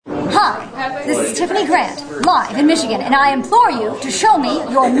Hi, this is Tiffany Grant, live in Michigan, and I implore you to show me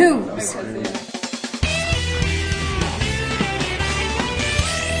your news.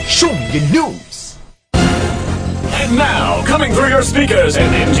 Show me your news. And now, coming through your speakers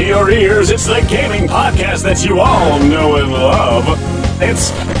and into your ears, it's the gaming podcast that you all know and love. It's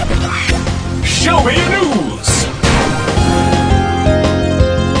Show Me Your News.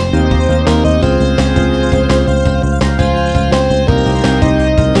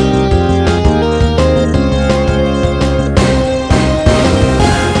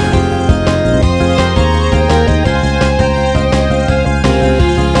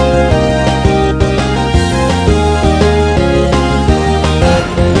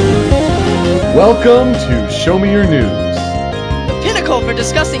 Welcome to Show Me Your News. The pinnacle for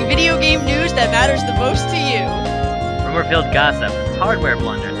discussing video game news that matters the most to you. Rumor-filled gossip, hardware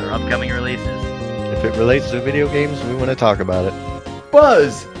blunders, or upcoming releases. If it relates to video games, we want to talk about it.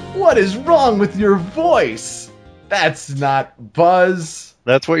 Buzz, what is wrong with your voice? That's not Buzz.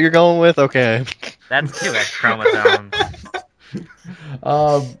 That's what you're going with? Okay. That's 2 X chromosomes.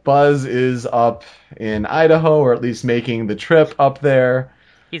 Buzz is up in Idaho, or at least making the trip up there.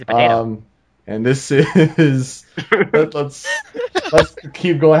 He's a potato. And this is... let's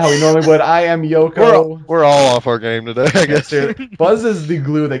keep going how we normally would. I am Yoko. We're all off our game today, I guess. Buzz is the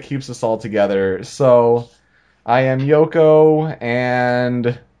glue that keeps us all together. So, I am Yoko,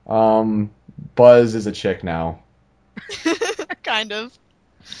 and Buzz is a chick now. Kind of.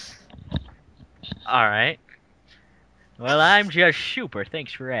 Alright. Well, I'm just super.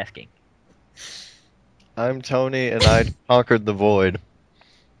 Thanks for asking. I'm Tony, and I conquered the void.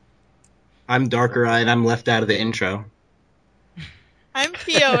 I'm Darker-Eyed, I'm left out of the intro. I'm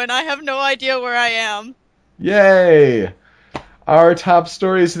Theo, and I have no idea where I am. Yay! Our top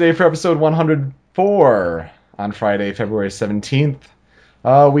stories today for episode 104 on Friday, February 17th.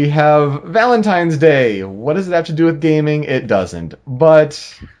 We have Valentine's Day. What does it have to do with gaming? It doesn't.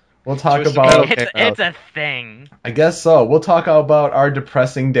 But we'll talk about... It's a thing. I guess so. We'll talk about our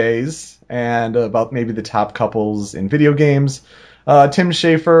depressing days and about maybe the top couples in video games. Tim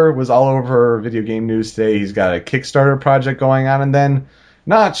Schafer was all over video game news today. He's got a Kickstarter project going on, and then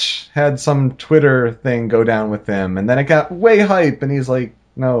Notch had some Twitter thing go down with him, and then it got way hype, and he's like,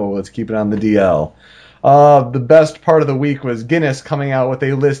 no, let's keep it on the DL. The best part of the week was Guinness coming out with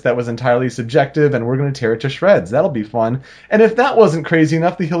a list that was entirely subjective, and we're going to tear it to shreds. That'll be fun. And if that wasn't crazy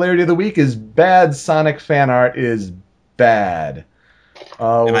enough, the hilarity of the week is bad Sonic fan art is bad.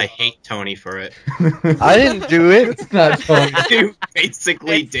 And I hate Tony for it. I didn't do it. It's not Tony. You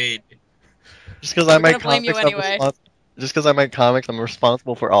basically did. Just because I make blame you comics, anyway. just because I make comics, I'm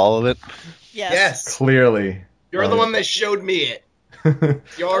responsible for all of it. Yes. Clearly. You're the one that showed me it.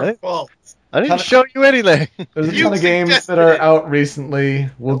 Your fault. I didn't show you anything. There's a ton of games that are out recently.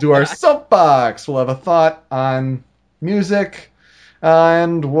 We'll do our soapbox. We'll have a thought on music.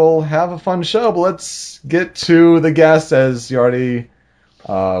 And we'll have a fun show. But let's get to the guests as you already...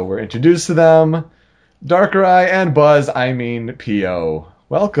 we're introduced to them. Darker-Eye and Buzz, I mean P.O.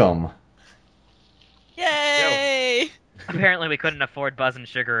 Welcome. Yay! Apparently we couldn't afford Buzz and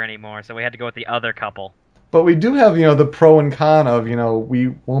Sugar anymore, so we had to go with the other couple. But we do have, the pro and con of, we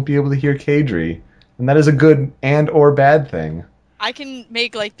won't be able to hear Kadri. And that is a good and or bad thing. I can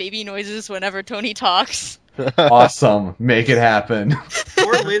make, baby noises whenever Tony talks. Awesome. Make it happen.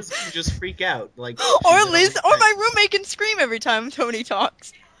 Or Liz can just freak out. Or my roommate can scream every time Tony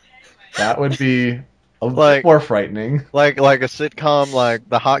talks. That would be a little more frightening. Like a sitcom, like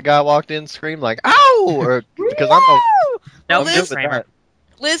the hot guy walked in, screamed "Ow!" or because I'm good with that.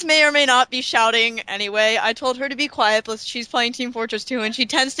 Liz may or may not be shouting anyway. I told her to be quiet, but she's playing Team Fortress 2, and she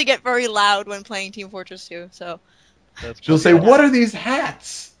tends to get very loud when playing Team Fortress 2, so... She'll say, what are these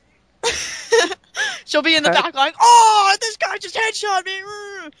hats? She'll be in the back like, oh, this guy just headshot me!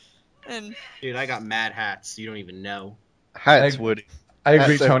 And dude, I got mad hats, you don't even know. Hats, Woody. I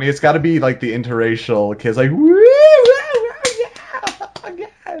agree, Tony. It's got to be like the interracial kids, like, woo,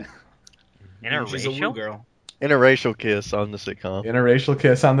 yeah. She's a woo girl. Interracial kiss on the sitcom. Interracial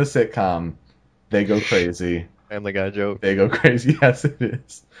kiss on the sitcom. They go crazy. Family Guy joke. They go crazy. Yes, it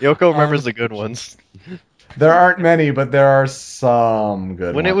is. Yoko remembers the good ones. There aren't many, but there are some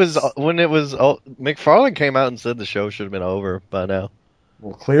good ones. When it was McFarlane came out and said the show should have been over by now.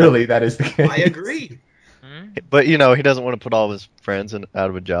 Well, clearly that is the case. I agree. But he doesn't want to put all of his friends out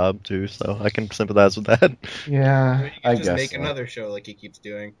of a job too, so I can sympathize with that. Yeah, I guess. Make another show like he keeps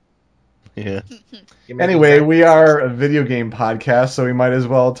doing. Yeah. Anyway, we are a video game podcast, so we might as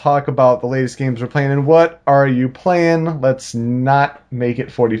well talk about the latest games we're playing. And what are you playing? Let's not make it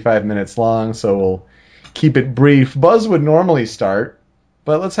 45 minutes long, so we'll keep it brief. Buzz would normally start,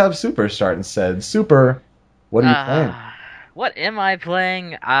 But let's have Super start instead. Super, what are you playing? What am I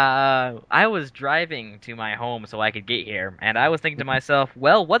playing? I was driving to my home so I could get here, and I was thinking to myself,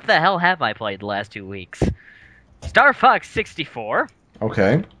 well, what the hell have I played the last 2 weeks? Star Fox 64.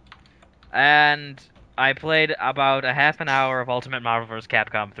 Okay. And I played about a half an hour of Ultimate Marvel vs.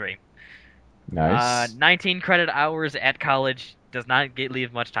 Capcom 3. Nice. 19 credit hours at college does not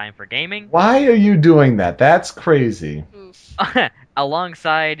leave much time for gaming. Why are you doing that? That's crazy. Oof.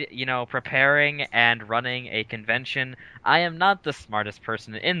 Alongside, preparing and running a convention, I am not the smartest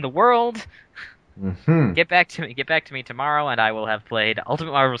person in the world. Mm-hmm. Get back to me tomorrow, and I will have played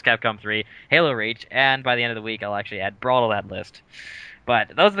Ultimate Marvel vs. Capcom 3, Halo Reach, and by the end of the week, I'll actually add Brawl to that list.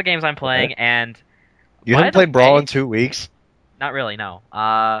 But those are the games I'm playing, and... You haven't played Brawl in 2 weeks? Not really, no.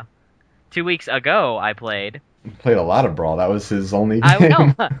 2 weeks ago, I played... Played a lot of Brawl. That was his only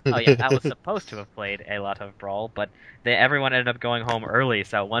game. I was supposed to have played a lot of Brawl, but everyone ended up going home early,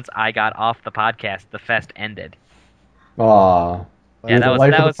 so once I got off the podcast, the fest ended. Aw. Yeah, the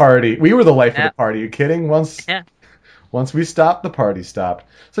life of the party. We were the life of the party. Are you kidding? Once we stopped, the party stopped.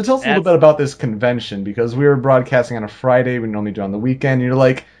 So tell us a little bit about this convention, because we were broadcasting on a Friday. We normally do on the weekend. And you're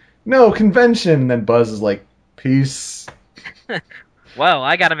like, no, convention. And then Buzz is like, peace. Whoa,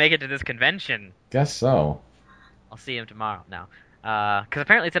 I gotta make it to this convention. Guess so. I'll see him tomorrow. No. Because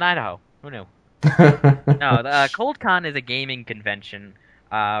apparently it's in Idaho. Who knew? No, ColdCon is a gaming convention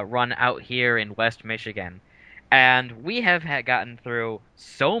run out here in West Michigan. And we have gotten through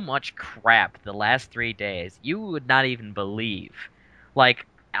so much crap the last 3 days, you would not even believe. Like,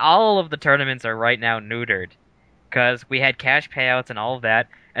 all of the tournaments are right now neutered. Because we had cash payouts and all of that,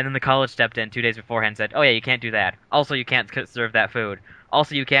 and then the college stepped in 2 days beforehand and said, oh yeah, you can't do that. Also, you can't serve that food.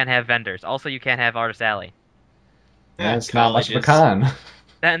 Also, you can't have vendors. Also, you can't have Artist Alley. Yeah, it's not much of a con.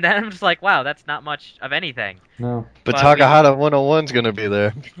 And then I'm just like, wow, that's not much of anything. No. But Takahata 101's gonna be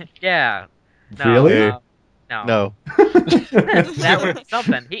there. Yeah. No, Really? No. That would be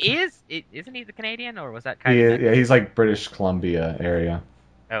something. Isn't he the Canadian, or was that kind of... Yeah, he's like British Columbia area.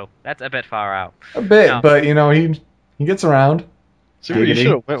 Oh, that's a bit far out. A bit, but he gets around. So you should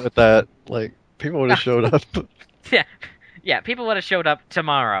have went with that. Like, people would have showed up. Yeah, people would have showed up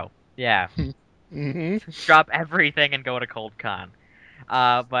tomorrow. Yeah. Mm-hmm. Drop everything and go to ColdCon.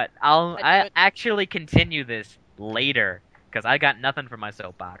 But I'll actually continue this later, because I got nothing for my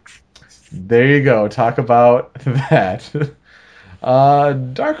soapbox. There you go. Talk about that.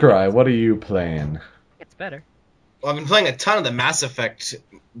 Darkrai, what are you playing? It's better. Well, I've been playing a ton of the Mass Effect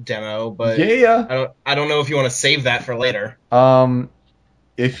demo, but yeah. I don't know if you want to save that for later.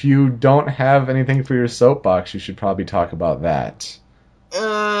 If you don't have anything for your soapbox, you should probably talk about that.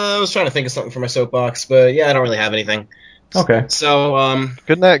 I was trying to think of something for my soapbox, but yeah, I don't really have anything. Okay. So,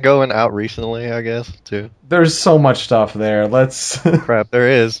 couldn't that go out recently, I guess, too? There's so much stuff there. Crap, there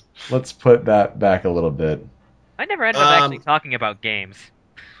is. Let's put that back a little bit. I never ended up actually talking about games.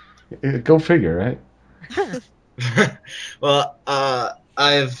 Go figure, right? Well,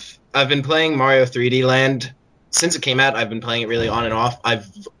 I've been playing Mario 3D Land. Since it came out, I've been playing it really on and off. I've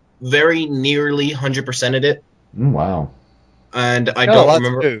very nearly 100%ed it. Wow. And I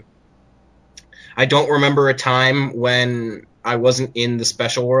don't remember a time when I wasn't in the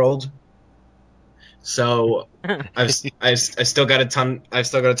special world. So I've still got a ton. I've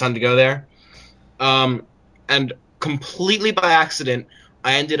still got a ton to go there. And completely by accident,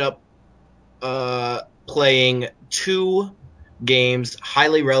 I ended up playing 2 games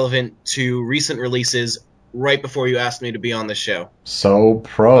highly relevant to recent releases right before you asked me to be on the show. So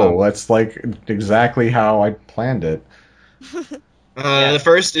pro. That's like exactly how I planned it. The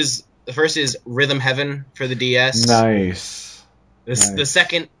first is Rhythm Heaven for the DS. Nice. The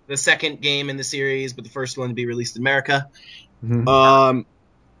second game in the series, but the first one to be released in America. Mm-hmm.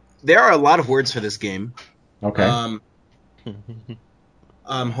 There are a lot of words for this game. Okay.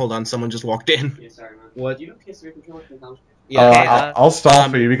 Hold on, someone just walked in. Yeah, sorry, man. What? You don't kiss your controller from down. I'll stall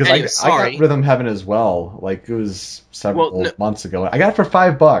for you because anyway, I got Rhythm Heaven as well. Like it was several months ago. I got it for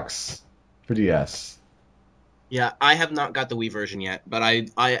 $5 for DS. Yeah, I have not got the Wii version yet, but I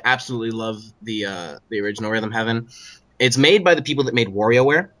absolutely love the original Rhythm Heaven. It's made by the people that made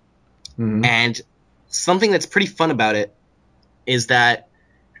WarioWare, and something that's pretty fun about it is that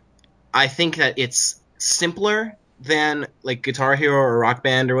I think that it's simpler than like Guitar Hero or Rock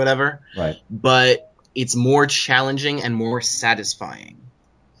Band or whatever, right? But it's more challenging and more satisfying.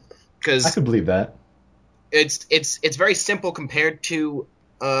 Because I could believe that. It's very simple compared to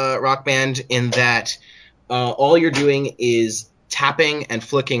Rock Band in that all you're doing is tapping and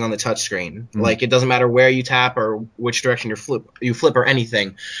flicking on the touchscreen. Like it doesn't matter where you tap or which direction you flip or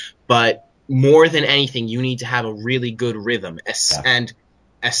anything, but more than anything, you need to have a really good rhythm. And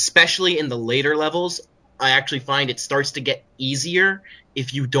especially in the later levels, I actually find it starts to get easier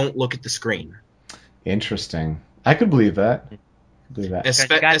if you don't look at the screen. Interesting. I could believe that.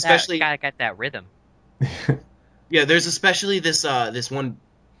 Especially, gotta get that rhythm. yeah. There's especially this one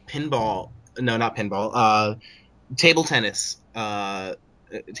pinball. No, not pinball. Table tennis.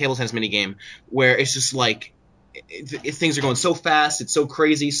 Table tennis mini game where it's just like things are going so fast, it's so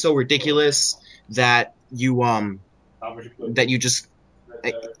crazy, so ridiculous that you just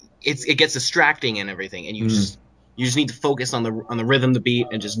it gets distracting and everything, and you just need to focus on the rhythm, the beat,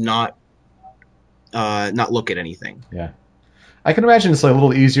 and just not look at anything. Yeah, I can imagine it's like a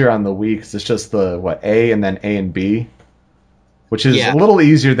little easier on the Wii because it's just the A and then A and B, which is a little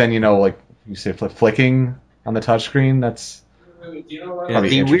easier than like you say flicking on the touchscreen. That's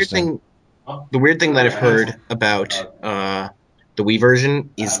the weird thing that I've heard about the Wii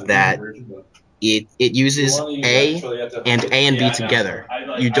version is that it uses A and B together.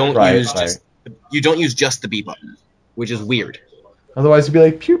 You don't use just the B button, which is weird. Otherwise, it'd be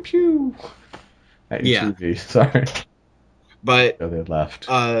like pew pew. TV, sorry. But they left.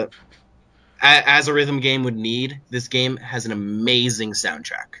 As a rhythm game would need, this game has an amazing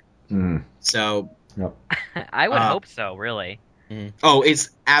soundtrack. So I would hope so, really. Oh, it's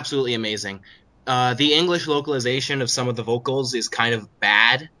absolutely amazing. The English localization of some of the vocals is kind of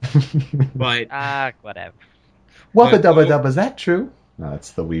bad, but whatever. Wubba dubba dubba, is that true? No,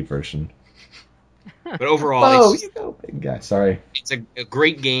 that's the Wii version. But overall, you go, big guy. Sorry. It's a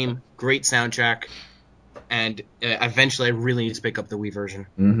great game, great soundtrack, and eventually I really need to pick up the Wii version.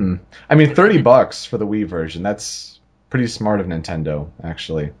 Mm-hmm. I mean, $30 for the Wii version. That's pretty smart of Nintendo,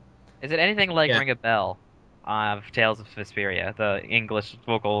 actually. Is it anything like Ring a Bell of Tales of Vesperia, the English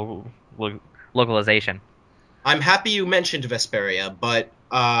localization? I'm happy you mentioned Vesperia, but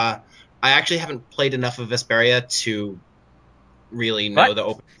I actually haven't played enough of Vesperia to really know the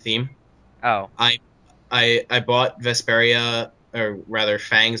opening theme. Oh. I bought Vesperia, or rather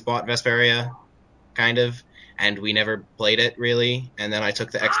Fangs bought Vesperia, kind of, and we never played it really, and then I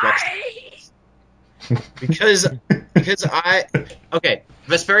took the Xbox because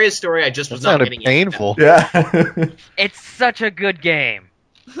Vesperia's story I just was not getting painful. Yeah. It's such a good game.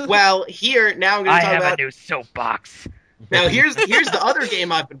 Well, here now I'm going to talk about a new soapbox. Now here's the other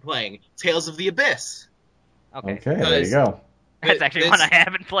game I've been playing, Tales of the Abyss. Okay, there you go. That's actually one I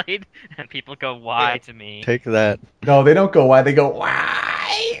haven't played, and people go, why to me? Take that. No, they don't go why, they go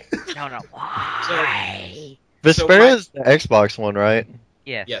why. No, why? Vesperia is the Xbox one, right?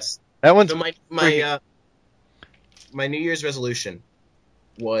 Yeah. Yes. That one's... So my New Year's resolution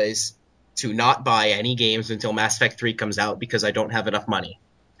was to not buy any games until Mass Effect 3 comes out because I don't have enough money.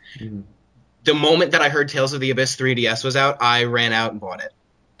 Mm-hmm. The moment that I heard Tales of the Abyss 3DS was out, I ran out and bought it.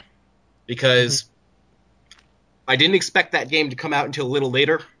 Because I didn't expect that game to come out until a little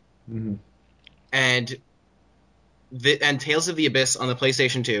later. Mm-hmm. And Tales of the Abyss on the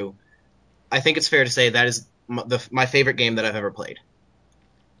PlayStation 2, I think it's fair to say that is my favorite game that I've ever played.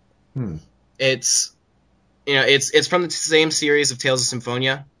 It's from the same series of Tales of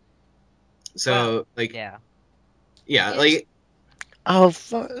Symphonia. So yeah, like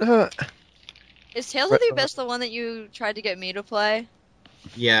is Tales of the Abyss the one that you tried to get me to play?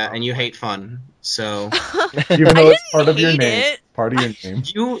 Yeah, and you hate fun, so even though it's part of your name, part of your name.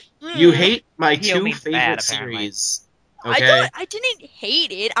 You hate my two favorite series. Okay, I didn't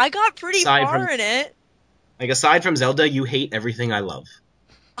hate it. I got pretty far in it. Like aside from Zelda, you hate everything I love.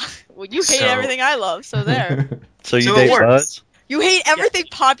 Well, you hate everything I love, so there. So you date Buzz? You hate everything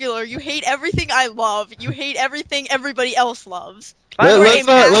popular. You hate everything I love. You hate everything everybody else loves.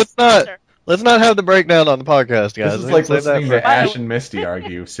 Let's not have the breakdown on the podcast, guys. This is like listening to Ash and Misty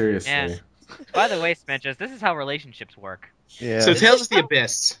argue. Seriously. Yeah. By the way, Spencer, this is how relationships work. Yeah. So Tales of the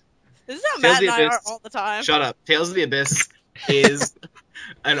Abyss. This is how Matt and I are all the time. Shut up. Tales of the Abyss is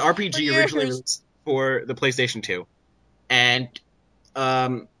an RPG originally released for the PlayStation 2. And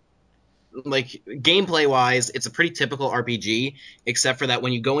like gameplay wise, it's a pretty typical RPG, except for that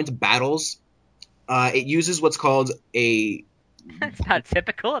when you go into battles, it uses what's called a... That's not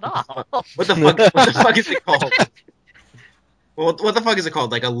typical at all. What the fuck is it called? Well, what the fuck is it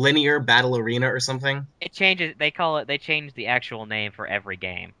called? Like a linear battle arena or something? It changes. They change the actual name for every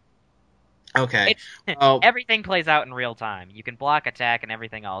game. Okay. Everything plays out in real time. You can block, attack, and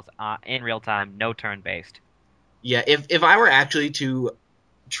everything else in real time. No turn-based. Yeah. If I were actually to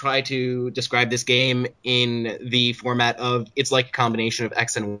try to describe this game in the format of it's like a combination of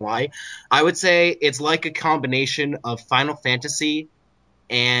X and Y, I would say it's like a combination of Final Fantasy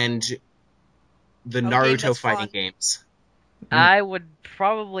and the Naruto fighting games. I would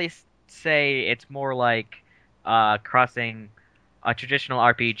probably say it's more like crossing a traditional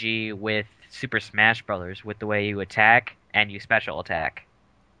RPG with Super Smash Brothers, with the way you attack and you special attack.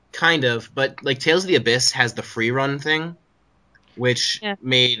 Kind of, but like Tales of the Abyss has the free run thing, which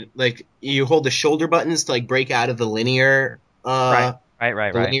made like you hold the shoulder buttons to like break out of the linear Right.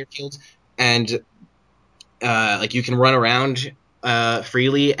 linear fields, and like you can run around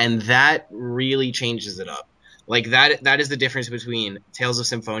freely, and that really changes it up. Like that is the difference between Tales of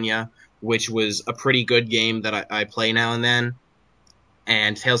Symphonia, which was a pretty good game that I play now and then,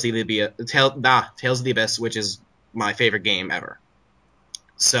 and Tales of the Abyss, which is my favorite game ever.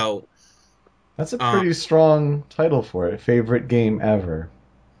 So that's a pretty strong title for it. Favorite game ever.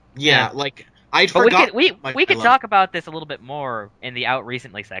 Yeah, like I'd But forgot. we could talk about this a little bit more in the out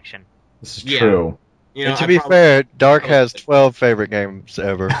recently section. This is true. You know, And to be fair, Dark has 12 favorite games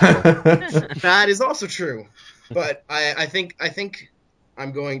ever. So. That is also true, but I think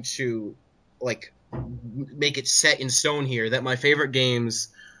I'm going to like make it set in stone here that my favorite games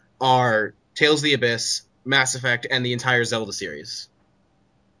are Tales of the Abyss, Mass Effect, and the entire Zelda series.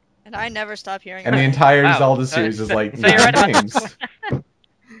 And I never stop hearing And about the it. entire Zelda series is like so you're right 9 about games.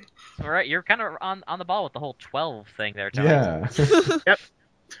 All right, you're kind of on the ball with the whole 12 thing there, Tony. Yeah. Yep.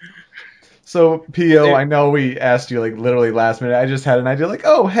 So, P.O., I know we asked you like literally last minute. I just had an idea like,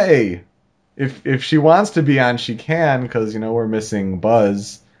 oh, hey, if she wants to be on, she can, because, you know, we're missing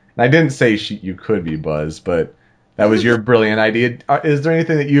Buzz. And I didn't say you could be Buzz, but that was your brilliant idea. Is there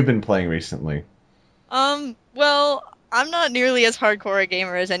anything that you've been playing recently? Well, I'm not nearly as hardcore a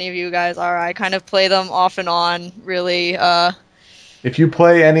gamer as any of you guys are. I kind of play them off and on, really. If you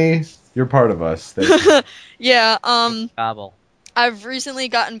play any, you're part of us. Yeah, Gobble. I've recently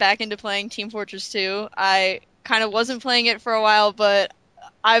gotten back into playing Team Fortress 2. I kind of wasn't playing it for a while, but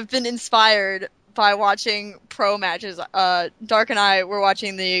I've been inspired by watching pro matches. Dark and I were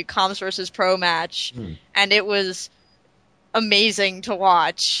watching the Comms vs. Pro match, and it was amazing to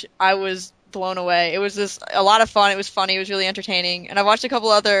watch. I was blown away. It was just a lot of fun. It was funny. It was really entertaining. And I watched a couple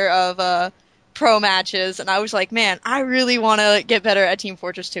other of pro matches, and I was like, man, I really want to get better at Team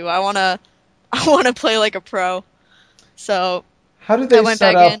Fortress 2. I want to play like a pro. So how do they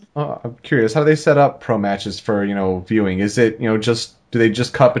set up? in. I'm curious. How do they set up pro matches for viewing? Is it do they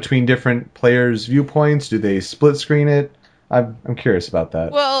just cut between different players' viewpoints? Do they split screen it? I'm curious about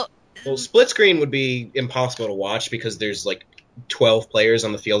that. Well, split screen would be impossible to watch because there's like 12 players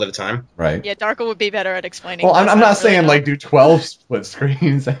on the field at a time. Right. Yeah, Darko would be better at explaining. Well, this. I'm not really saying like do 12 split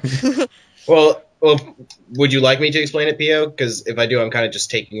screens. I mean, Well, would you like me to explain it, Pio? Because if I do, I'm kind of just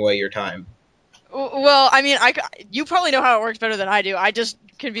taking away your time. Well, I mean, you probably know how it works better than I do. I just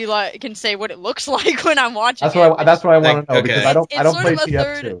can say what it looks like when I'm watching. That's what I want to know, because I don't play sort of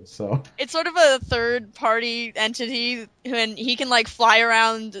TF2, so it's sort of a third party entity, and he can like fly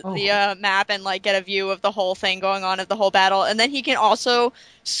around the map and like get a view of the whole thing going on, of the whole battle, and then he can also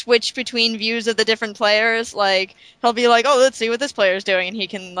switch between views of the different players. Like he'll be like, oh, let's see what this player's doing, and he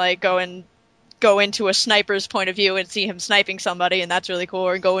can like go into a sniper's point of view and see him sniping somebody, and that's really cool.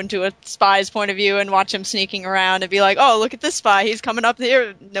 Or go into a spy's point of view and watch him sneaking around and be like, oh, look at this spy. He's coming up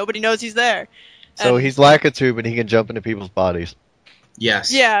here. Nobody knows he's there. So he's Lakitu, but he can jump into people's bodies.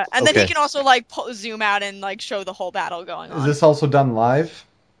 Yes. Yeah, and then he can also like zoom out and like show the whole battle going on. Is this also done live?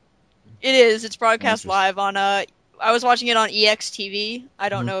 It is. It's broadcast live on I was watching it on EXTV. I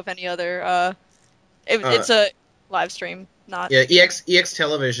don't know if any other it's a live stream. Not. Yeah, EX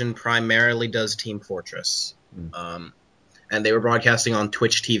Television primarily does Team Fortress, and they were broadcasting on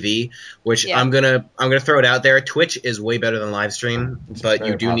Twitch TV, which I'm gonna throw it out there. Twitch is way better than live stream, but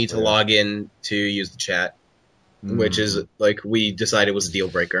you do need to log in to use the chat, which is like we decided was a deal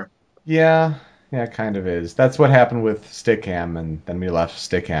breaker. Yeah, it kind of is. That's what happened with Stickam, and then we left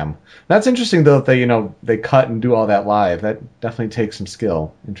Stickam. That's interesting though that they cut and do all that live. That definitely takes some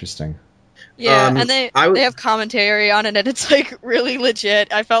skill. Interesting. Yeah, and they have commentary on it, and it's like really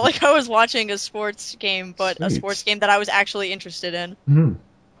legit. I felt like I was watching a sports game, but a sports game that I was actually interested in. Mm-hmm.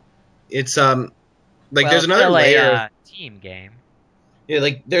 It's there's another layer team game. Yeah,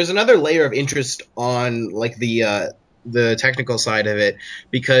 like there's another layer of interest on like the technical side of it,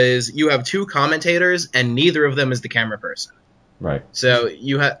 because you have two commentators and neither of them is the camera person. Right. So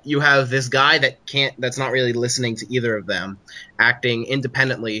you have this guy that's not really listening to either of them, acting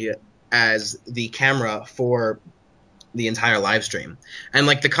independently as the camera for the entire live stream. And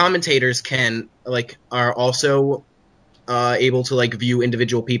like the commentators are also able to like view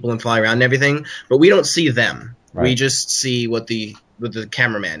individual people and fly around and everything, but we don't see them. Right. We just see what the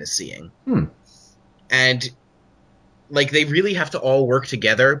cameraman is seeing. And like they really have to all work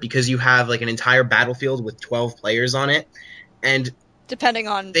together, because you have like an entire battlefield with 12 players on it, and depending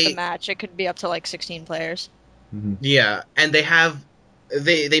on the match, it could be up to like 16 players. Mm-hmm. Yeah, and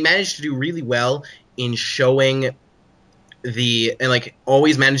they managed to do really well in showing and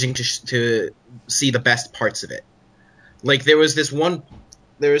always managing to see the best parts of it. Like there was this one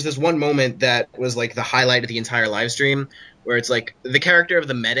moment that was like the highlight of the entire live stream, where it's like the character of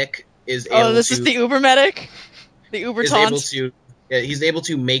the medic is able is the Uber medic, the Uber taunts. He's able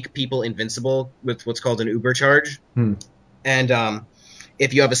to make people invincible with what's called an Uber charge. And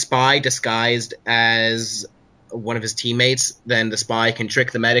if you have a spy disguised as one of his teammates, then the spy can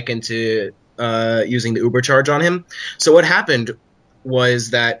trick the medic into using the Uber charge on him. So what happened was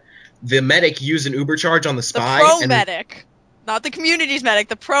that the medic used an Uber charge on the spy. The pro medic. Not the community's medic,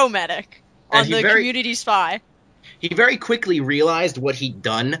 the pro medic. On the community spy. He very quickly realized what he'd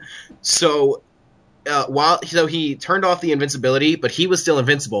done. So he turned off the invincibility, but he was still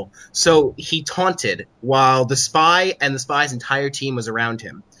invincible. So he taunted while the spy and the spy's entire team was around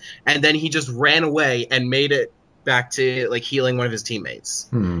him. And then he just ran away and made it back to like healing one of his teammates.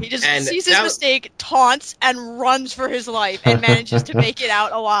 He just sees his mistake, taunts, and runs for his life, and manages to make it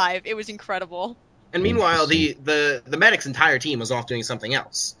out alive. It was incredible. And meanwhile, the medic's entire team was off doing something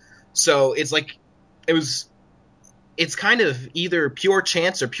else. So it's like it's kind of either pure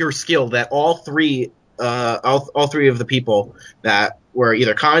chance or pure skill that all three of the people that were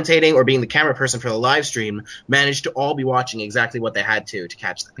either commentating or being the camera person for the live stream managed to all be watching exactly what they had to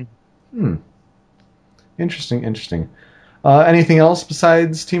catch them. Interesting. Anything else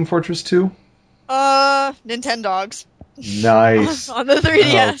besides Team Fortress 2? Nintendogs. Nice. On the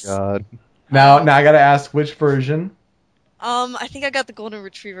 3DS. Oh god. Now I gotta ask, which version? I think I got the Golden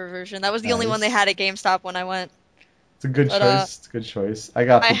Retriever version. That was the only one they had at GameStop when I went. It's a good choice. It's a good choice. I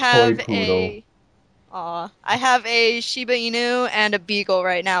got the toy poodle. I have a Shiba Inu and a Beagle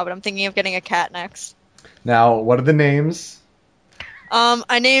right now, but I'm thinking of getting a cat next. Now, what are the names?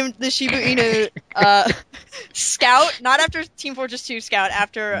 I named the Shiba Inu Scout, not after Team Fortress 2 Scout,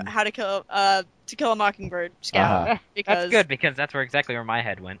 after How to Kill a Mockingbird Scout. That's good, because that's exactly where my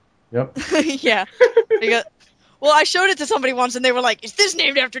head went. Yep. Yeah. Well, I showed it to somebody once, and they were like, "Is this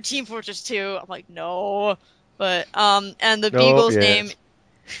named after Team Fortress 2?" I'm like, "No." But and the Beagle's name,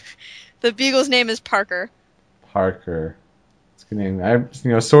 the Beagle's name is Parker. Parker. It's a good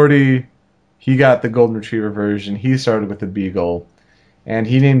name. Sorty, he got the Golden Retriever version. He started with the Beagle, and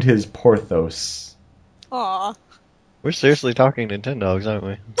he named his Porthos. Aw. We're seriously talking Nintendogs, aren't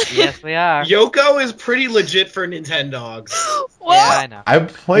we? Yes, we are. Yoko is pretty legit for Nintendogs. Well, yeah, I know. I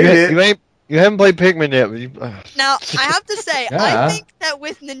played it. You haven't played Pikmin yet. Now, I have to say, I think that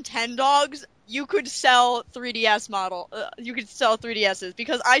with Nintendogs, you could sell 3DS you could sell 3DSs,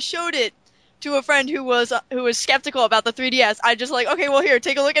 because I showed it to a friend who was skeptical about the 3DS. I just like, okay, well here,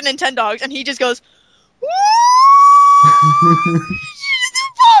 take a look at Nintendogs, and he just goes, "Woo! She's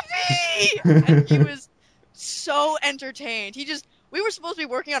a puppy!" And he was so entertained. We were supposed to be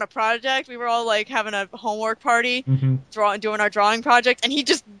working on a project. We were all like having a homework party, doing our drawing project, and he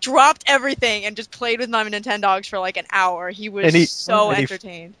just dropped everything and just played with my Nintendogs for like an hour. He was so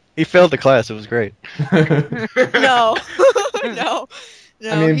entertained. He failed the class. It was great. No.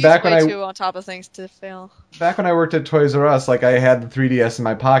 I mean, he's way too on top of things to fail. Back when I worked at Toys R Us, like I had the 3DS in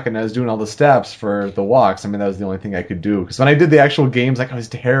my pocket and I was doing all the steps for the walks. I mean, that was the only thing I could do. Because when I did the actual games, like I was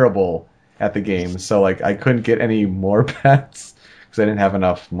terrible at the games. So like I couldn't get any more pets because I didn't have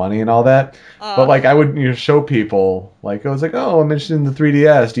enough money and all that. But like I would show people, like I was like, "Oh, I'm interested in the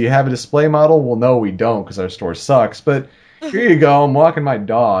 3DS. Do you have a display model?" Well, no, we don't because our store sucks. But here you go. I'm walking my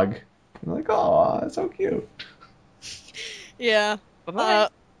dog. I'm like, "Oh, that's so cute." Yeah.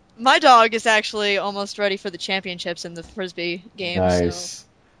 My dog is actually almost ready for the championships in the Frisbee game. Nice.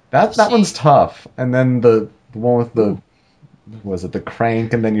 So that one's tough. And then the one with the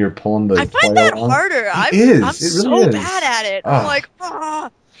crank, and then you're pulling the. I find that harder. I'm so bad at it. I'm like,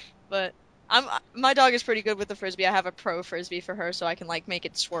 but my dog is pretty good with the Frisbee. I have a pro Frisbee for her, so I can like make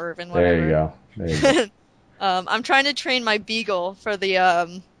it swerve and whatever. There you go. I'm trying to train my Beagle for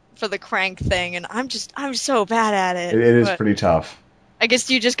the crank thing, and I'm so bad at it. It is pretty tough. I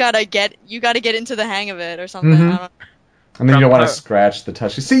guess you just gotta get into the hang of it or something. Mm-hmm. And then you don't want to scratch the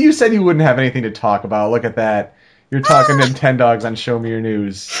touch. See, you said you wouldn't have anything to talk about. Look at that. You're talking Nintendogs on Show Me Your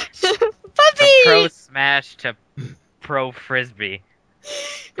News. Puppy! From Pro Smash to Pro Frisbee.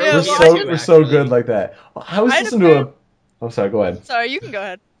 Yeah, we're so good like that. I was listening to a... Oh, sorry, go ahead. Sorry, you can go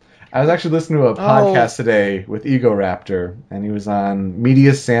ahead. I was actually listening to a podcast today with Egoraptor, and he was on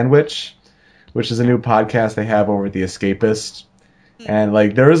Media Sandwich, which is a new podcast they have over at The Escapist. And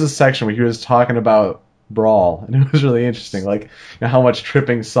like there was a section where he was talking about Brawl, and it was really interesting. Like how much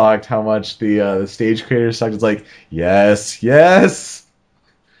tripping sucked, how much the stage creators sucked. It's like yes.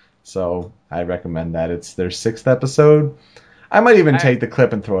 So I recommend that. It's their 6th episode. I might even take the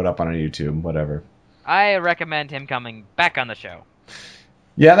clip and throw it up on our YouTube, whatever. I recommend him coming back on the show.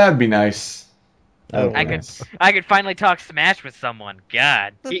 Yeah, that would be nice. I could finally talk Smash with someone.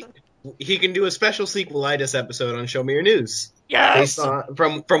 God. He can do a special sequelitis episode on Show Me Your News. Yes! Based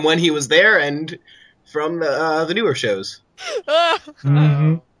on, from when he was there and from the newer shows.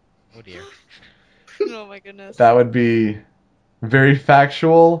 Mm-hmm. Oh dear. Oh my goodness. That would be very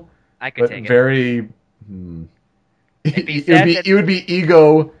factual. I could but take very. It would be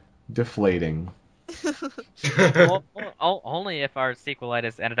ego deflating. Well, only if our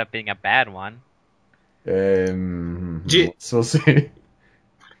sequelitis ended up being a bad one. So we'll see.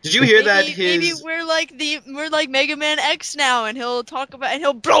 Did you hear that? Maybe we're like Mega Man X now, and he'll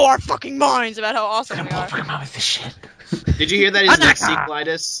blow our fucking minds about how awesome we are. Did you hear that his next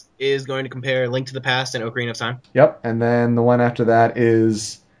sequelitis is going to compare Link to the Past and Ocarina of Time? Yep, and then the one after that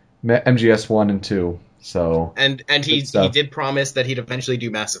is MGS 1 and 2. So and he did promise that he'd eventually do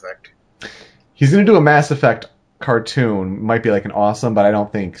Mass Effect. He's going to do a Mass Effect cartoon. Might be like an awesome, but I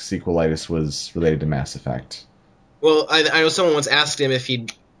don't think sequelitis was related to Mass Effect. Well, I know someone once asked him if he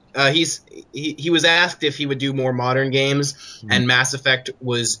was asked if he would do more modern games, and Mass Effect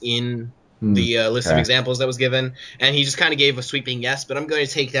was in the list of examples that was given, and he just kind of gave a sweeping yes, but I'm going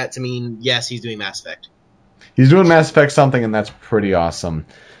to take that to mean yes, he's doing Mass Effect. He's doing Mass Effect something, and that's pretty awesome.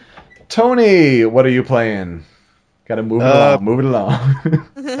 Tony, what are you playing? Gotta move it along.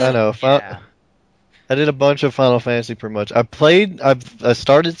 I know. I did a bunch of Final Fantasy pretty much. I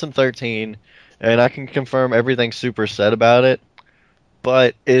started some 13, and I can confirm everything's super set about it.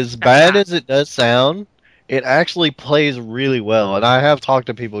 But as bad as it does sound, it actually plays really well. And I have talked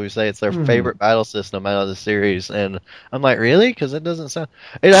to people who say it's their favorite battle system out of the series. And I'm like, really? Because it doesn't sound...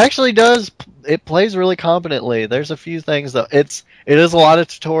 It actually does. It plays really competently. There's a few things that... It is a lot of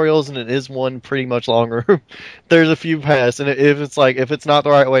tutorials, and it is one pretty much longer. There's a few paths. And if it's not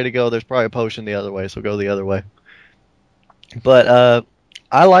the right way to go, there's probably a potion the other way, so go the other way. But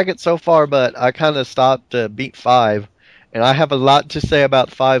I like it so far, but I kind of stopped to beat 5. And I have a lot to say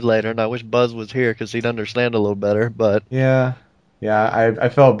about 5 later, and I wish Buzz was here because he'd understand a little better. But yeah, I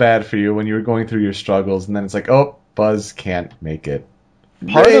felt bad for you when you were going through your struggles, and then it's like, oh, Buzz can't make it.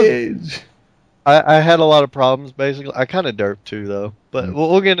 I had a lot of problems, basically. I kind of derped too, though. But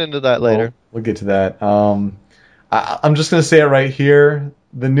we'll get into that later. We'll get to that. I'm just going to say it right here.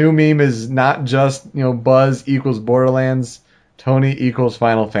 The new meme is not just, Buzz equals Borderlands, Tony equals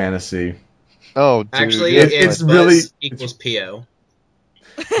Final Fantasy. Oh, dude. Actually, it's Buzz really equals PO.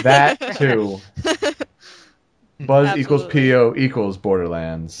 That too. Buzz equals PO equals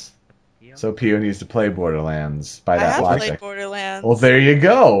Borderlands. So PO needs to play Borderlands by that logic. I have played Borderlands. Well, there you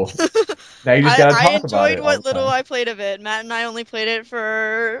go. Now you just gotta talk about it. I enjoyed what little I played of it. Matt and I only played it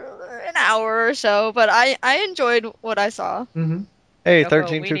for an hour or so, but I enjoyed what I saw. Mm-hmm. Hey,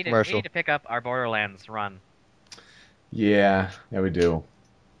 13-2 commercial. We need to pick up our Borderlands run. Yeah, we do.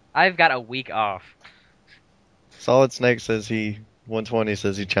 I've got a week off. Solid Snake says 120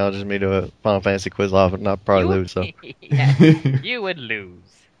 says he challenges me to a Final Fantasy quiz off, and I'll probably lose. So you would lose.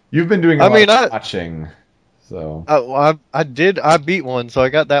 You've been doing a lot of watching, so. I beat one, so I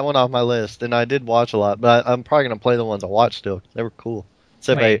got that one off my list, and I did watch a lot, but I'm probably gonna play the ones I watched still. 'Cause they were cool.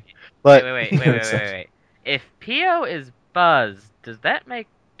 Except wait. If PO is Buzz, does that make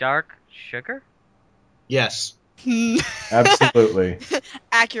Dark Sugar? Yes. Absolutely.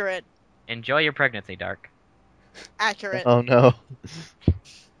 Accurate. Enjoy your pregnancy, Dark. Accurate. Oh no.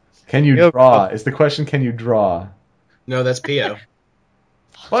 Can you draw? Is the question, can you draw? No, that's PO.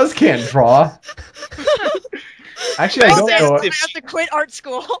 Buzz can't draw. Actually, I don't know. I have to quit art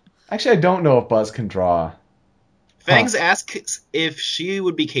school. Actually, I don't know if Buzz can draw. Fangs asks if she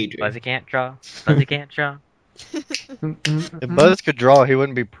would be Kadri. Buzzy can't draw. Buzzy can't draw. If Buzz could draw, he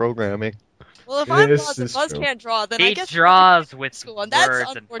wouldn't be programming. Well, if I'm Buzz and Buzz can't draw, then I guess he draws with school, and words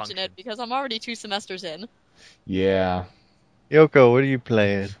that's unfortunate because I'm already 2 semesters in. Yeah. Yoko, what are you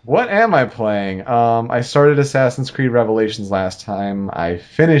playing? What am I playing? I started Assassin's Creed Revelations last time. I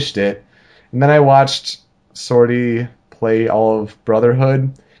finished it, and then I watched Sorty play all of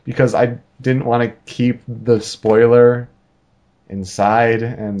Brotherhood because I didn't want to keep the spoiler inside,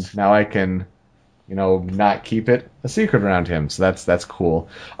 and now I can, not keep it a secret around him. So that's cool.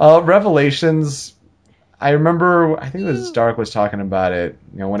 Revelations, I remember, I think it was Dark was talking about it,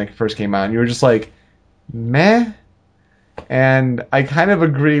 when it first came out, and you were just like, meh? And I kind of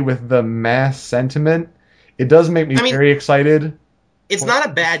agree with the meh sentiment. It does make me very excited. It's not a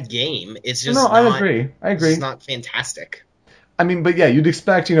bad game. It's just I agree. It's not fantastic. I mean, but yeah, you'd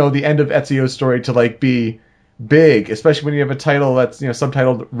expect, the end of Ezio's story to, be big, especially when you have a title that's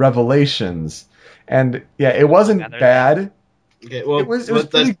subtitled Revelations. And yeah, it wasn't bad. Okay, well, it was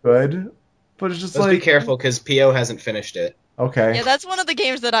pretty good, but it's just let's be careful because PO hasn't finished it. Okay. Yeah, that's one of the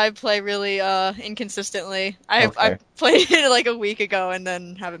games that I play really inconsistently. I played it like a week ago and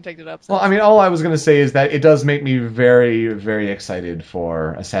then haven't picked it up since. Well, I mean, all I was going to say is that it does make me very, very excited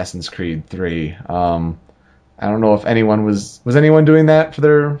for Assassin's Creed 3. I don't know if anyone was anyone doing that for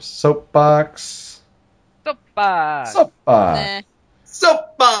their soapbox? Soapbox! Nah.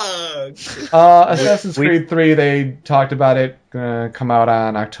 Soapbox! Assassin's Creed 3, they talked about it come out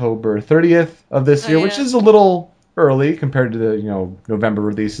on October 30th of this year, which is a little early compared to the November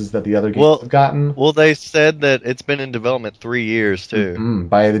releases that the other games have gotten. Well, they said that it's been in development 3 years too.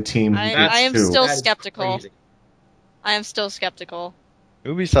 By the team. I am still skeptical. I am still skeptical.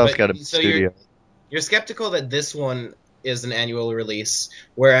 Ubisoft's got a studio. You're skeptical that this one is an annual release,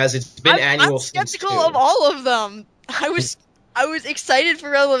 whereas it's been annual. I'm skeptical of all of them. I was excited for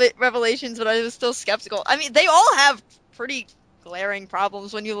Revelations, but I was still skeptical. I mean, they all have pretty glaring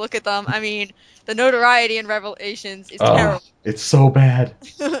problems when you look at them. I mean, the notoriety in Revelations is terrible. It's so bad.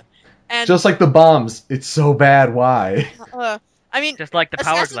 And just like the bombs, it's so bad. Why? I mean, just like the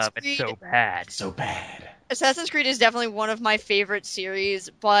Power Assassin's Glove, Creed, it's so bad. So bad. Assassin's Creed is definitely one of my favorite series,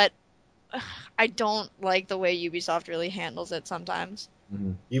 but I don't like the way Ubisoft really handles it sometimes.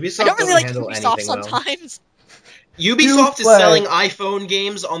 Ubisoft I don't really like handle Ubisoft anything sometimes. Well. Ubisoft is selling iPhone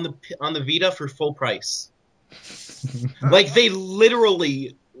games on the Vita for full price. Like, they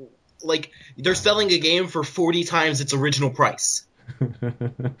literally, they're selling a game for 40 times its original price.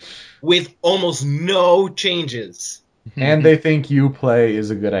 With almost no changes. And they think Uplay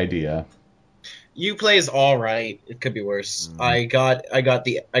is a good idea. Uplay is alright. It could be worse. I got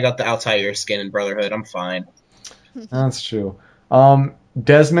the Altair skin in Brotherhood. I'm fine. That's true.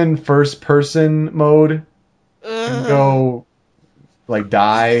 Desmond first person mode can go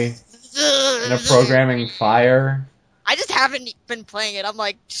die in a programming fire. I just haven't been playing it. I'm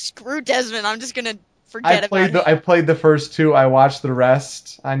like, screw Desmond. I'm just gonna forget about it. I played the first two. I watched the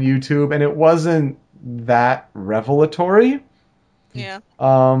rest on YouTube, and it wasn't that revelatory. Yeah.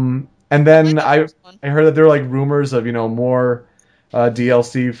 And then I heard that there were rumors of more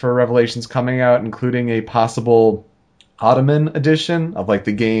DLC for Revelations coming out, including a possible Ottoman edition of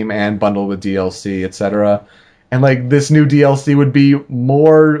the game and bundled with DLC, etc. And this new DLC would be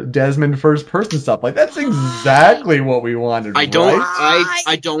more Desmond first person stuff. That's exactly what we wanted. I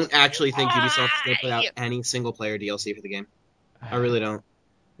don't actually think Ubisoft is going to put out any single player DLC for the game. I really don't.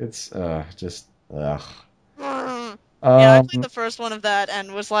 It's just ugh. Yeah, I played the first one of that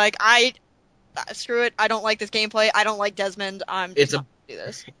and was like, screw it. I don't like this gameplay. I don't like Desmond. I'm just not gonna do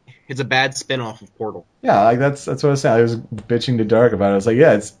this. It's a bad spin-off of Portal. Yeah, that's what I was saying. I was bitching to Dark about it. I was like,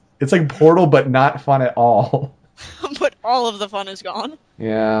 yeah, it's like Portal, but not fun at all. But all of the fun is gone.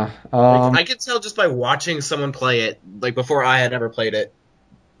 Yeah. I could tell just by watching someone play it, before I had ever played it,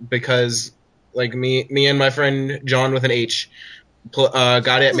 because me and my friend John with an H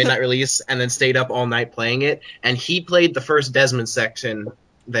got it at midnight release and then stayed up all night playing it, and he played the first Desmond section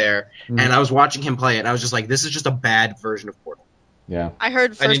there, and I was watching him play it, and I was just like, this is just a bad version of Portal. Yeah. I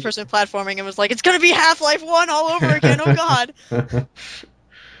heard first-person platforming and was like, it's gonna be Half-Life 1 all over again, oh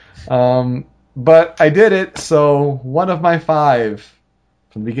god. But I did it, so one of my 5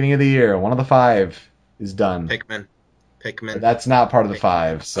 from the beginning of the year, one of the 5 is done. Pikmin. But that's not part of the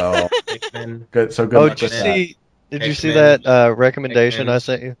 5, so Pikmin. Good. So good. Oh, did you see that recommendation I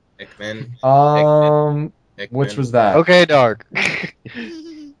sent you? Pikmin. Which was that? Okay, Dark.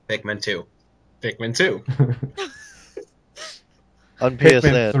 Pikmin 2. Pikmin 2. On PSN.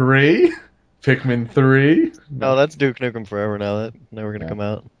 Pikmin 3? Pikmin 3? No, that's Duke Nukem Forever now. That's never going to come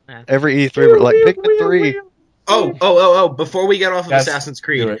out. Every E3 we're like, Pikmin 3. Oh, before we get off of Assassin's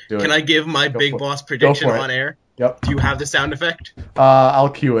Creed, do it. Can I give my Big Boss prediction on air? Yep. Do you have the sound effect? I'll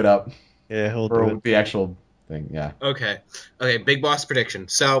cue it up. Yeah, hold for it. The actual thing, yeah. Okay, Big Boss prediction.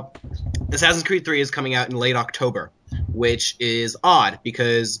 So, Assassin's Creed 3 is coming out in late October, which is odd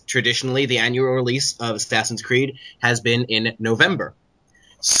because traditionally the annual release of Assassin's Creed has been in November.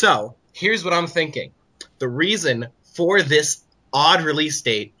 So, here's what I'm thinking. The reason for this odd release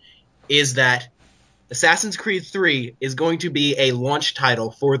date is that Assassin's Creed 3 is going to be a launch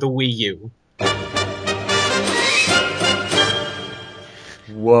title for the Wii U.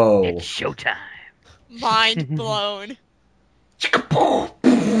 Whoa. It's showtime. Mind blown.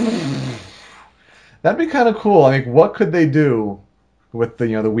 That'd be kind of cool. I mean, what could they do with the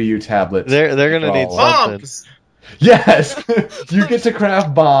the Wii U tablet? They're gonna need something. Bombs! Yes, you get to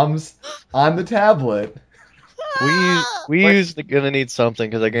craft bombs on the tablet. Wii U's gonna need something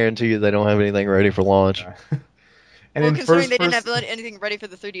because I guarantee you they don't have anything ready for launch. And Well, in considering first they didn't person, have anything ready for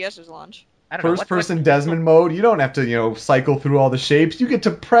the 3DS's launch. I don't know. first person Desmond mode, you don't have to, cycle through all the shapes. You get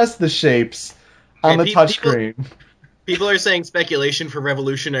to press the shapes on the touchscreen. People are saying speculation for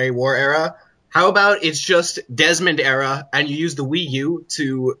Revolutionary War era. How about it's just Desmond era, and you use the Wii U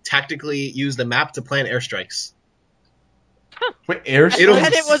to tactically use the map to plan airstrikes? Wait, airstrikes?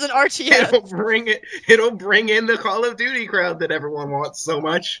 And it was an RTS. It'll bring in the Call of Duty crowd that everyone wants so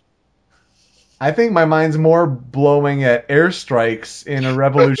much. I think my mind's more blowing at airstrikes in a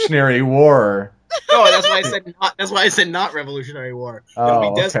Revolutionary War. No, that's why I said not. That's why I said not Revolutionary War.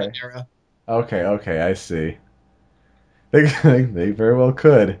 It'll be Desmond era. Okay, I see. They very well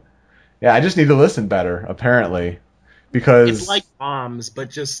could. Yeah, I just need to listen better, apparently, because It's like bombs, but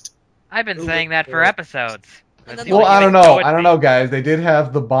just. I've been saying that for episodes. Well, I don't know, guys. They did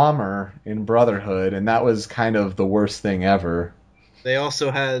have the bomber in Brotherhood, and that was kind of the worst thing ever. They also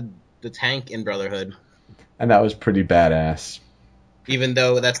had the tank in Brotherhood, and that was pretty badass. Even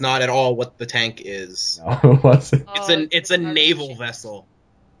though that's not at all what the tank is. No, it wasn't. It's a naval vessel.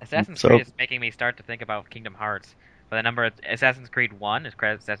 Assassin's Creed is making me start to think about Kingdom Hearts. By the number of Assassin's Creed 1,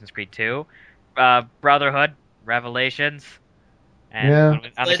 Assassin's Creed 2, Brotherhood, Revelations, and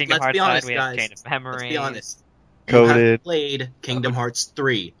on the Kingdom Hearts side we have Chain of Memory. Let's be honest. Coded. You have played Kingdom Hearts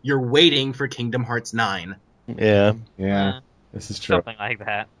 3. You're waiting for Kingdom Hearts 9. Yeah. This is true. Something like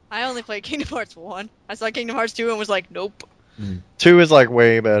that. I only played Kingdom Hearts 1. I saw Kingdom Hearts 2 and was like, nope. 2 is like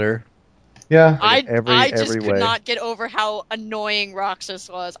way better. Yeah. I just could not get over how annoying Roxas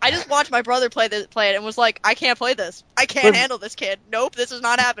was. I just watched my brother play it and was like, I can't play this. I can't handle this kid. Nope, this is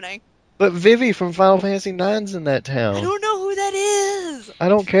not happening. But Vivi from Final Fantasy IX's in that town. I don't know who that is. I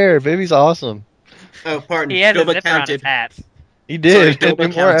don't care. Vivi's awesome. Oh, pardon. He had a Doba zipper on his counted. hat. He did. Sorry, Doba More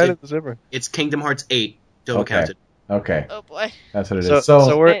counted. added the zipper. It's Kingdom Hearts 8. Doba counted. Okay. Oh boy. That's what it is.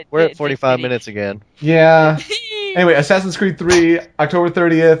 So we're at 45 minutes again. Yeah. Anyway, Assassin's Creed 3, October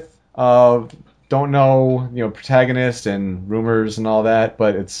 30th. Don't know, protagonist and rumors and all that,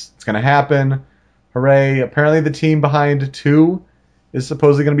 but it's going to happen. Hooray. Apparently the team behind 2 is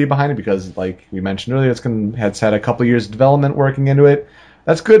supposedly going to be behind it because, like we mentioned earlier, it's had a couple years of development working into it.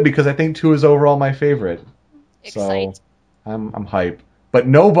 That's good because I think 2 is overall my favorite. Excite. So I'm hype. But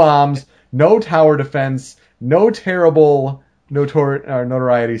no bombs, no tower defense, no terrible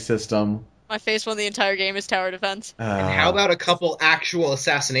notoriety system. My face one the entire game is tower defense. And how about a couple actual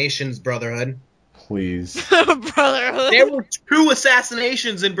assassinations, Brotherhood? Please. Brotherhood. There were 2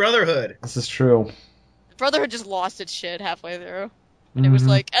 assassinations in Brotherhood. This is true. Brotherhood just lost its shit halfway through. And it was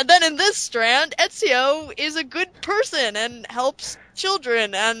like, and then in this strand, Ezio is a good person and helps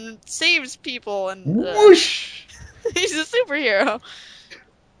children and saves people and whoosh! He's a superhero.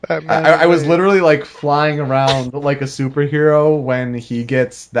 I was literally like flying around like a superhero when he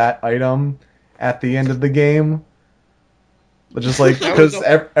gets that item at the end of the game. Just like because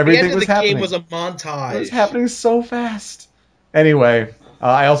everything was happening. The game was a montage. It was happening so fast. Anyway,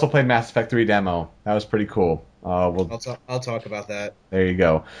 I also played Mass Effect 3 demo. That was pretty cool. I'll talk about that. There you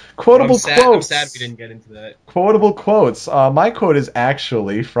go. Quotable quotes. I'm sad we didn't get into that. Quotable quotes. My quote is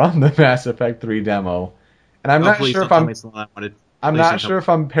actually from the Mass Effect 3 demo, and I'm not sure if I'm not sure if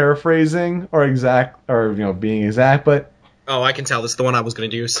I'm paraphrasing or being exact, but I can tell this is the one I was going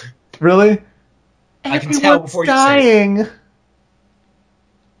to use. Really? I can tell before you dying. Say it.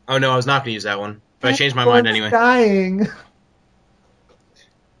 Oh no, I was not going to use that one, but I changed my mind anyway. Dying.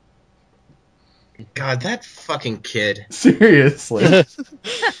 God, that fucking kid. Seriously.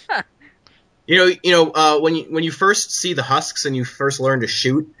 When you first see the husks and you first learn to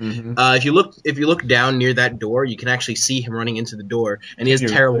shoot, if you look down near that door, you can actually see him running into the door, and he has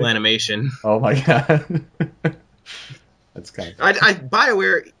terrible animation. Oh my god. That's kind of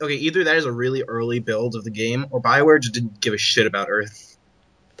BioWare, okay, either that is a really early build of the game, or BioWare just didn't give a shit about Earth.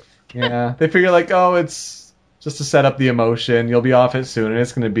 Yeah, they figure it's just to set up the emotion, you'll be off it soon, and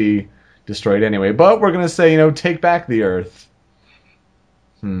it's going to be destroyed anyway. But we're going to say, take back the Earth.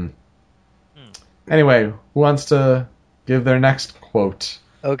 Anyway, who wants to give their next quote?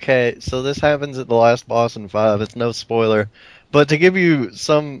 Okay, so this happens at the last boss in 5. It's no spoiler. But to give you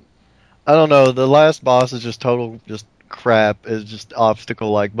some... I don't know, the last boss is just crap. It's just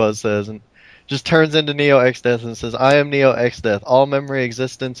obstacle, like Buzz says, and just turns into Neo Exdeath and says, I am Neo Exdeath, all memory,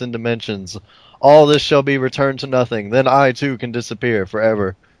 existence, and dimensions. All this shall be returned to nothing. Then I, too, can disappear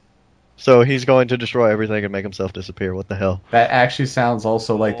forever. So he's going to destroy everything and make himself disappear. What the hell? That actually sounds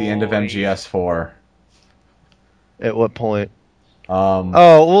also like the end of MGS4. At what point?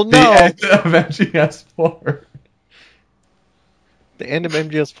 No. The end of MGS4. The end of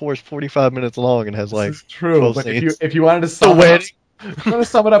MGS4 is 45 minutes long and has This is true, but scenes. if you wanted to sum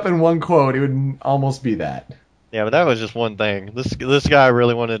it up in one quote, it would almost be that. Yeah, but that was just one thing. This guy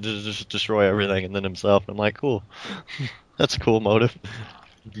really wanted to just destroy everything and then himself. I'm like, cool. That's a cool motive.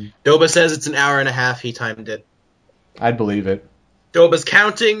 Doba says it's an hour and a half. He timed it. I'd believe it. Doba's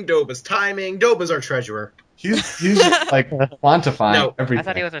counting. Doba's timing. Doba's our treasurer. He's like quantifying everything. I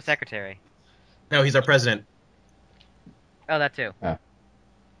thought he was our secretary. No, he's our president. Oh, that too.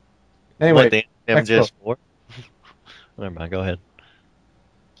 Anyway, What, the next MGS4? Never mind, go ahead.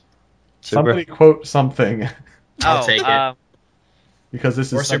 somebody quote something I'll take it. because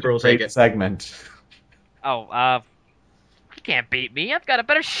this Or is such Super a will take great it. segment. You can't beat me. I've got a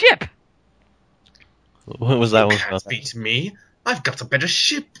better ship. What was that one? Can't beat me. I've got a better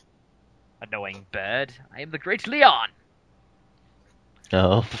ship. Annoying bird. I am the great Leon.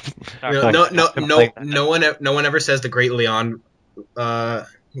 No. Sorry. No one ever says the Great Leon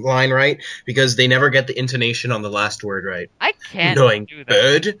line right because they never get the intonation on the last word right. I can't Annoying do that.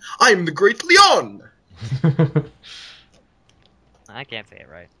 bird. I'm the Great Leon. I can't say it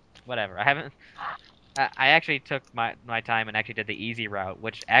right. Whatever. I haven't. I actually took my time and actually did the easy route,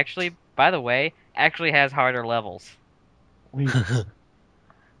 which actually, by the way, actually has harder levels.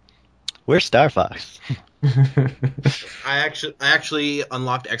 Where's Star Fox? I actually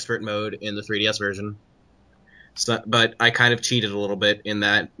unlocked expert mode in the 3DS version. So, but I kind of cheated a little bit in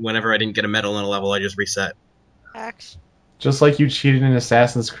that whenever I didn't get a medal in a level, I just reset. Axe. Just like you cheated in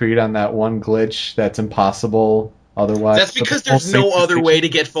Assassin's Creed on that one glitch that's impossible otherwise. That's because But the there's no full other sync way to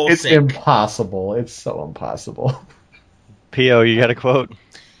get full It's sync. impossible. It's so impossible. P.O., you got a quote?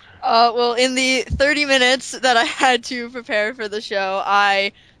 Well, in the 30 minutes that I had to prepare for the show,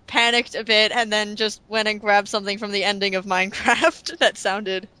 I panicked a bit and then just went and grabbed something from the ending of Minecraft that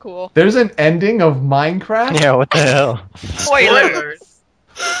sounded cool. There's an ending of Minecraft? Yeah, what the hell? Spoilers!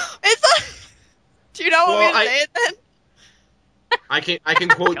 It's a... Do you not want me to say it then? I can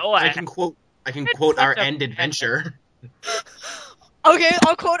quote Go I ahead. can quote our such a end adventure. Okay,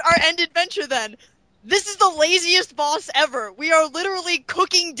 I'll quote our end adventure then. This is the laziest boss ever. We are literally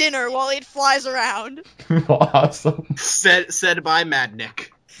cooking dinner while it flies around. Awesome. said by Mad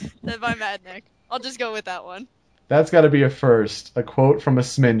Nick. Said by Mad Nick. I'll just go with that one. That's got to be a first. A quote from a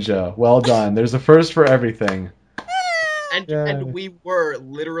Sminja. Well done. There's a first for everything. And Yeah. and we were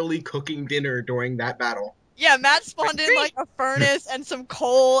literally cooking dinner during that battle. Yeah, Matt spawned in like a furnace and some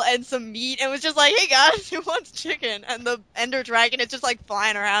coal and some meat and was just like, hey guys, who wants chicken? And the Ender Dragon is just like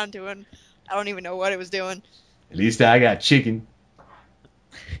flying around doing, I don't even know what it was doing. At least I got chicken.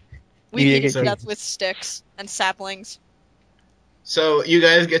 We Yeah, beat it so- to death with sticks and saplings. So you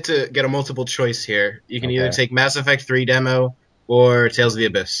guys get a multiple choice here. You can either Okay. take Mass Effect 3 demo or Tales of the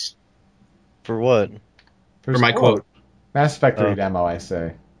Abyss. For what? For my quote. Mass Effect 3 Oh. demo, I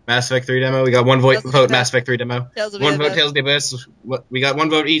say. Mass Effect 3 demo. We got one vote. Tales of the Abyss. Mass Effect 3 demo. Tales of the One vote. Abyss. Tales of the Abyss. We got one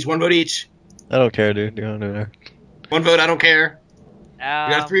vote each. One vote each. I don't care, dude. You don't do that. One vote. I don't care. We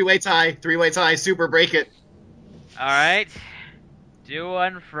got a Um, three-way tie. Three-way tie. Super. Break it. Alright. Do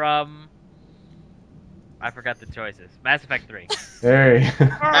one from... I forgot the choices. Mass Effect 3. There you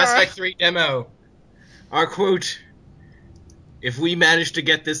Mass Effect 3 demo. Our quote. If we manage to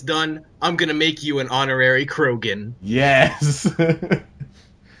get this done, I'm gonna make you an honorary Krogan. Yes.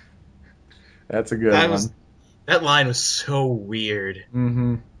 That's a good That one. was- That line was so weird.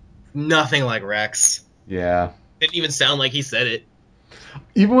 Mm-hmm. Nothing like Rex. Yeah. Didn't even sound like he said it.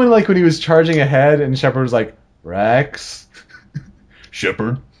 Even when he was charging ahead and Shepard was like, Rex.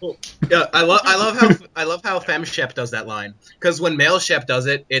 Shepard. Yeah, I love how Fem Shep does that line. Because when male Shep does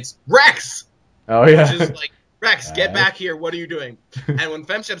it, it's Rex. Oh yeah. Which is like, Rex, get back here. What are you doing? And when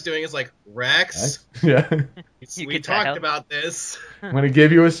Fem Shep's doing it, it's like, Rex, Yeah. You we could talked tell. about this. I'm gonna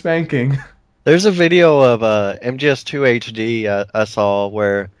give you a spanking. There's a video of MGS2 HD I saw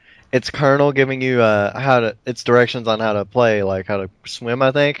where it's Colonel giving you its directions on how to play, like how to swim,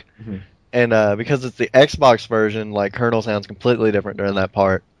 I think. Mhm. And because it's the Xbox version, like Colonel sounds completely different during that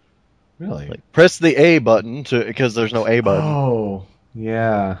part. Really? Like press the A button because there's no A button. Oh,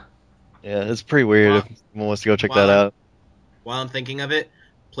 yeah. Yeah, it's pretty weird. Wow. If anyone wants to go check Wow. that out. While I'm thinking of it,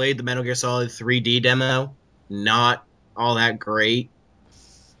 played the Metal Gear Solid 3D demo. Not all that great.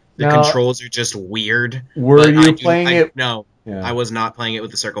 The Now- controls are just weird. Were but you playing it? No, Yeah. I was not playing it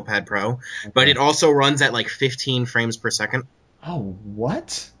with the Circle Pad Pro. But it also runs at like 15 frames per second. Oh,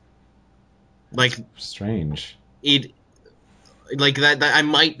 what? Like Strange. it, like that I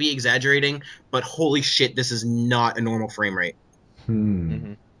might be exaggerating, but holy shit, this is not a normal frame rate.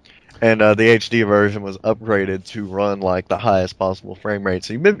 Hmm. And the HD version was upgraded to run like the highest possible frame rate.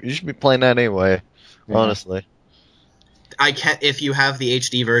 So you should be playing that anyway, Yeah. honestly. I can't. If you have the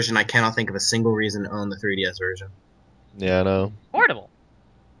HD version, I cannot think of a single reason to own the 3DS version. Yeah, I know. Portable.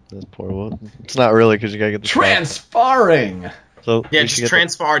 That's poor. It's not really because you gotta get the Transfarring. So Yeah, just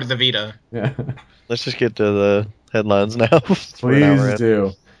transfer to the Vita. Yeah. Let's just get to the headlines now. Please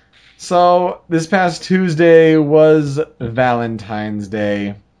do. So this past Tuesday was Valentine's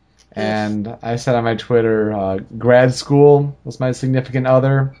Day, and I said on my Twitter, grad school was my significant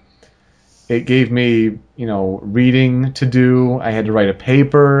other. It gave me, reading to do. I had to write a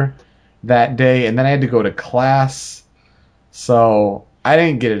paper that day, and then I had to go to class. So I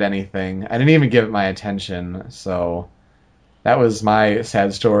didn't get it anything. I didn't even give it my attention. So that was my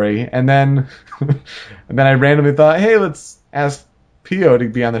sad story. And then, I randomly thought, hey, let's ask Pio to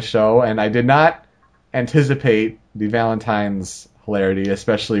be on the show. And I did not anticipate the Valentine's hilarity,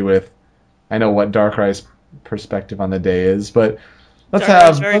 especially with, I know what Darkrai's perspective on the day is, but let's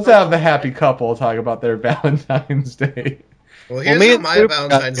have the happy couple talk about their Valentine's Day. Well, here's how my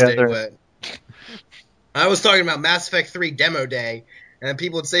Valentine's Day went. I was talking about Mass Effect 3 demo day, and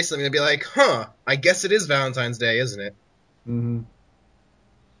people would say something and be like, I guess it is Valentine's Day, isn't it? Mm-hmm.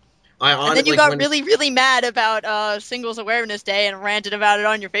 And then you got really, really mad about Singles Awareness Day and ranted about it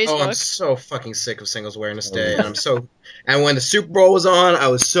on your Facebook. Oh, I'm so fucking sick of Singles Awareness Day, and and when the Super Bowl was on, I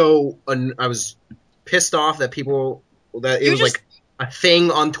was pissed off that it was like a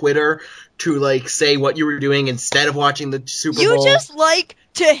thing on Twitter to like say what you were doing instead of watching the Super Bowl. You just like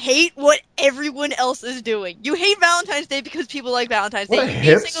to hate what everyone else is doing. You hate Valentine's Day because people like Valentine's Day. You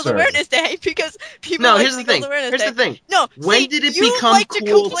hate Singles Awareness Day because people like Singles Awareness Day. Here's the thing. No, when did it become you like cool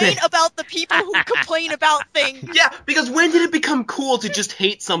to complain about the people who complain about things. Yeah, because when did it become cool to just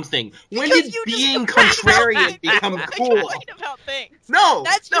hate something? When did being contrarian become cool? About things. No,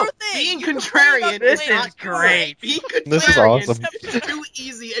 that's your thing. Being contrarian this is great. Being contrarian this is awesome. is too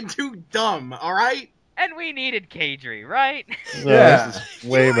easy and too dumb. All right. And we needed Kadri, right? Yeah, this is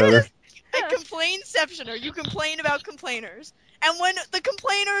way better. A complainceptioner. You complain about complainers. And when the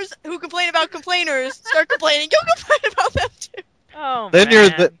complainers who complain about complainers start complaining, you'll complain about them too. Oh, then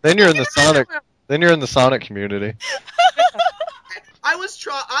man. you're in the Sonic community. I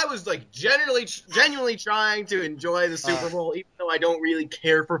was like genuinely trying to enjoy the Super Bowl, even though I don't really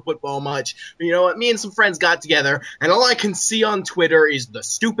care for football much. But you know what? Me and some friends got together, and all I can see on Twitter is the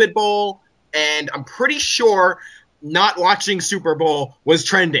Stupid Bowl, and I'm pretty sure not watching Super Bowl was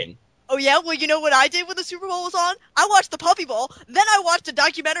trending. Oh yeah? Well, you know what I did when the Super Bowl was on? I watched the Puppy Bowl, then I watched a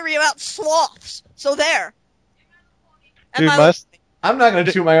documentary about sloths. So there. Dude, I'm not going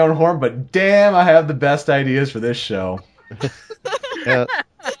to toot my own horn, but damn, I have the best ideas for this show. Yeah,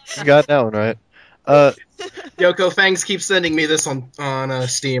 you got that one right. Yoko Fangs keeps sending me this on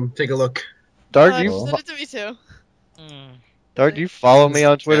Steam. Take a look. Dark, send it to me too. Dark, you follow me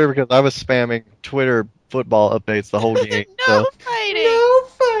on Twitter because I was spamming Twitter football updates the whole game. No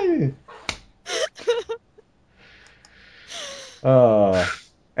fighting.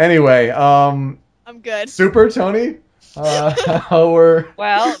 Anyway, I'm good. Super Tony. How were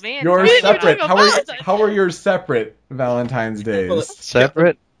me and your Tony separate? were How were your separate Valentine's days?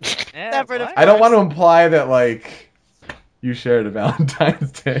 Separate? Yeah, Separate, what? I don't want to imply that like you shared a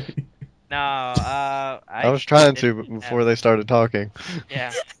Valentine's Day. No, I was trying to before they started talking.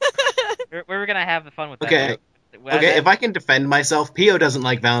 Yeah, we were gonna have the fun with that. Okay, if I can defend myself, Pio doesn't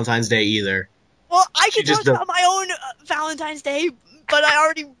like Valentine's Day either. Well, I can talk about my own Valentine's Day, but I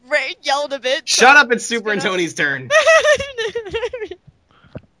already yelled a bit. So Shut up! It's Super and Tony's turn.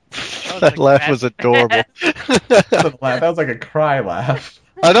 That laugh was adorable. That was like a cry laugh.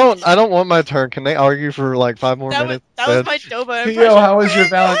 I don't want my turn. Can they argue for like 5 more minutes? That was my Doba impression. Pio, how was your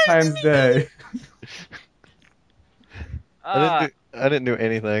Valentine's Day? I didn't do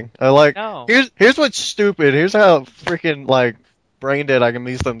anything. No. Here's what's stupid. Here's how freaking like brain dead I can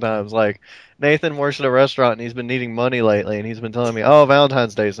be sometimes. Like Nathan works at a restaurant and he's been needing money lately, and he's been telling me, "Oh,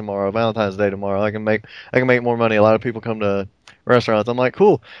 Valentine's Day tomorrow. Valentine's Day tomorrow. I can make more money. A lot of people come to restaurants." I'm like,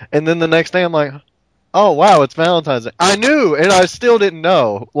 "Cool." And then the next day I'm like, "Oh wow, it's Valentine's Day." I knew, and I still didn't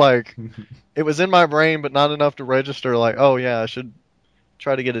know. Like it was in my brain, but not enough to register. Like, oh yeah, I should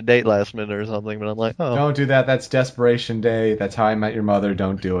try to get a date last minute or something. But I'm like, oh, don't do that. That's Desperation Day. That's How I Met Your Mother.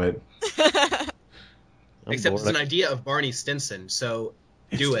 Don't do it. Except it's an idea of Barney Stinson, so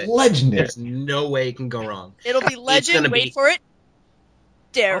do it. Legendary. There's no way it can go wrong. It'll be legend. Wait for it.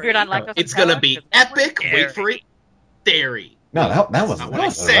 Dairy. It's gonna be epic. Wait for it. Dairy. No, that wasn't what I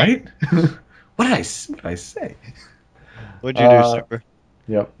said. Right. What did I say? What'd you do, Super?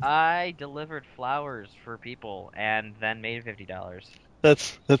 Yep. I delivered flowers for people and then made $50.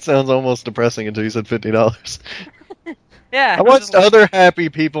 That sounds almost depressing until you said $50. Yeah. I watched other happy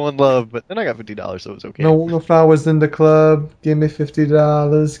people in love, but then I got $50, so it was okay. No flowers in the club. Give me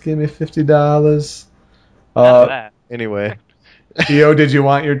 $50. Give me $50. Anyway, Theo, did you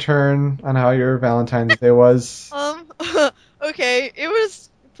want your turn on how your Valentine's Day was? Okay, it was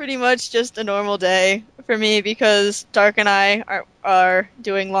pretty much just a normal day for me because Dark and I are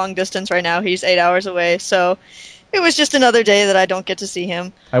doing long distance right now. He's 8 hours away, so it was just another day that I don't get to see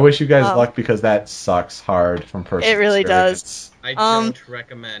him. I wish you guys luck because that sucks hard from personal It really experience. does. I don't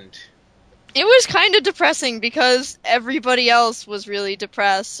recommend. It was kind of depressing because everybody else was really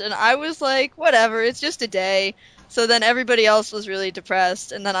depressed, and I was like, whatever, it's just a day. So then everybody else was really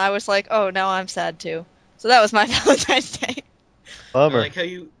depressed, and then I was like, oh, now I'm sad too. So that was my Valentine's Day. Bummer.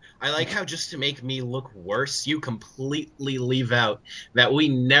 I like how just to make me look worse, you completely leave out that we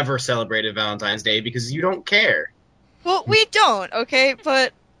never celebrated Valentine's Day because you don't care. Well, we don't, okay?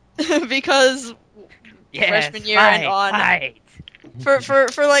 But because freshman year and on,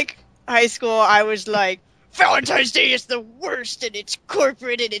 for like high school, I was like, Valentine's Day is the worst, and it's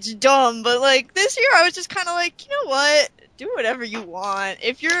corporate, and it's dumb. But like this year, I was just kind of like, you know what? Do whatever you want.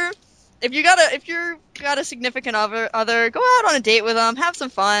 If you got a significant other, go out on a date with them, have some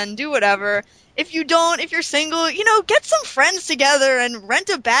fun, do whatever. If you don't, if you're single, get some friends together and rent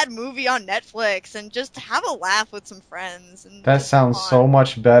a bad movie on Netflix and just have a laugh with some friends. And That sounds so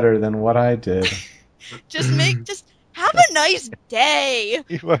much better than what I did. just have a nice day.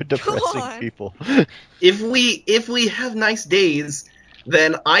 You are depressing people. If we have nice days,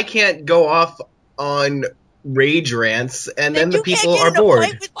 then I can't go off on rage rants, and then the people are bored.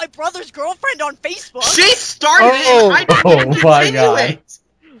 Fight with my brother's girlfriend on Facebook. She started it. I didn't my continue God. it.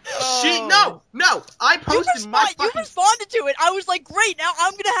 No. I posted my You fucking. responded to it. I was like, great. Now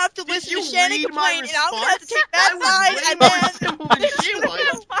I'm gonna have to listen to Shannon complain, and I'm gonna have to take that side, and then she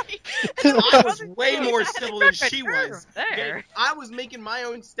was. I was way more civil than she was. There. I was making my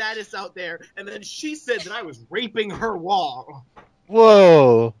own status out there, and then she said that I was raping her wall.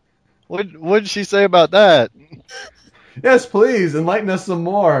 Whoa. What did she say about that? Yes, please, enlighten us some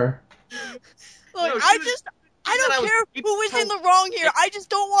more. Look, No, I don't care who is in the wrong here. I just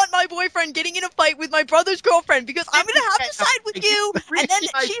don't want my boyfriend getting in a fight with my brother's girlfriend because I'm gonna have to side with you, and then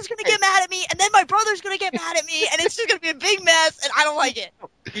she's gonna get mad at me, and then my brother's gonna get mad at me, and it's just gonna be a big mess, and I don't like it.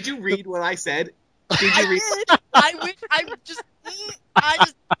 Did you read what I said? Did you I read? did. I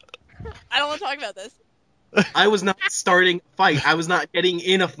don't want to talk about this. I was not starting a fight. I was not getting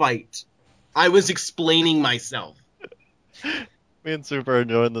in a fight. I was explaining myself. Me and Super are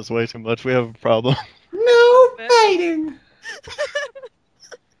enjoying this way too much. We have a problem. No fighting.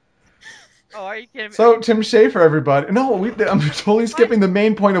 Oh, are you kidding me? So, Tim Schafer, everybody. No, I'm totally skipping the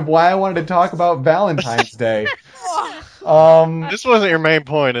main point of why I wanted to talk about Valentine's Day. This wasn't your main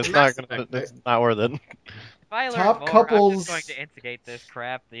point. It's not worth it. If I learn Top more, couples- I'm just going to instigate this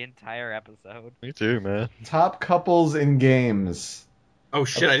crap the entire episode. Me too, man. Top couples in games. Oh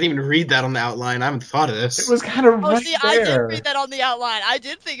shit! I didn't even read that on the outline. I haven't thought of this. It was kind of right see, there. I did read that on the outline. I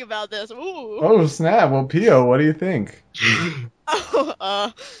did think about this. Ooh. Oh, snap. Well, Pio, what do you think?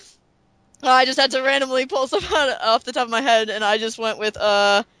 I just had to randomly pull some off the top of my head, and I just went with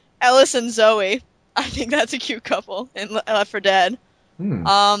Ellis and Zoe. I think that's a cute couple in Left 4 Dead.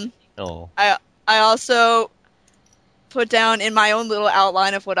 Oh. I also put down in my own little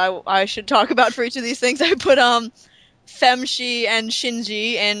outline of what I should talk about for each of these things. I put Femshi and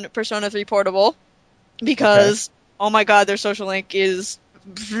Shinji in Persona 3 Portable because oh my god, their social link is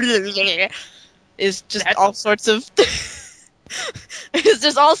just all sorts of. It's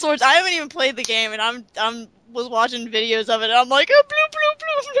just all sorts. I haven't even played the game, and I'm was watching videos of it, and I'm like, oh,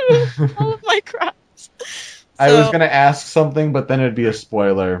 blue, all of my craps. I was gonna ask something, but then it'd be a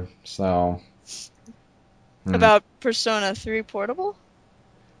spoiler. So. About Persona 3 Portable?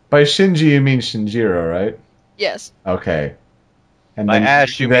 By Shinji, you mean Shinjiro, right? Yes. Okay. And By then,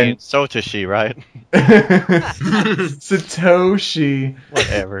 Ash, you mean Sotoshi, right? Satoshi.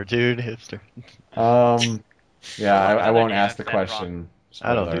 Whatever, dude. Hipster. Yeah, I won't ask the that wrong. question.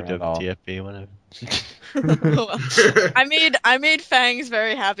 I don't do at all. TFB, whatever. I made Fangs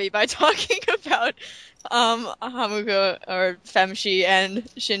very happy by talking about Hamuko or Femshi and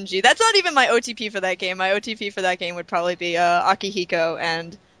Shinji. That's not even my OTP for that game. My OTP for that game would probably be Akihiko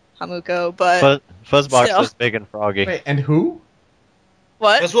and Hamuko, but Fuzzbox still. is big and froggy. Wait, and who?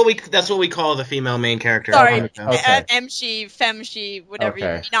 What? That's what we call the female main character. Sorry, Okay. Emshi, Femshi, whatever.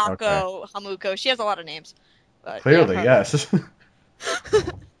 Okay, Minako, Hamuko. She has a lot of names. But, Clearly, yeah. yes.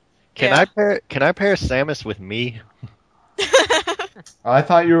 Can I pair Samus with me? I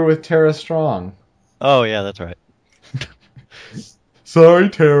thought you were with Tara Strong. Oh yeah, that's right. Sorry,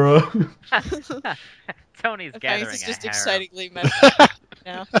 Tara. Tony's Fangs gathering is a just harem. excitingly messy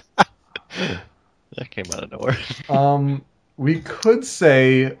now. That came out of nowhere. We could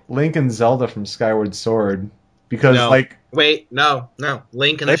say Link and Zelda from Skyward Sword. because No. like Wait, no.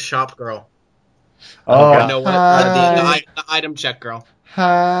 Link and the shop girl. oh No, what? hi, The item check girl.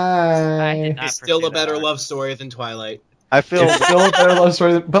 I did hi. not It's still pursue a better that arc. love story than Twilight. I feel It's still a better love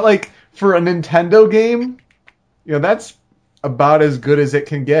story, but like for a Nintendo game, that's about as good as it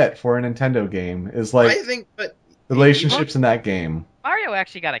can get for a Nintendo game. Is like I think, but relationships in that game. Mario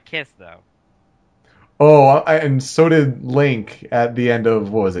actually got a kiss though. Oh, and so did Link at the end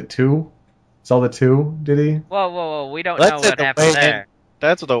of what was it 2? Zelda 2? Did he? Whoa! We don't That's know at what the happened way there.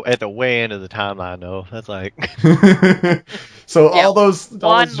 that's at the way end of the timeline, though. That's like So Yeah, all those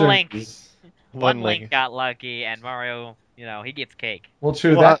one Link. journeys- One Link got lucky, and Mario, he gets cake. Well,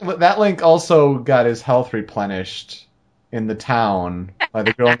 true. Well, that Link also got his health replenished in the town by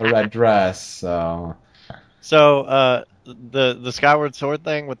the girl in the red dress. So So, the Skyward Sword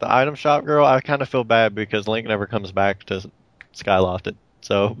thing with the item shop girl, I kind of feel bad because Link never comes back to Skylofted.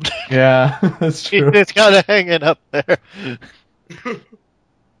 So yeah, that's true. it's kind of hanging up there.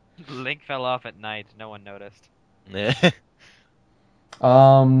 Link fell off at night. No one noticed. Yeah.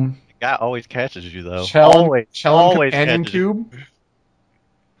 Um, Guy always catches you though. Chellin always Companion catches you. Cube.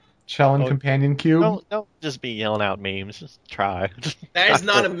 Chellin Oh, Companion Cube. Don't just be yelling out memes. Just try. that is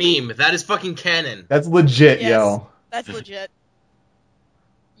not a meme. That is fucking canon. That's legit, Yes. yo. That's legit.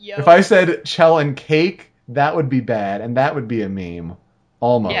 Yo. If I said Chellin Cake, that would be bad, and that would be a meme.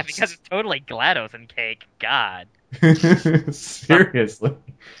 Almost. Yeah, because it's totally GLaDOS and cake. God. Seriously.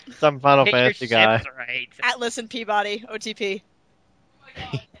 Some Final Get your Fantasy guy. ships right. Atlas and Peabody, OTP.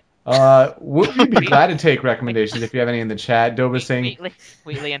 We'd be glad to take recommendations if you have any in the chat. Doba saying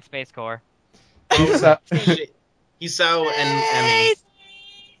Wheatley and Space Core. Hisao and Emmy.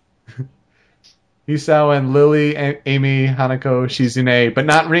 Hisao and Lily, Amy, Hanako, Shizune, but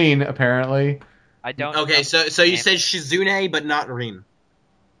not Rin, apparently. I don't. Okay, know so you name. said Shizune, but not Rin.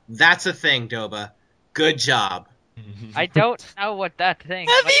 That's a thing, Doba. Good job. I don't know what that thing.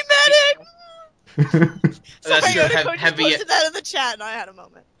 Heavy medic! That's Sorry, true. Otako just Heavy. posted that in the chat, and I had a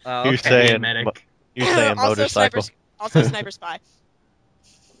moment. Oh, You're okay. saying medic. you're saying also, motorcycle. also Sniper Spy.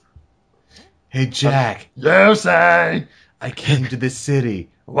 Hey, Jack. Yes, I came to this city.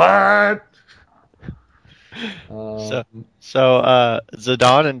 What? So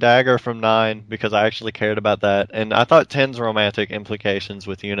Zidane and Dagger from 9 because I actually cared about that, and I thought 10's romantic implications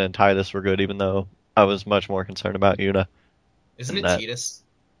with Yuna and Titus were good, even though I was much more concerned about Yuna. Isn't it that- Titus?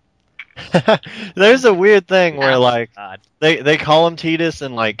 There's a weird thing where Oh, like God. they call him Titus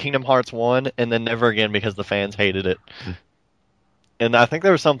in like Kingdom Hearts 1 and then never again because the fans hated it. And I think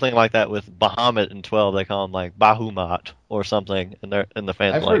there was something like that with Bahamut in 12. They call him like Bahumat or something, and the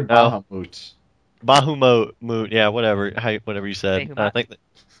fans I've were like heard no. Bahamut. Bahumut, yeah, whatever you said. Bahumat. I think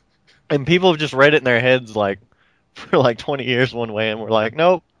and people have just read it in their heads like for like 20 years one way, and we're like,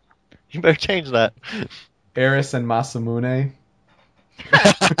 nope, you better change that. Eris and Masamune.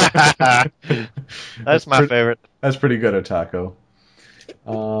 That's my favorite. That's pretty good, Otako.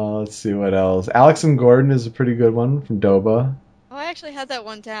 Let's see what else. Alex and Gordon is a pretty good one from Doba. Oh, I actually had that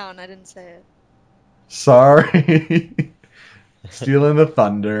one down. I didn't say it. Sorry. Stealing the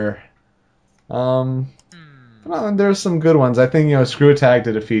thunder. There's some good ones. I think, Screw Attack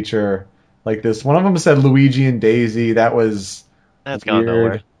did a feature like this. One of them said Luigi and Daisy. That was That's gone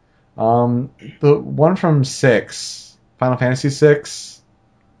nowhere. weird. The one from 6, Final Fantasy 6.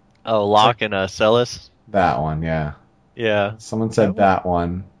 Oh, Locke and Celis. That one, yeah. Yeah, Someone said that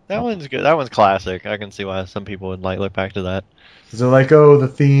one. that one's good. That one's classic. I can see why some people would like look back to that. So like, oh, the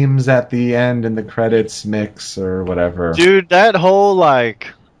themes at the end and the credits mix or whatever. Dude, that whole like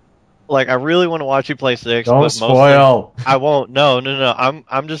I really want to watch you play 6. Don't but spoil. I won't. No.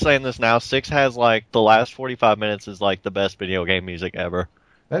 I'm just saying this now. 6 has like the last 45 minutes is like the best video game music ever.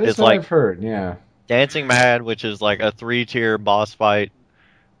 That is it's what like- I've heard, yeah. Dancing Mad, which is like a 3-tier boss fight,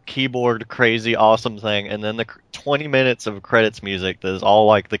 keyboard crazy awesome thing, and then the 20 minutes of credits music that is all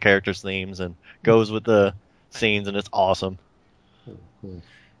like the characters' themes and goes with the scenes, and it's awesome.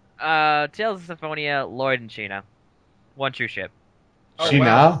 Tales of Symphonia, Lloyd and Sheena. One true ship.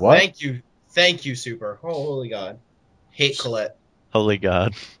 Sheena? What? Thank you, Super. Holy God. Hate Colette. Holy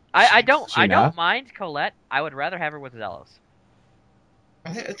God. I don't Sheena? mind Colette. I would rather have her with Zelos.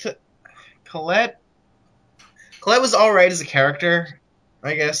 Colette was alright as a character,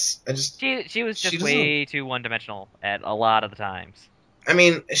 I guess. She was just She doesn't- way too one dimensional at a lot of the times. I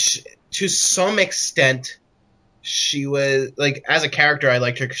mean, to some extent, she was like as a character. I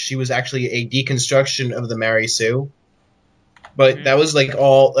liked her because she was actually a deconstruction of the Mary Sue. But that was like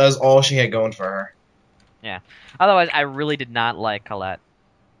all. That was all she had going for her. Yeah. Otherwise, I really did not like Colette.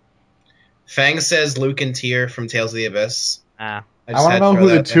 Fang says Luke and Tyr from Tales of the Abyss. I want to know who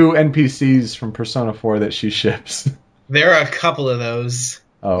the two NPCs from Persona 4 that she ships. There are a couple of those.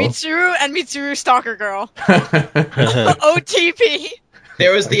 Oh. Mitsuru and Mitsuru Stalker Girl. OTP.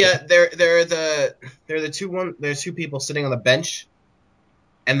 There was the there's two people sitting on the bench,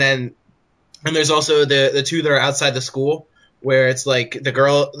 and there's also the two that are outside the school, where it's like the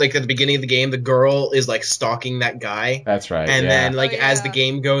girl, like at the beginning of the game, the girl is like stalking that guy. That's right. And then like yeah. as the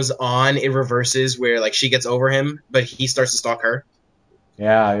game goes on, it reverses where like she gets over him, but he starts to stalk her.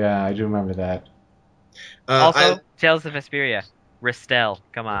 Yeah, I do remember that. Also, Tales of Vesperia. Ristel,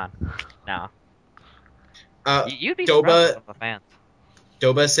 come on. No. You'd be surprised with the fans.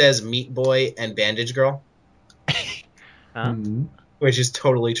 Doba says Meat Boy and Bandage Girl. Huh? Which is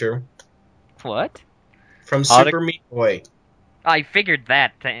totally true. What? From Super Meat Boy. I figured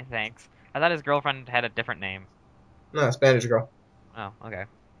that, thanks. I thought his girlfriend had a different name. No, it's Bandage Girl. Oh, okay.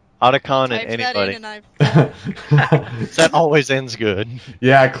 Otacon and anybody. That That always ends good.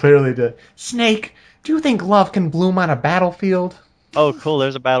 Yeah, clearly did. Snake, do you think love can bloom on a battlefield? Oh, cool,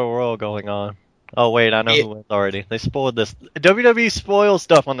 there's a battle royal going on. Oh, wait, I know who wins already. They spoiled this. WWE spoils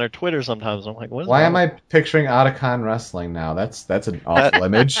stuff on their Twitter sometimes. I'm like, what is Why that? am I picturing Otacon wrestling now? That's an awful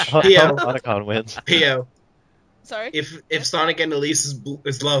image. Yeah. Otacon wins. Pio, Sorry? if Sonic and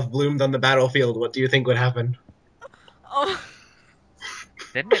Elise's love bloomed on the battlefield, what do you think would happen? Oh.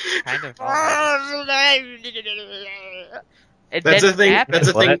 Didn't it kind of... It That's a didn't thing. happen. That's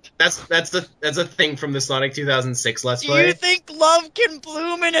a thing. What? That's a thing from the Sonic 2006 Let's Do Play. you think love can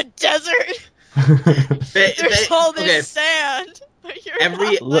bloom in a desert? They- There's all this okay, sand. But you're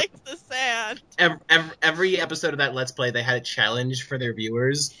Every- not like the sand. every episode of that Let's Play, they had a challenge for their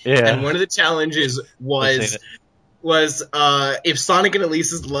viewers, Yeah. and one of the challenges I've seen was if Sonic and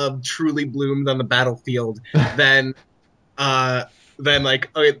Elise's love truly bloomed on the battlefield, then like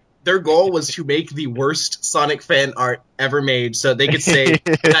okay, their goal was to make the worst Sonic fan art ever made, so they could say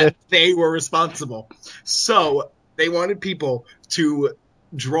that they were responsible. So they wanted people to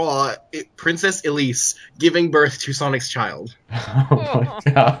draw Princess Elise giving birth to Sonic's child. Oh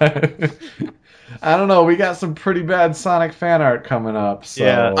my god. I don't know. We got some pretty bad Sonic fan art coming up. So.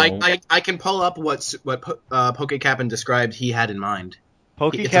 Yeah. I can pull up what PokeCap'n described he had in mind.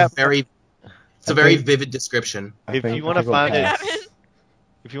 It's PokeCap, a very vivid description. if you want to find it,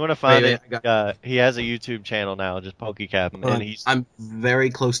 if you want to find Wait, it, he has a YouTube channel now, just PokeCap, and I'm very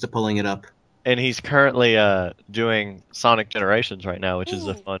close to pulling it up. he's currently doing Sonic Generations right now, which is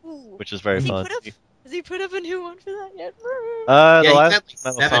which is very fun. Has he put up a new one for that yet? The He's last at like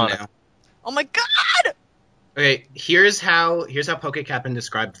Metal 7 Sonic. Oh my god! Okay, here's how PokeCap'n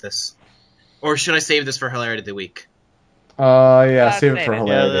described this. Or should I save this for Hilarity of the Week? Yeah, save it for Yeah,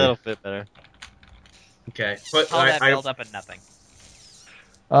 hilarity. that'll fit better. Okay, but All that build up and nothing.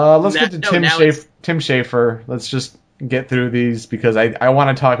 Let's get to Tim now Schafer. Tim Schafer. Let's just get through these because I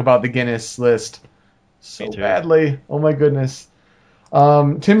want to talk about the Guinness list so Me too. badly. Oh my goodness.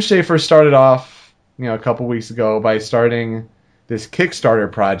 Tim Schafer started off, a couple weeks ago by starting this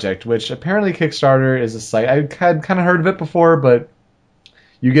Kickstarter project, which apparently Kickstarter is a site. I had kind of heard of it before, but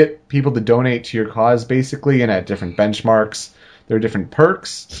you get people to donate to your cause basically, and at different benchmarks, there are different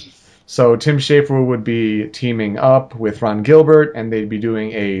perks. So Tim Schafer would be teaming up with Ron Gilbert, and they'd be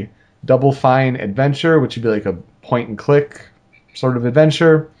doing a Double Fine adventure, which would be like a point and click sort of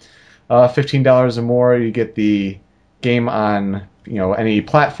adventure. $15 or more, you get the game on any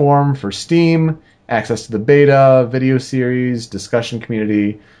platform for Steam, access to the beta, video series, discussion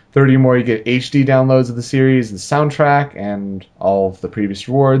community. 30 or more, you get HD downloads of the series, the soundtrack, and all of the previous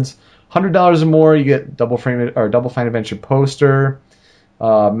rewards. $100 or more, you get Double Fine Adventure poster,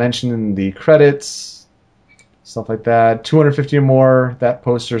 mentioned in the credits, stuff like that. $250 or more, that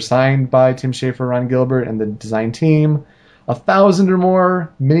poster signed by Tim Schafer, Ron Gilbert, and the design team. $1,000 or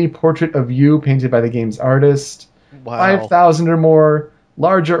more, mini portrait of you painted by the game's artist. Wow. $5,000 or more,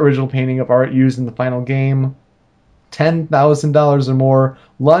 larger original painting of art used in the final game. $10,000 or more,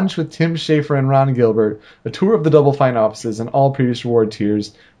 lunch with Tim Schafer and Ron Gilbert, a tour of the Double Fine offices, and all previous reward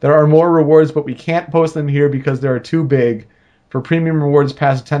tiers. There are more rewards, but we can't post them here because they are too big. For premium rewards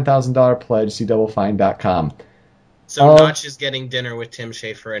past a $10,000 pledge, see doublefine.com. So Notch is getting dinner with Tim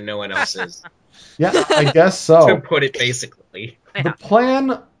Schafer and no one else is. Yeah, I guess so. To put it basically. The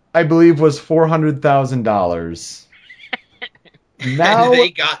plan, I believe, was $400,000. Now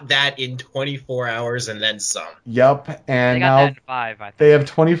they got that in 24 hours and then some. Yep, and They got now that in 5, I think. they have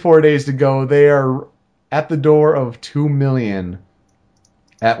 24 days to go. They are at the door of $2 million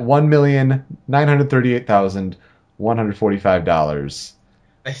at $1,938,145.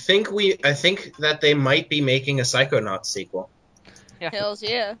 I think that they might be making a Psychonauts sequel. Yeah. Hells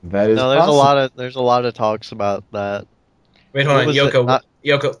yeah. That is No, there's awesome. a lot of talks about that. Wait, hold What on, was it?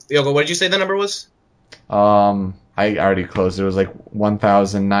 Yoko. What did you say the number was? I already closed. It was like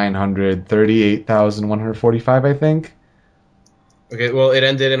 1,938,145, I think. Okay, well, it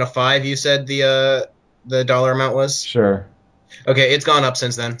ended in a 5. You said the dollar amount was. Sure. Okay, it's gone up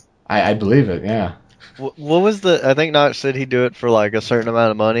since then. I believe it. Yeah. What was the? I think Notch said he'd do it for like a certain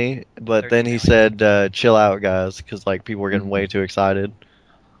amount of money, but then he said, "Chill out, guys," because like people were getting way too excited.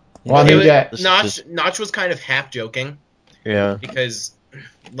 Well, I mean, yeah. Notch was kind of half joking. Yeah. Because,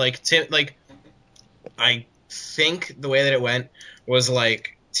 I think the way that it went was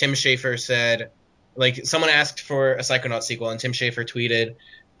like Tim Schafer said, like someone asked for a Psychonaut sequel, and Tim Schafer tweeted,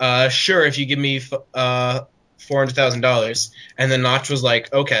 "Sure, if you give me $400,000," and then Notch was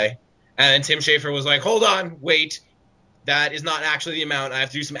like, "Okay," and then Tim Schafer was like, "Hold on, wait, that is not actually the amount. I have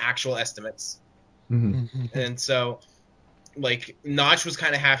to do some actual estimates." Mm-hmm. And so, like, Notch was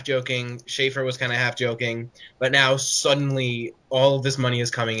kind of half joking, Schafer was kind of half joking, but now suddenly all of this money is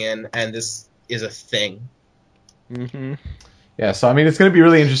coming in, and this is a thing. Mm-hmm. Yeah, so I mean, it's going to be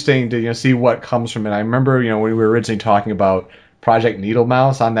really interesting to see what comes from it. I remember when we were originally talking about Project Needle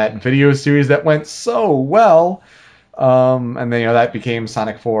Mouse on that video series that went so well, and then that became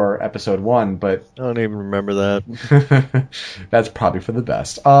Sonic 4 Episode 1. But I don't even remember that. that's probably for the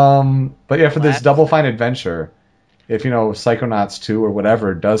best. But yeah, for this Double Fine adventure, if Psychonauts 2 or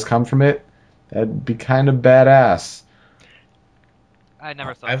whatever does come from it, that'd be kind of badass.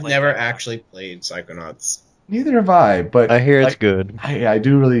 I've never actually played Psychonauts. Neither have I, but I hear it's good. I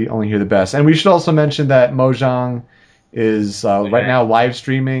do really only hear the best. And we should also mention that Mojang is right now live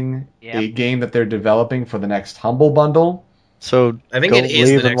streaming a game that they're developing for the next Humble Bundle. So I think go it is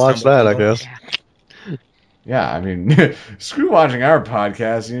leave the and next watch Humble that, I Bundle. guess. Yeah, I mean, screw watching our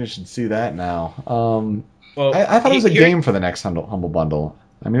podcast. You should see that now. Well, I thought it was a game for the next Humble Bundle.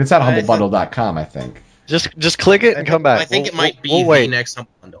 I mean, it's at humblebundle.com, I think. Just click it and come back. I think it might be we'll the wait. next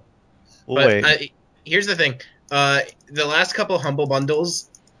Humble Bundle. We'll wait. Here's the thing. The last couple Humble Bundles,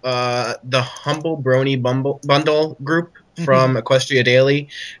 the Humble Brony Bundle group from Equestria Daily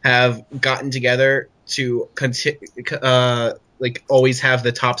have gotten together to always have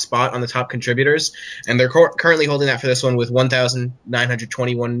the top spot on the top contributors, and they're currently holding that for this one with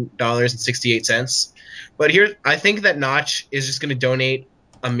 $1,921.68. But here, I think that Notch is just going to donate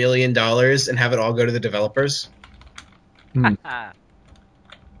 $1 million and have it all go to the developers.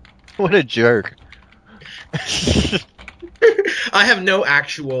 What a jerk. I have no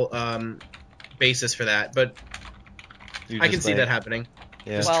actual basis for that, but I can see that happening.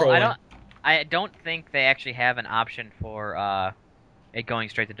 Yeah. Just Well, trolling. I don't think they actually have an option for it going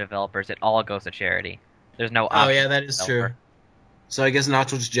straight to developers. It all goes to charity. There's no option. Oh yeah, that is true. So I guess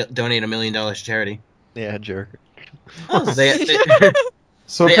Notch will just donate $1 million to charity. Yeah, jerk. So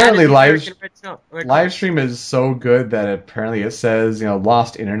They apparently added live stream is so good that apparently it says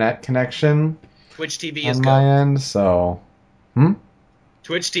lost internet connection Twitch TV is on my go. end. So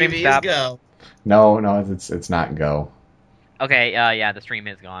Twitch Stream TV is stop. go. no, it's not go. Okay, yeah, the stream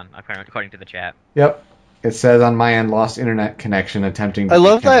is gone according to the chat. Yep, it says on my end lost internet connection attempting to I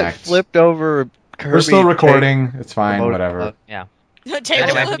love that reconnect. flipped over Kirby. We're still recording. It's fine. emoticon. Whatever. Yeah. Table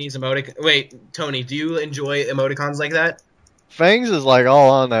flip. Japanese emoticon. Wait, Tony, do you enjoy emoticons like that? Fangs is like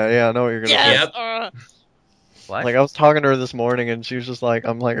all on that. Yeah, I know what you're gonna say. Yes. Yep. What? Like I was talking to her this morning, and she was just like,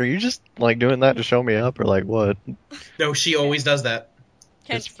 "I'm like, are you just like doing that to show me up, or like what?" No, she always does that.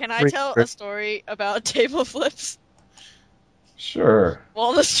 Can I tell a story about table flips Sure.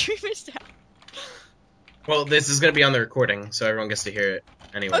 while the stream is down? Well, this is going to be on the recording, so everyone gets to hear it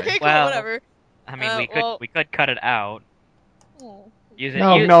anyway. Okay, cool, Well, whatever. I mean, well- we could cut it out. Oh. Use it.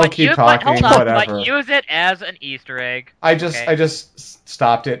 No, but keep but talking, hold on, whatever. But use it as an Easter egg. I just Okay.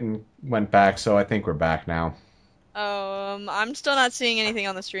 stopped it and went back, so I think we're back now. I'm still not seeing anything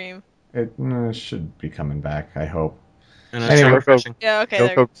on the stream. It should be coming back. I hope. And Anyway. it's refreshing. Yeah, okay,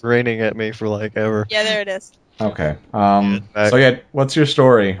 there. Yoko grinning at me for like ever. Yeah, there it is. Okay. back. So yeah, what's your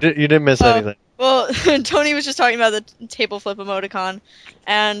story? You didn't miss anything. Well, Tony was just talking about the table flip emoticon,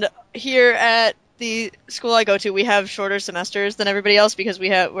 and here at the school I go to, we have shorter semesters than everybody else because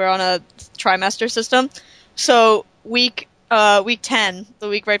we're on a trimester system. So week 10, the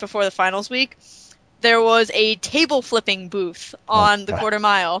week right before the finals week, there was a table flipping booth on the quarter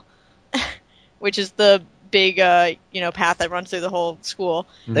mile, which is the big path that runs through the whole school.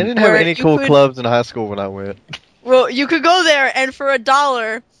 They didn't have Where any you cool could- clubs in high school when I went. Well, you could go there, and for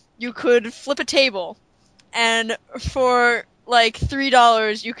 $1, you could flip a table. And for like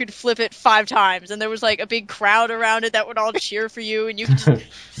 $3, you could flip it 5 times, and there was like a big crowd around it that would all cheer for you, and you could just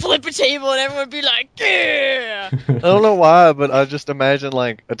flip a table, and everyone would be like, "Yeah!" I don't know why, but I just imagine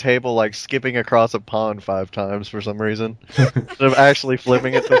like a table like skipping across a pond 5 times for some reason, instead of actually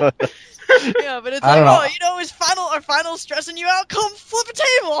flipping it. Yeah, but it's like, oh, you know, is our final stressing you out? Come flip a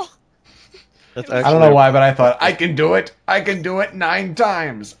table. I don't know why, but I thought I can do it. I can do it 9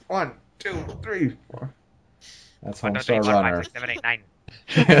 times. 1, 2, 3, 4. That's Homestar Runner. 7, 8, 9.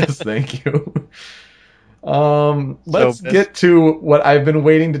 Yes, thank you. Let's get to what I've been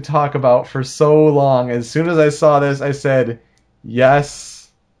waiting to talk about for so long. As soon as I saw this, I said,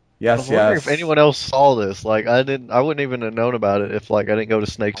 yes, I was wondering if anyone else saw this. Like, I wouldn't even have known about it if like I didn't go to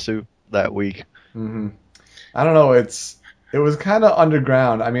Snake Soup that week. Mm-hmm. I don't know. It was kind of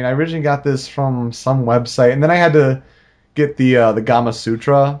underground. I mean, I originally got this from some website, and then I had to get the Gama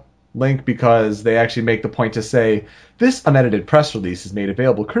Sutra link because they actually make the point to say this unedited press release is made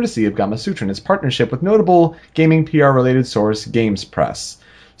available courtesy of Gama Sutra in its partnership with notable gaming PR related source Games Press.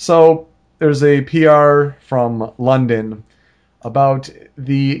 So there's a PR from London about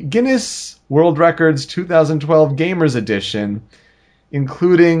the Guinness World Records 2012 Gamers Edition,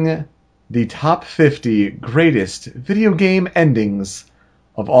 including the top 50 greatest video game endings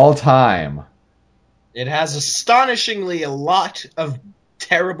of all time. It has astonishingly a lot of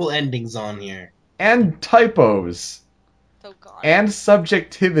terrible endings on here. And typos. Oh, God. And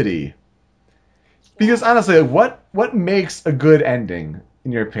subjectivity. Because honestly, what makes a good ending,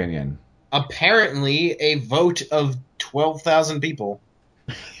 in your opinion? Apparently, a vote of 12,000 people.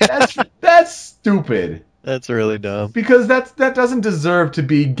 That's stupid. That's really dumb. Because that doesn't deserve to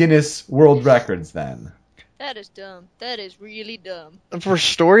be Guinness World Records then. That is dumb. That is really dumb. And for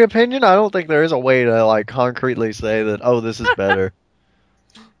story opinion, I don't think there is a way to like concretely say that. Oh, this is better.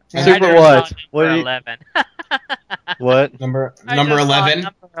 Super what? Number 11. What? Number 11?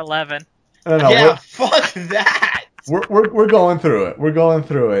 Number 11. No, yeah, fuck that! We're going through it. We're going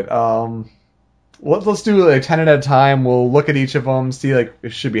through it. Let's do like 10 at a time. We'll look at each of them, see like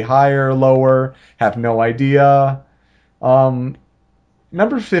if it should be higher or lower. Have no idea. Number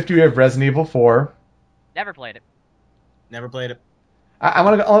 50, we have Resident Evil 4. Never played it. Never played it.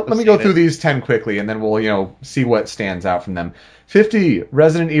 Let me go through these 10 quickly, and then we'll see what stands out from them. 50,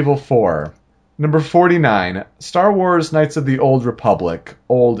 Resident Evil 4. Number 49, Star Wars Knights of the Old Republic.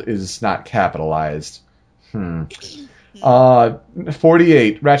 Old is not capitalized.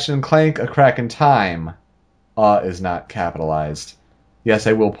 48, Ratchet and Clank: A Crack in Time. Is not capitalized. Yes,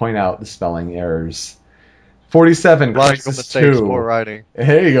 I will point out the spelling errors. 47, Crisis 2. Poor writing.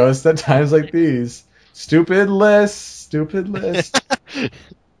 Here you go. It's at times like these. Stupid list.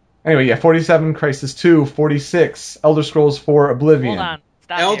 Anyway, yeah, 47, Crisis 2. 46, Elder Scrolls 4, Oblivion. Hold on.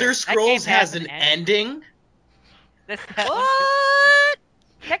 Stop Elder here. Scrolls has an ending? What?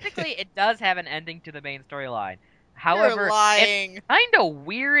 Technically, it does have an ending to the main storyline. However, You're lying. it's kind of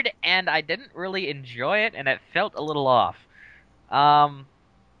weird, and I didn't really enjoy it, and it felt a little off. I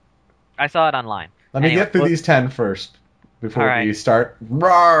saw it online. Let me get through these 10 first before we start.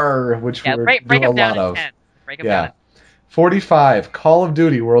 Roar, which we're break doing a them down lot in of. 10. Break them down. 45, Call of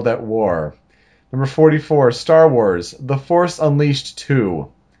Duty: World at War. Number 44, Star Wars: The Force Unleashed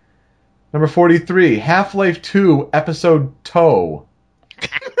 2. Number 43, Half-Life 2 Episode TOE.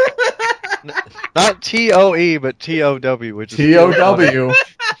 Not TOE, but TOW, which is TOW.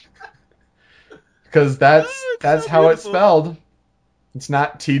 Because that's how it's spelled. It's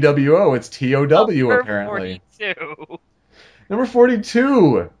not TWO, it's TOW apparently. 42. Number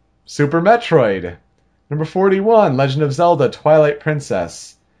 42, Super Metroid. Number 41, Legend of Zelda: Twilight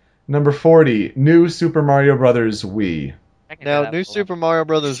Princess. Number 40, New Super Mario Bros. Wii. Now, New Super Mario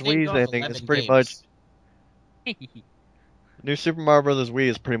Bros. Wii's ending is pretty much... New Super Mario Bros. Wii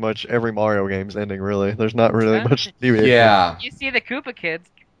is pretty much every Mario game's ending, really. There's not really much deviation. Yeah. You see the Koopa kids,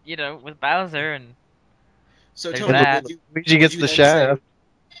 with Bowser and... So, There's Tony, that. Luigi gets the shaft.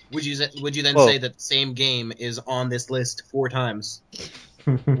 Would you then say that the same game is on this list 4 times?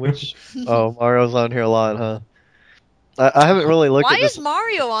 Which... Oh, Mario's on here a lot, huh? I haven't really looked Why at this. is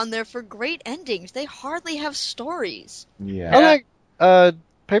Mario on there for great endings? They hardly have stories. Yeah. I like,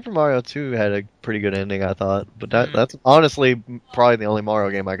 Paper Mario 2 had a pretty good ending, I thought. But that's honestly probably the only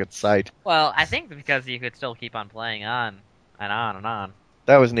Mario game I could cite. Well, I think because you could still keep on playing on and on and on.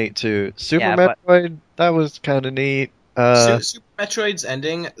 That was neat, too. Super Metroid, that was kind of neat. Super Metroid's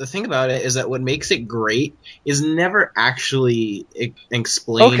ending, the thing about it is that what makes it great is never actually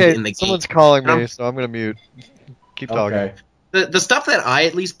explained in the game. Someone's calling me, so I'm going to mute. Keep talking. Okay. The stuff that I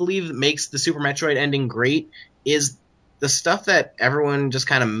at least believe makes the Super Metroid ending great is the stuff that everyone just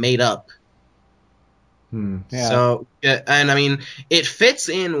kind of made up. Yeah. So, and I mean, it fits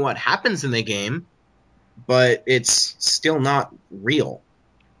in what happens in the game, but it's still not real.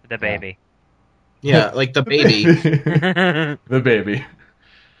 The baby. Yeah, like the baby. The baby.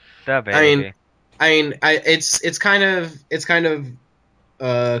 The baby. It's kind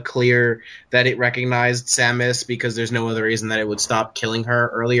of clear that it recognized Samus because there's no other reason that it would stop killing her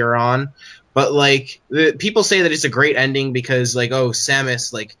earlier on. But like people say that it's a great ending because like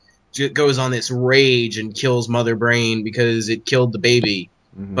Samus like goes on this rage and kills Mother Brain because it killed the baby.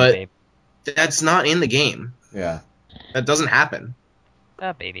 But that's not in the game. Yeah. That doesn't happen.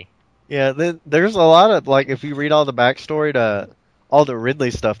 The baby. Yeah, there's a lot of, like, if you read all the backstory to all the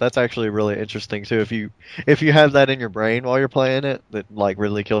Ridley stuff, that's actually really interesting too. If you have that in your brain while you're playing it, that like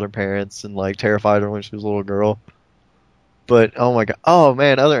Ridley killed her parents and like terrified her when she was a little girl. But oh my god, oh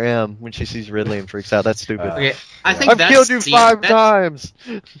man, Other M when she sees Ridley and freaks out, that's stupid. Okay, I think I've killed you 5 times.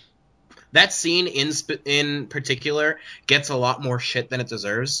 That scene in particular gets a lot more shit than it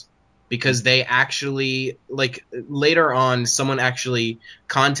deserves. Because they actually, like, later on, someone actually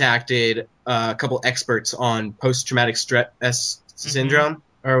contacted a couple experts on post-traumatic stress syndrome,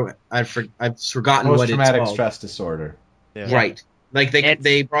 or I've forgotten what it's called. Post-traumatic stress disorder. Yeah. Right. Like,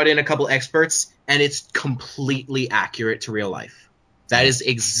 they brought in a couple experts, and it's completely accurate to real life. That is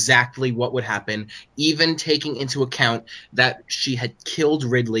exactly what would happen, even taking into account that she had killed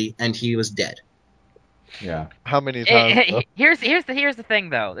Ridley and he was dead. Yeah. How many times? Here's the thing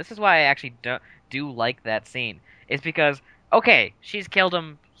though. This is why I actually do like that scene. Is because okay, she's killed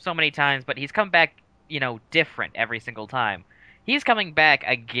him so many times, but he's come back, different every single time. He's coming back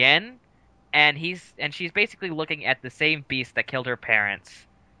again, and she's basically looking at the same beast that killed her parents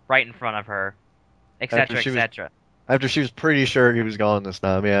right in front of her, etc., etc. After she was pretty sure he was gone this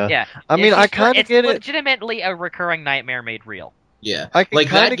time, yeah. Yeah. I mean, I kind of get it. It's legitimately a recurring nightmare made real. Yeah. I can like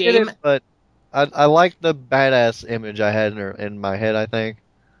kind that of game, get it, but I like the badass image I had in my head, I think.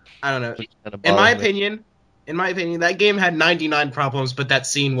 I don't know. In my opinion, that game had 99 problems, but that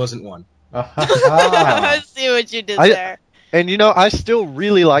scene wasn't one. I see what you did there. And I still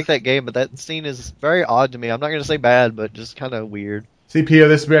really like that game, but that scene is very odd to me. I'm not going to say bad, but just kind of weird. See, Pio,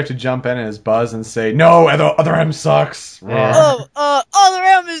 this we have to jump in as Buzz and say, no, Other M sucks. Yeah. Other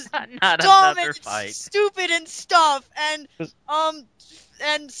M is not dumb another and fight. stupid and stuff,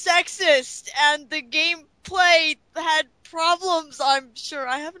 and sexist, and the gameplay had problems. I'm sure.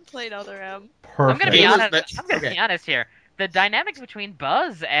 I haven't played Other M. Perfect. I'm gonna be honest here. The dynamics between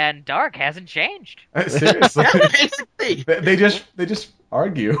Buzz and Dark hasn't changed. Seriously. Yeah, basically. They just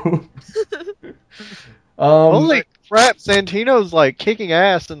argue. Holy crap, Santino's like kicking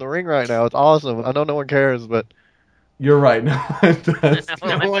ass in the ring right now. It's awesome. I know no one cares, but You're right. No one does.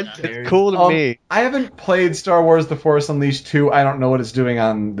 No one cares. it's cool to me. I haven't played Star Wars The Force Unleashed 2. I don't know what it's doing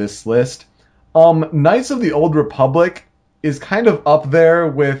on this list. Knights of the Old Republic is kind of up there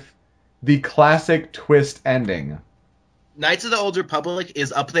with the classic twist ending. Knights of the Old Republic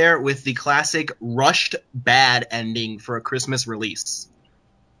is up there with the classic rushed bad ending for a Christmas release.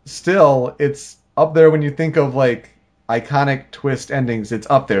 Still, it's up there when you think of like iconic twist endings. It's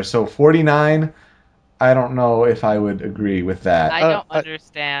up there. So 49, I don't know if I would agree with that. I don't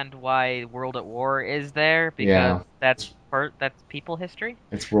understand why World at War is there because that's people history.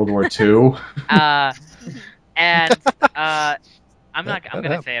 It's World War II. And I'm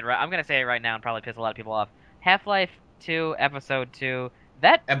gonna say it right. I'm gonna say it right now and probably piss a lot of people off. Half-Life 2, Episode 2.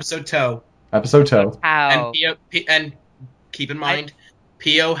 Episode 2. Episode 2. How? And keep in mind,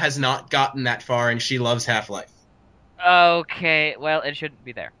 Pio has not gotten that far, and she loves Half-Life. Okay, well, it shouldn't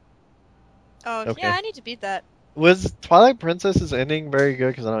be there. Oh, Okay. yeah, I need to beat that. Was Twilight Princess's ending very good?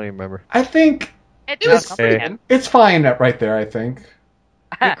 Because I don't even remember. I think It was okay. it's fine right there, I think.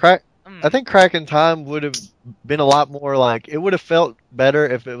 I think Crack in Time would have been a lot more like, it would have felt better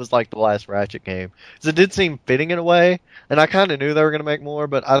if it was like the last Ratchet game. Because it did seem fitting in a way, and I kind of knew they were going to make more,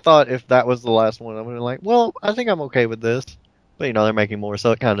 but I thought if that was the last one, I would have been like, well, I think I'm okay with this. But they're making more,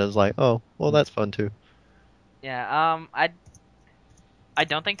 so it kind of is like, oh, well, that's fun too. Yeah, I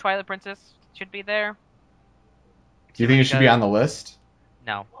don't think Twilight Princess should be there. Do you think it should be on the list?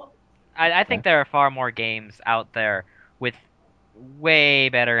 No. I think there are far more games out there with way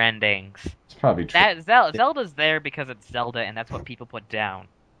better endings. It's probably true. Zelda's there because it's Zelda, and that's what people put down.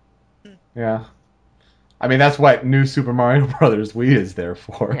 Yeah. I mean, that's what New Super Mario Brothers Wii is there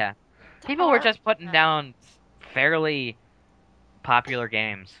for. Yeah. People were just putting down fairly popular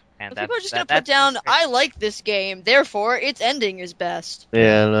games. And People are just going to put down, I like this game, therefore its ending is best.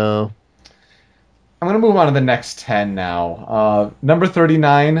 Yeah, no. I'm going to move on to the next 10 now. Number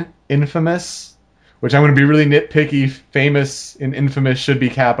 39, Infamous, which I'm going to be really nitpicky. Famous in Infamous should be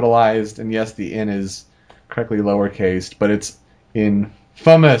capitalized, and yes, the in is correctly lowercased, but it's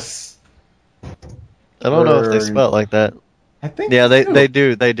infamous. I don't know if they spell it like that. I think Yeah, they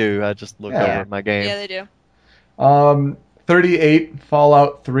do. I just looked Yeah. over at my game. Yeah, they do. 38,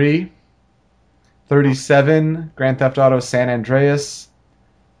 Fallout 3. 37, Grand Theft Auto San Andreas.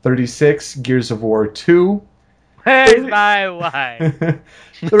 36, Gears of War 2. Where's my wife?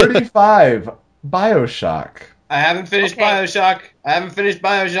 35, Bioshock. I haven't finished Okay.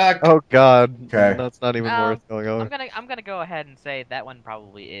 Bioshock. Oh God, Okay. that's not even worth going over. I'm gonna go ahead and say that one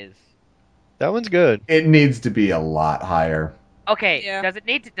probably is. That one's good. It needs to be a lot higher. Okay, Yeah. does it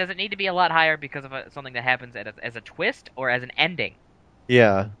need to be a lot higher because of something that happens as a twist or as an ending?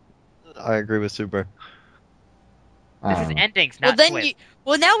 Yeah, I agree with Super. I This don't is know. endings, Well, not then twists.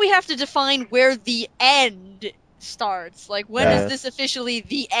 now we have to define where the end starts. Like, when Yeah. is this officially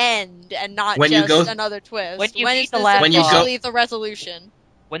the end and not When you just go- another twist? When you when beat is the this last When you go- officially the resolution?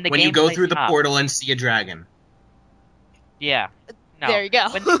 When the When you gameplay go through the stops. portal and see a dragon. Yeah. No. There you go.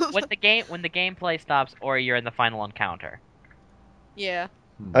 when the gameplay stops or you're in the final encounter. Yeah.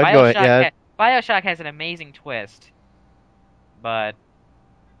 I'd go ahead. Yeah, Bioshock has an amazing twist, but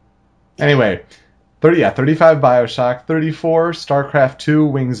Anyway, 35 Bioshock. 34, StarCraft 2,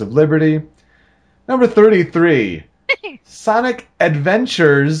 Wings of Liberty. Number 33, Sonic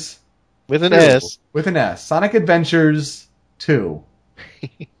Adventures with an 2. S. With an S. Sonic Adventures 2.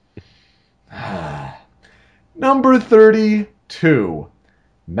 Number 32,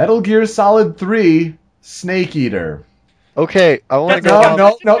 Metal Gear Solid 3, Snake Eater. Okay, I want to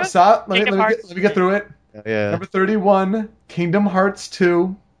go. No, stop. Let Kingdom me Hearts. get through it. Yeah. Number 31, Kingdom Hearts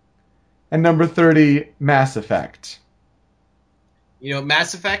 2. And number 30, Mass Effect. You know,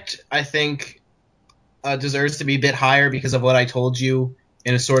 Mass Effect, I think, deserves to be a bit higher because of what I told you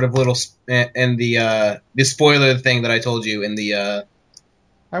in a sort of little in the spoiler thing that I told you in the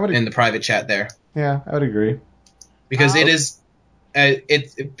private chat there. Yeah, I would agree. Because it is,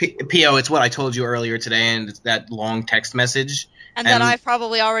 P.O., it's what I told you earlier today, and it's that long text message. And that I've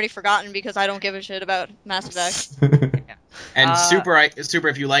probably already forgotten because I don't give a shit about Mass Effect. And Super,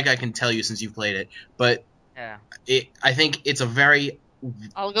 if you like, I can tell you since you've played it. But yeah. I think it's a very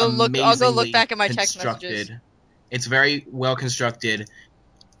I'll go look back at my text messages. It's very well constructed,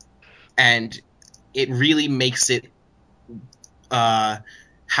 and it really makes it.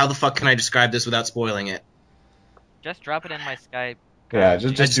 How the fuck can I describe this without spoiling it? Just drop it in my Skype. Yeah,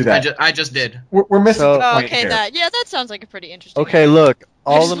 just do that. I just did. We're missing So- the point Okay, here. that sounds like a pretty interesting. Okay, look,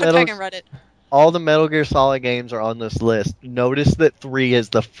 I all just the went back and read it. all the Metal Gear Solid games are on this list. Notice that 3 is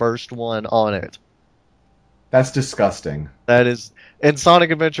the first one on it. That's disgusting. That is, and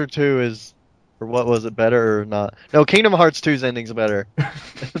Sonic Adventure 2 is, or what was it, better or not? No, Kingdom Hearts 2's ending's better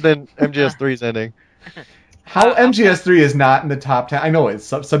than MGS 3's ending. How MGS3 is not in the top 10? I know it's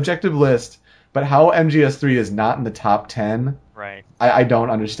subjective list, but how MGS3 is not in the top 10? Right. I don't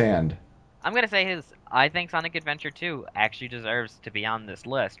understand. I'm gonna say I think Sonic Adventure 2 actually deserves to be on this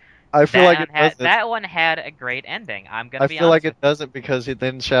list. I feel like it doesn't. That one had a great ending. I'm gonna I be feel like honest it doesn't because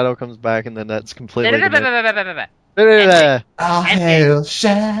then Shadow comes back and then that's completely. with you. I'll I'll hail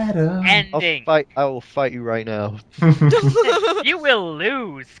Shadow. Ending. I will fight you right now. You will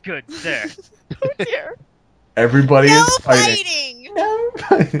lose, good sir. Oh dear. Everybody No is fighting. fighting. No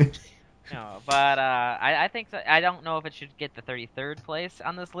fighting. No, but I think I don't know if it should get the 33rd place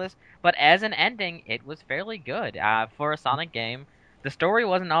on this list, but as an ending, it was fairly good. For a Sonic game, the story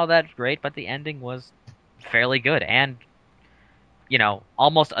wasn't all that great, but the ending was fairly good and,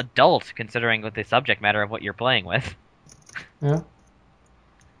 almost adult considering with the subject matter of what you're playing with. Yeah.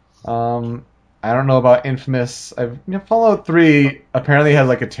 I don't know about Infamous. Fallout 3 apparently has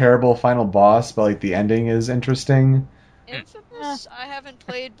like a terrible final boss, but like the ending is interesting. Infamous, I haven't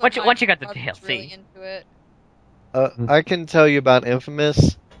played. But Once you got the my brother's DLC. really into it. I can tell you about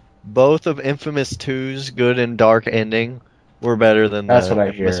Infamous. Both of Infamous 2's good and dark ending were better than That's the what I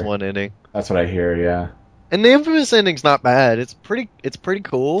Infamous hear. 1 ending. That's what I hear, yeah. And the Infamous ending's not bad. It's pretty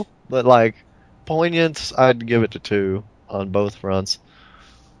cool, but like poignant, I'd give it to 2 on both fronts.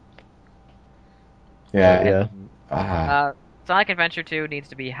 Yeah. Yeah. Sonic Adventure 2 needs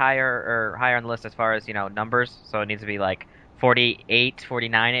to be higher on the list as far as, numbers, so it needs to be like 48,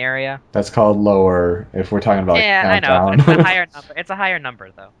 49 area. That's called lower if we're talking about like, Yeah, countdown. I know, but it's a higher number. It's a higher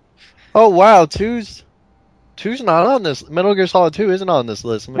number though. Oh wow, 2's not on this. Metal Gear Solid 2 isn't on this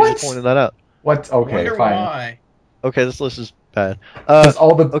list. Somebody just What? pointed that out. What's okay, Wonder fine. why. Okay, this list is bad. Just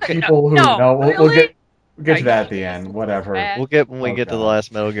all the okay. people who No, know. We'll really? get Are to that at you the end. Whatever. bad? We'll get when we Oh, get to the God.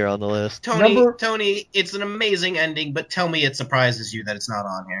 last Metal Gear on the list. Tony, it's an amazing ending, but tell me it surprises you that it's not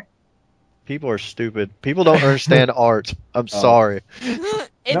on here. People are stupid. People don't understand art. I'm Oh. sorry.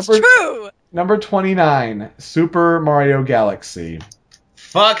 It's Number- true. Number 29, Super Mario Galaxy.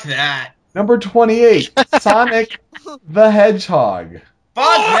 Fuck that. Number 28, Sonic the Hedgehog.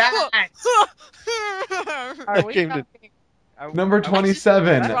 Fuck that. Are we Game to- talking? Number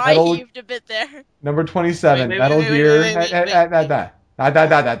 27, I heaved a bit there. Number 27, Wait, Metal Gear. wait. Let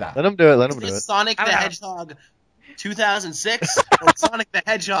him do it. Let him do Is it. this Sonic the Hedgehog 2006 or Sonic the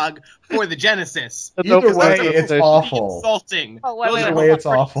Hedgehog for the Genesis? Either way, That's it's awful. Insulting. Oh, wait, Either wait, way, it's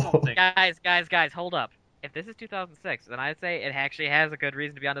Pretty awful. insulting. Guys, hold up. If this is 2006, then I'd say it actually has a good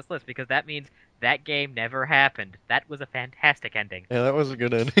reason to be on this list because that means that game never happened. That was a fantastic ending. Yeah, that was a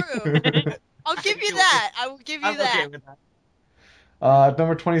good ending. True. I'll give you that. I will give you I'm that. okay with that.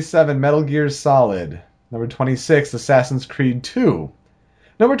 Number 27, Metal Gear Solid. Number 26, Assassin's Creed 2.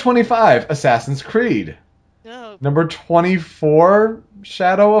 Number 25, Assassin's Creed. No. Number 24,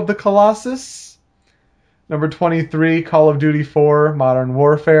 Shadow of the Colossus. Number 23, Call of Duty 4, Modern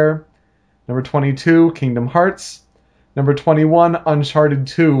Warfare. Number 22, Kingdom Hearts. Number 21, Uncharted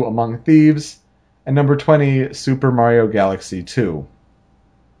 2, Among Thieves. And number 20, Super Mario Galaxy 2.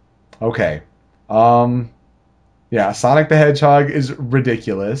 Okay. Yeah, Sonic the Hedgehog is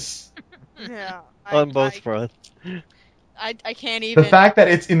ridiculous. Yeah. On both fronts. I can't even. The fact that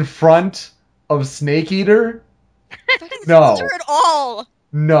it's in front of Snake Eater? That doesn't No. censor at all.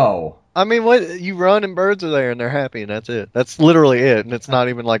 No. I mean, what you run and birds are there and they're happy and that's it. That's literally it, and it's not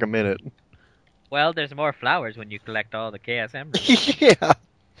even like a minute. Well, there's more flowers when you collect all the Chaos Emeralds. Yeah,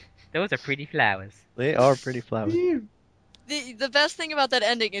 Those are pretty flowers. they are pretty flowers. The best thing about that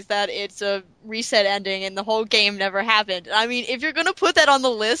ending is that it's a reset ending and the whole game never happened. I mean, if you're gonna put that on the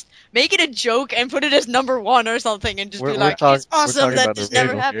list, make it a joke and put it as number 1 or something and just be like, it's we're awesome talking that about this the never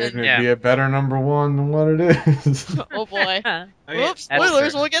original happened. It'd Yeah. be a better number 1 than what it is. Oh boy. I mean, Whoops, that's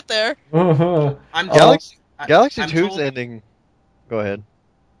spoilers, true. we'll get there. I'm Galaxy, I- Galaxy I'm 2's told- ending. Go ahead.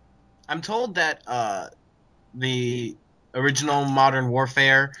 I'm told that the original Modern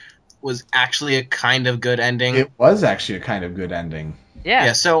Warfare was actually a kind of good ending. It was actually a kind of good ending.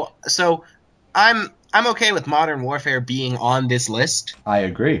 Yeah. So I'm okay with Modern Warfare being on this list. I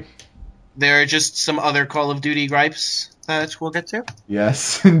agree. There are just some other Call of Duty gripes that we'll get to.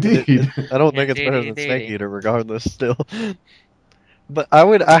 Yes, indeed. I don't think it's better than Indeed. Snake Eater, regardless. Still, but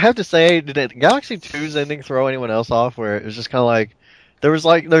I have to say, did Galaxy 2's ending throw anyone else off? Where it was just kind of like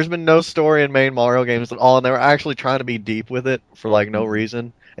there's been no story in main Mario games at all, and they were actually trying to be deep with it for like no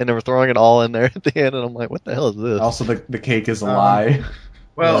reason, and they were throwing it all in there at the end, and I'm like, what the hell is this? Also, the cake is a lie.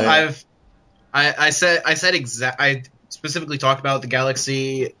 Well, Right. I specifically talked about the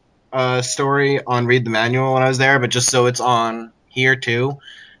Galaxy story on Read the Manual when I was there, but just so it's on here too.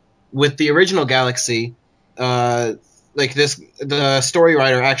 With the original Galaxy, the story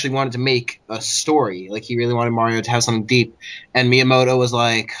writer actually wanted to make a story. Like, he really wanted Mario to have something deep, and Miyamoto was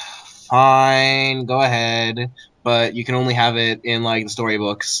like, "Fine, go ahead, but you can only have it in like the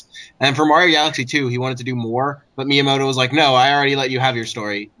storybooks." And for Mario Galaxy 2, he wanted to do more, but Miyamoto was like, "No, I already let you have your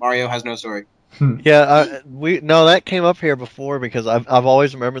story. Mario has no story." Yeah, that came up here before because I've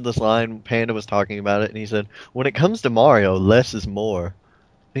always remembered this line. Panda was talking about it, and he said, "When it comes to Mario, less is more."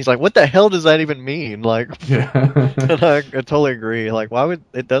 He's like, "What the hell does that even mean?" Like, Yeah. and I totally agree. Like, why would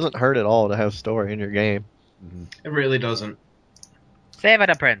it doesn't hurt at all to have story in your game? It really doesn't. Save it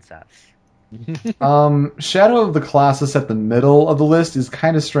a princess. Shadow of the Colossus at the middle of the list is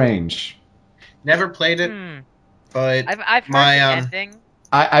kind of strange. Never played it, but I've heard my, the ending,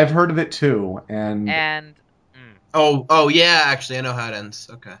 I've heard of it too, and and oh yeah, actually I know how it ends.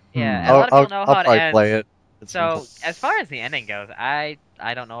 Okay. yeah, a lot of people know how I'll it probably ends. play it. It's So simple. as far as the ending goes, I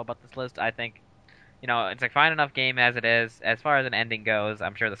don't know about this list. I think, it's a fine enough game as it is. As far as an ending goes,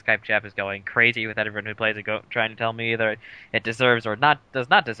 I'm sure the Skype chat is going crazy with everyone who plays it, trying to tell me either it deserves or does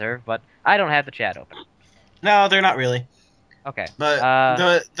not deserve. But I don't have the chat open. No, they're not really. Okay. But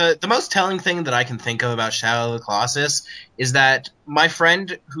the most telling thing that I can think of about Shadow of the Colossus is that my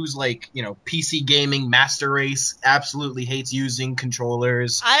friend, who's like, PC gaming master race, absolutely hates using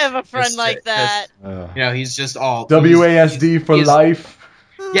controllers. I have a friend Just- like that. He's just all WASD for he is- life.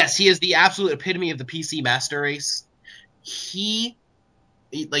 Yes, he is the absolute epitome of the PC master race. He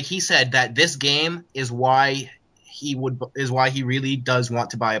said that this game is why he really does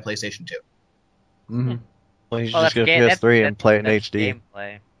want to buy a PlayStation 2. Mm-hmm. Well, you should Well, just that's get game- PS3 and play it in that's HD.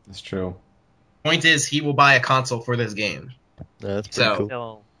 Gameplay. That's true. Point is, he will buy a console for this game. Yeah, that's pretty So-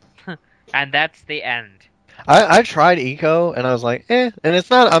 cool. Still, and that's the end. I tried Eco and I was like, and it's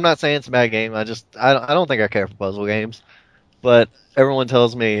not. I'm not saying it's a bad game. I don't think I care for puzzle games, but everyone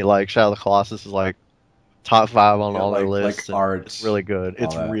tells me like Shadow of the Colossus is like top 5 on Yeah, all their like lists. and art, it's really good. all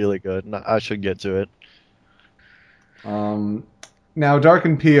It's that. really good. And I should get to it. Now, Dark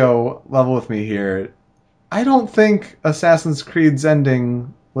and Pio, level with me here. I don't think Assassin's Creed's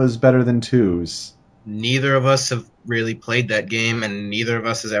ending was better than 2's. Neither of us have really played that game, and neither of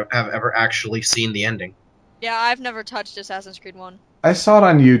us have ever actually seen the ending. Yeah, I've never touched Assassin's Creed 1. I saw it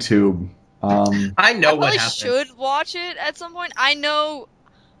on YouTube. I know what I happened. should watch it at some point. I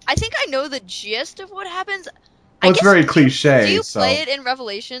think I know the gist of what happens. Well, it's very cliche. Do you so. play it in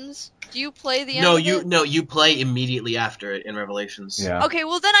Revelations? Do you play the end? No, you play immediately after it in Revelations. Yeah. Okay,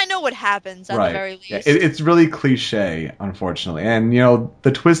 well then I know what happens at the very least. Yeah, it's really cliche, unfortunately. And,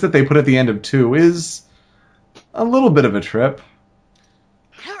 the twist that they put at the end of 2 is a little bit of a trip.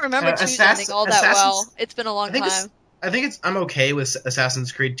 I don't remember 2's ending all that well. It's been a long time. I'm okay with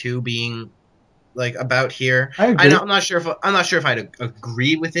Assassin's Creed 2 being like about here. I agree. I'm not sure if I'd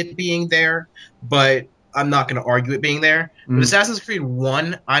agree with it being there, but I'm not going to argue it being there. Mm. But Assassin's Creed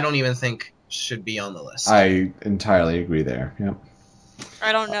 1, I don't even think should be on the list. I entirely agree there. Yep.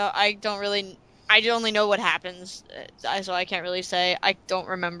 I don't know. I only know what happens, so I can't really say. I don't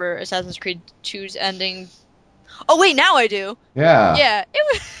remember Assassin's Creed 2's ending. Oh wait, now I do. Yeah. Yeah,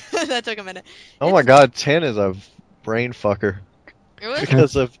 it was. That took a minute. Oh my god, 10 is a brain fucker. Really?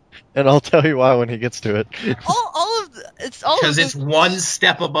 Because of, and I'll tell you why when he gets to it. Because it's one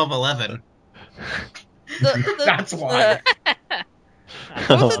step above 11. That's why.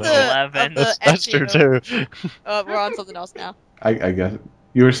 Both of the That's true too. We're on something else now. I guess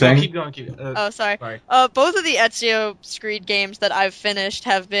you were saying. No, keep going. Oh, sorry. Both of the Ezio Screed games that I've finished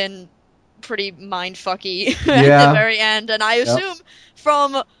have been pretty mindfucky at the very end, and I assume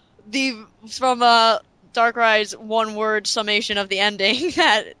from Darkrai's one-word summation of the ending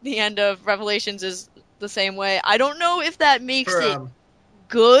that the end of Revelations is the same way. I don't know if that makes it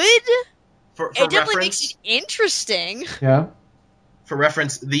good. It definitely makes it interesting. Yeah. For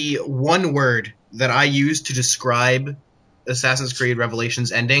reference, the one word that I use to describe Assassin's Creed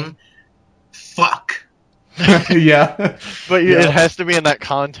Revelations ending, fuck. Yeah. But it has to be in that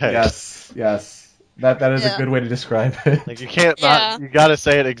context. Yes. That is a good way to describe it. Like you can't you gotta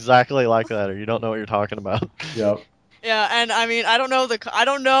say it exactly like that or you don't know what you're talking about. Yep. Yeah, and I mean, I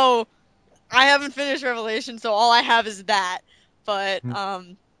don't know. I haven't finished Revelation, so all I have is that. But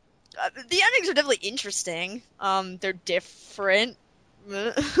the endings are definitely interesting. They're different.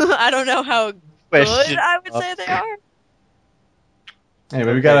 I don't know how good I would say they are.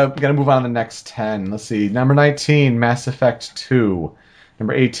 Anyway, we gotta move on to the next 10. Let's see. Number 19, Mass Effect 2.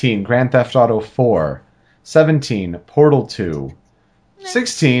 Number 18, Grand Theft Auto 4. 17, Portal 2.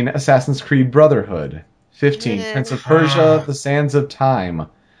 16, Assassin's Creed Brotherhood. 15, Prince of Persia: The Sands of Time.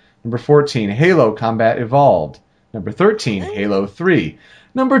 Number 14, Halo Combat Evolved. Number 13, Halo 3.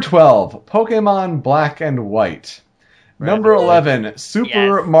 Number 12, Pokemon Black and White. Number 11,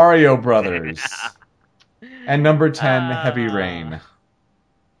 Super Mario Brothers. And number 10, Heavy Rain.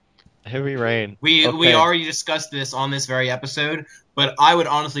 Heavy Rain. We already discussed this on this very episode, but I would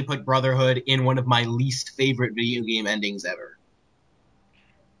honestly put Brotherhood in one of my least favorite video game endings ever.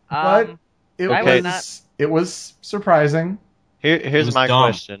 But it was surprising. Here's my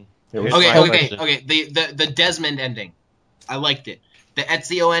question. Okay. The Desmond ending, I liked it. The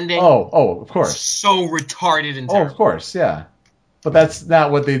Ezio ending. Oh, of course. So retarded and terrible. Oh, of course, yeah. But that's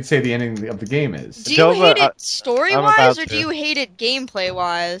not what they'd say the ending of the game is. Do you hate it story-wise, or do you hate it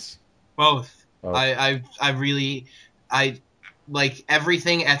gameplay-wise? Both. I really like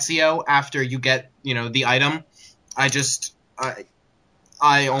everything Ezio after you get, the item. I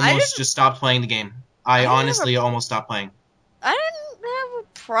almost just stopped playing the game. I honestly almost stopped playing. I didn't have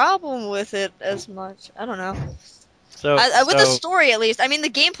a problem with it as much. I don't know. With the story, at least. I mean, the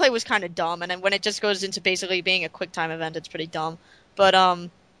gameplay was kind of dumb, and then when it just goes into basically being a quick-time event, it's pretty dumb. But,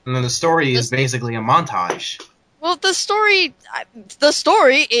 And then the story is basically a montage. Well, the story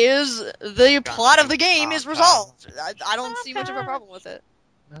is the plot of the game is resolved. I don't see much of a problem with it.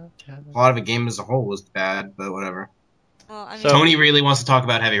 A lot of the game as a whole was bad, but whatever. Well, I mean, Tony really wants to talk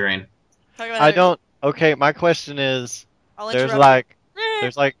about Heavy Rain. I don't. Okay, my question is, there's like.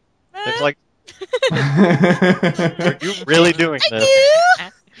 Are you really doing this?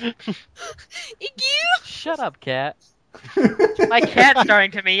 Shut up, cat. My cat's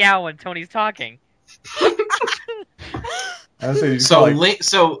starting to meow when Tony's talking. So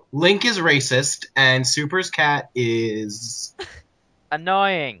Link is racist, and Super's cat is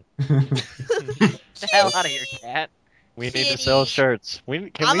annoying. The hell out of here, cat. We need to sell shirts. I'm a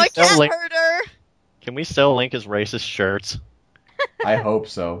cat herder. Can we sell Link as racist shirts? I hope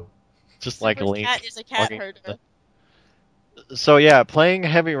so. Just like Super's Link. Cat is a cat herder. So yeah, playing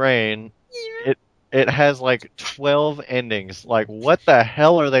Heavy Rain, it has like 12 endings. Like, what the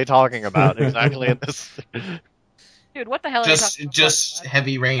hell are they talking about exactly in this? Dude, what the hell are you talking about? Just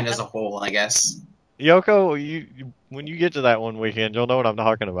Heavy Rain as a whole, I guess. Yoko, you when you get to that one weekend, you'll know what I'm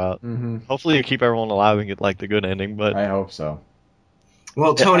talking about. Mm-hmm. Hopefully, you keep everyone alive and get like the good ending. But I hope so.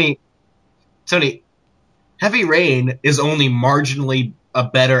 Well, Tony, Heavy Rain is only marginally a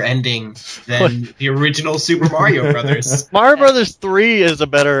better ending than the original Super Mario Brothers. Mario Brothers 3 is a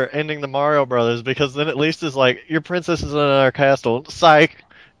better ending than Mario Brothers because then at least it's like your princess is in our castle. Psych.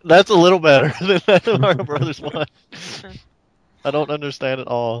 That's a little better than that Mario Brothers 1. I don't understand at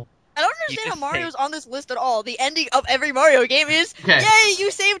all. I don't understand how Mario's on this list at all. The ending of every Mario game is, Okay. "Yay,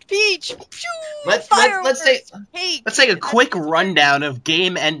 you saved Peach!" Let's take a quick rundown of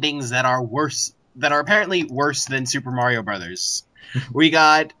game endings that are apparently worse than Super Mario Brothers. We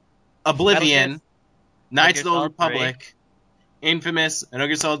got Oblivion, Knights of the Old Republic, Infamous, Metal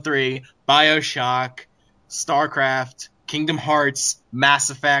Gear Solid 3, BioShock, StarCraft, Kingdom Hearts, Mass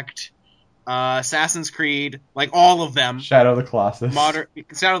Effect, Assassin's Creed, like all of them. Shadow of the Colossus.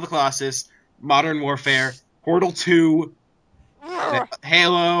 Shadow of the Colossus, Modern Warfare, Portal 2,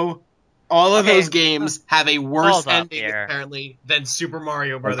 Halo. All of those games have a worse ending apparently than Super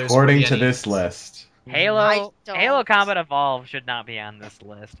Mario Brothers. According to this list. Halo Combat Evolved should not be on this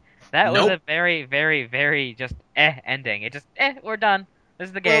list. That was a very, very, very just ending. It just we're done. This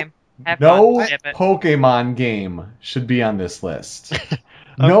is the game. Have No fun. Ship it. Pokemon game should be on this list.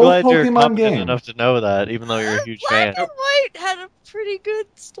 I'm No glad you're Pokemon competent game. enough to know that, even though you're a huge fan. Black and White had a pretty good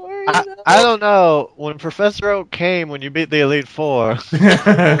story. I don't know. When Professor Oak came, when you beat the Elite Four, What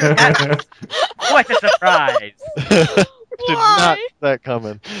a surprise! did not see that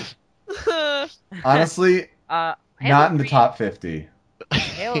coming. Honestly, Halo not in the 3 top 50.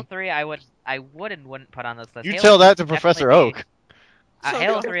 Halo 3, I wouldn't put on this list. You Halo tell 3 that to would Professor definitely Oak.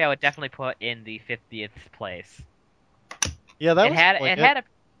 Halo 3, I would definitely put in the 50th place. Yeah, that It was had like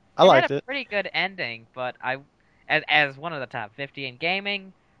I liked it. a pretty good ending, but as one of the top 50 in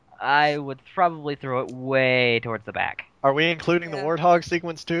gaming, I would probably throw it way towards the back. Are we including the Warthog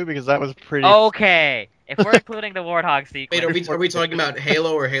sequence too? Because that was pretty. Okay, if we're including the Warthog sequence, Wait, are we talking about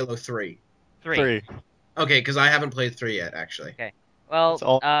Halo or Halo 3? 3. Okay, because I haven't played 3 yet, actually. Okay, well, It's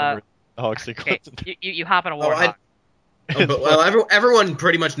all Warthog sequence. okay, you hop on a Warthog. Everyone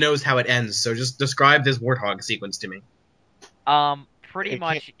pretty much knows how it ends, so just describe this Warthog sequence to me. Pretty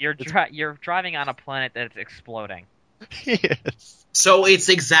much, you're driving on a planet that's exploding. Yes. So it's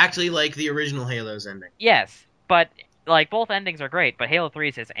exactly like the original Halo's ending. Yes, but like both endings are great, but Halo 3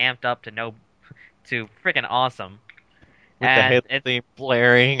 is just amped up to freaking awesome. With And the Halo theme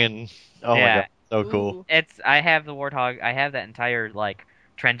blaring and my god, so cool. I have the Warthog. I have that entire like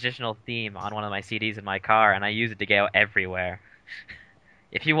transitional theme on one of my CDs in my car, and I use it to go everywhere.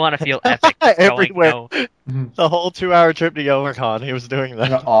 If you want to feel epic, everywhere. The whole 2-hour trip to Yovercon, he was doing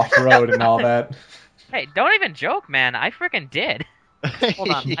that. Off road and all that. Hey, don't even joke, man. I freaking did. Hold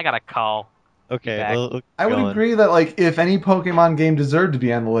on, I got a call. Okay, I would agree that like if any Pokemon game deserved to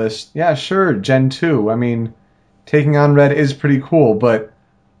be on the list, yeah, sure, Gen 2. I mean, taking on Red is pretty cool, but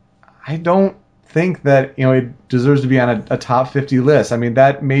I don't think that it deserves to be on a top 50 list. I mean,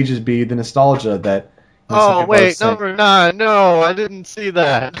 that may just be the nostalgia that. Oh wait, number 9. No, I didn't see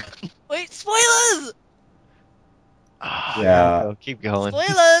that. Wait, spoilers! Yeah. Keep going.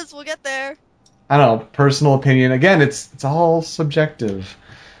 Spoilers, we'll get there. I don't know, personal opinion. Again, it's all subjective.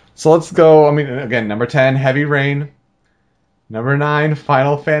 So let's go. I mean, again, number 10, Heavy Rain. Number 9,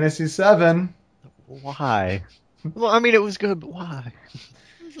 Final Fantasy VII. Why? Well, I mean, it was good, but why?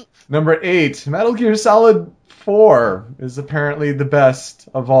 Number 8, Metal Gear Solid 4 is apparently the best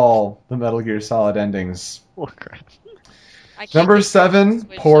of all the Metal Gear Solid endings. Oh, crap. Number 7,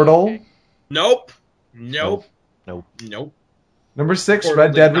 Portal. Okay. Nope. Number 6, Portal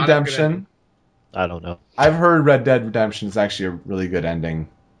Red did Dead not have a good Redemption. ending. I don't know. I've heard Red Dead Redemption is actually a really good ending.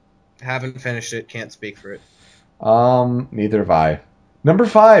 Haven't finished it, can't speak for it. Neither have I. Number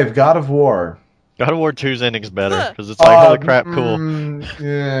 5, God of War. God of War 2's ending's better, because it's like, holy crap, cool.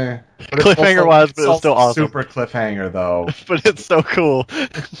 Yeah. Cliffhanger-wise, but it's still awesome. Super cliffhanger, though. But it's so cool.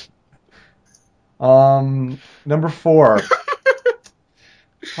 Number 4,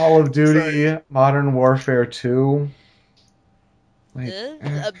 Call of Duty Modern Warfare 2.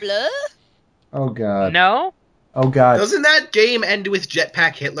 Blah? Oh, God. No? Oh, God. Doesn't that game end with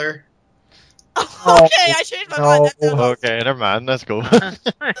Jetpack Hitler? Oh, okay, I changed my mind. That sounds Okay, never mind. That's cool.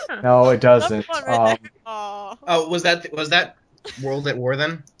 No, it doesn't. Number 1 right there. Aw. Oh, was that World at War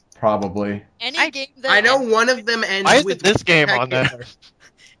then? Probably. Any game that I know one of them ends Why isn't with this game Jetpack on there? Hitler.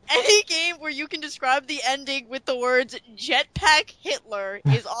 Any game where you can describe the ending with the words Jetpack Hitler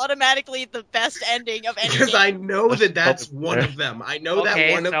is automatically the best ending of any Because game. I know that's one of them. I know Okay,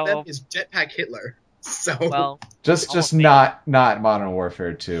 that one of so- them is Jetpack Hitler. So Well, Just almost not Modern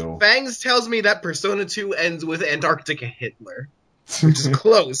Warfare 2. Fangs tells me that Persona 2 ends with Antarctica Hitler, which is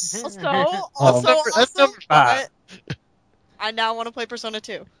close. That's number 5. I now want to play Persona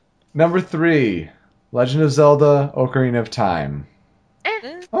 2. Number 3, Legend of Zelda: Ocarina of Time.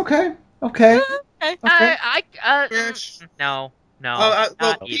 Okay. Okay. No. Well,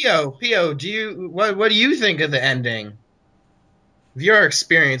 not even. Pio, do you what do you think of the ending? Your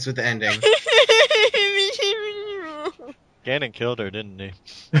experience with the ending. Ganon killed her, didn't he?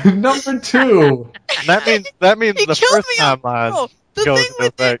 Number 2. That means He the killed first me on- timeline Bro, the goes thing into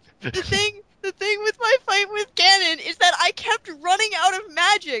with effect. The thing with my fight with Ganon is that I kept running out of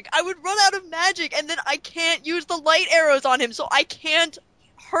magic. I would run out of magic, and then I can't use the light arrows on him, so I can't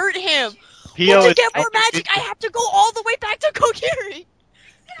hurt him. Pio But to is, get more magic, I have to go all the way back to Kokiri.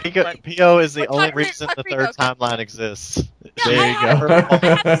 Pio is the But only Kakariko- reason the third Kakariko- timeline exists. Yeah, There I you have, go. I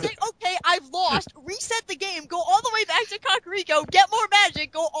have to say, okay, I've lost, reset the game, go all the way back to Kakariko, get more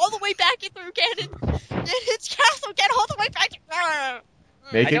magic, go all the way back through Ganon, and its castle, get all the way back to...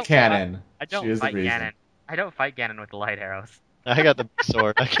 Make I it don't- canon. I She don't is the fight reason. Ganon. I don't fight Ganon with the light arrows. I got the big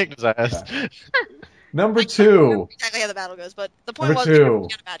sword. I kicked his ass. Number 2. Exactly how the battle goes, but the point Number was you 2.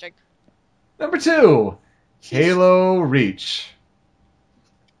 get magic. Number 2, Halo Reach.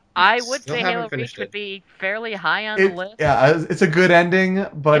 I would Still say haven't Halo Reach finished would it. be fairly high on the list. It's a good ending,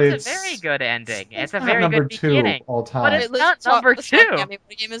 but it's a very good ending. It's a not very number good 2 beginning. all But time. it's not number 2. What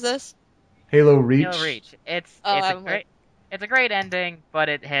game is this? Halo Reach. Halo Reach. It's I a haven't great. It's a great ending, but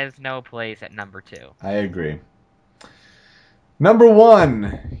it has no place at number 2. I agree. Number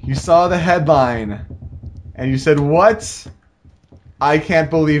 1, you saw the headline, and you said, "What? I can't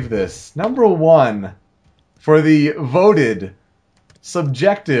believe this." Number 1, for the voted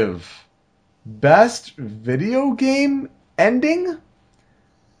subjective best video game ending,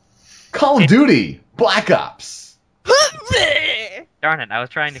 Call of Duty Black Ops. Darn it! I was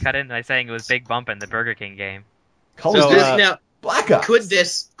trying to cut in by saying it was Big Bump in the Burger King game. Call So, of Duty Now, Black Ops.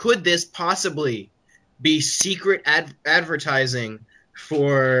 could this possibly be secret advertising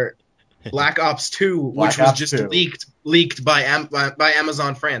for Black Ops 2, which Black was Ops just 2. leaked by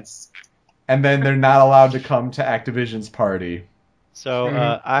Amazon France? And then they're not allowed to come to Activision's party.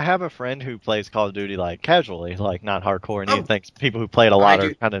 So I have a friend who plays Call of Duty like casually, like not hardcore, and he Oh. thinks people who play it a lot I are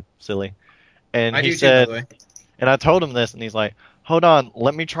do. kind of silly. And I he do said, too, by the way. and I told him this, and he's like, "Hold on,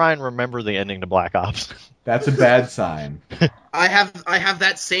 let me try and remember the ending to Black Ops." That's a bad sign. I have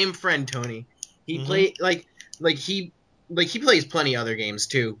that same friend, Tony. He play he plays plenty of other games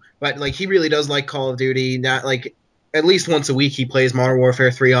too, but like he really does like Call of Duty. Not like at least once a week he plays Modern Warfare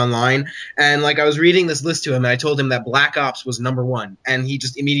 3 online. And like I was reading this list to him, and I told him that Black Ops was number 1, and he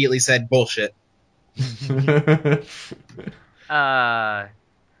just immediately said bullshit.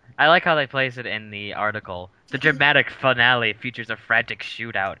 I like how they place it in the article. The dramatic finale features a frantic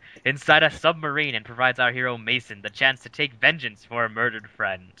shootout inside a submarine and provides our hero Mason the chance to take vengeance for a murdered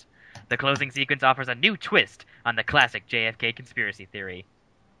friend. The closing sequence offers a new twist on the classic JFK conspiracy theory.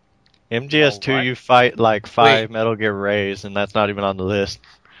 MGS2, what? you fight like 5 Wait. Metal Gear Rays, and that's not even on the list.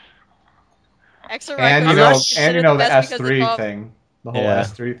 Exo and Raikou you know, is considered the best because S3 of- thing, the whole Yeah.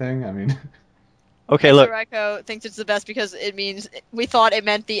 S3 thing. I mean, Okay, look. Raikou thinks it's the best because it means we thought it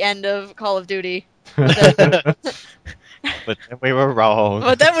meant the end of Call of Duty, But then we were wrong.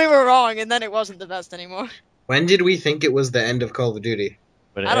 but then we were wrong, and then it wasn't the best anymore. When did we think it was the end of Call of Duty?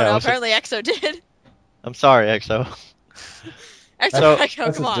 But I don't know. it was- Apparently, Exo did. I'm sorry, EXO. Exo So- Raikou,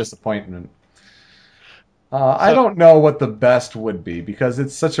 that's come a on. disappointment. I don't know what the best would be because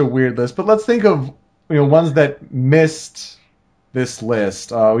it's such a weird list. But let's think of ones that missed this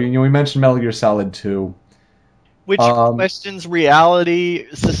list. We mentioned Metal Gear Solid 2. Which Um, questions reality,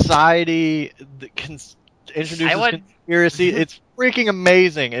 society, introduces I would- conspiracy. It's freaking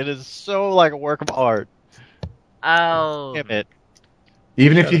amazing. It is so like a work of art. Oh, Damn it.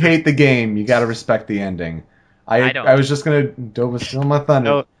 Even if you hate the game, you got to respect the ending. I don't. I was just gonna Dova steal my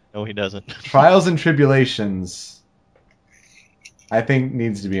thunder. No, he doesn't. Trials and Tribulations, I think,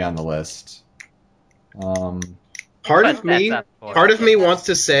 needs to be on the list. Part But of me that's up for Part it. of me wants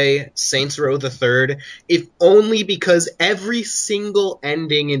to say Saints Row the Third, if only because every single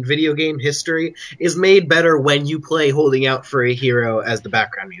ending in video game history is made better when you play Holding Out for a Hero as the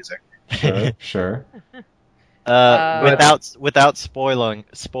background music. Sure. Without spoiling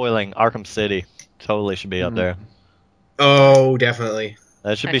Arkham City, totally should be up there. Oh, definitely.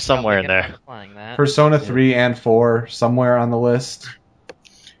 That should I be should somewhere in probably there. get around to playing that. Persona 3 and 4 somewhere on the list.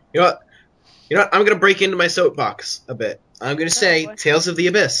 You know what? I'm gonna break into my soapbox a bit. I'm gonna say boy. Tales of the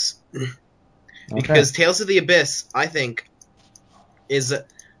Abyss. Okay. Because Tales of the Abyss, I think, is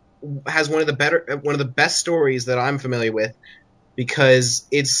has one of the best stories that I'm familiar with, because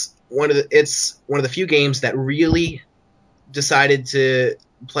it's one of the few games that really decided to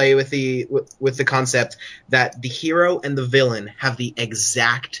play with the concept that the hero and the villain have the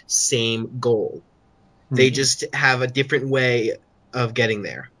exact same goal. They just have a different way of getting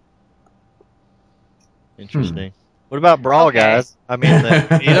there. Interesting. What about Brawl, guys? I mean,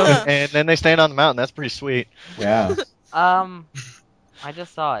 and then they stand on the mountain. That's pretty sweet. Yeah. I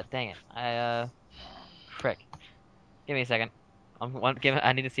just saw it. Dang it. Frick. Give me a second.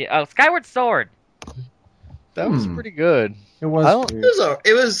 I need to see it. Oh, Skyward Sword. That was pretty good. It was.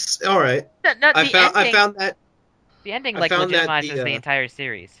 It was all right. I found that the ending legitimizes the entire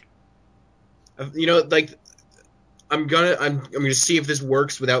series. Like I'm gonna see if this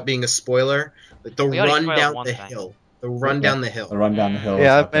works without being a spoiler. But the run down the hill. The run down the hill. The run down the hill.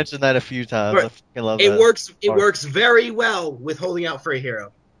 Yeah, I've mentioned that a few times. I fucking love it. That. It works very well with holding out for a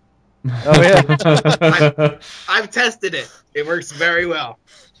hero. Oh yeah. I've tested it. It works very well.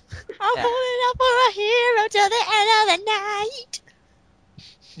 I'm holding out for a hero till the end of the night.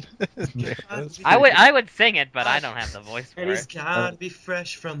 I would sing it, but I don't have the voice for it. And he's gotta be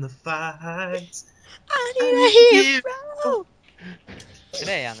fresh from the fights. I need a hero.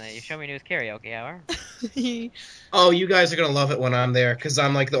 Today on the You Show Me News Karaoke Hour. Oh, you guys are gonna love it when I'm there, because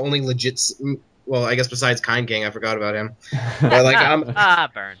I'm like the only legit. Well, I guess besides Kind King, I forgot about him. But like I'm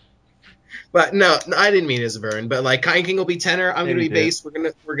burn. But no, I didn't mean it as a burn. But like Kind King will be tenor. I'm gonna be bass.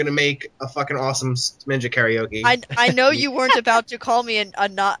 We're gonna make a fucking awesome ninja karaoke. I know you weren't about to call me a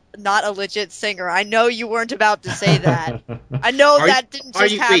not a legit singer. I know you weren't about to say that. I know that didn't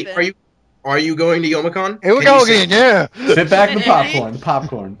just happen. Wait, are you going to Youmacon? Here we go again, yeah. Sit back in the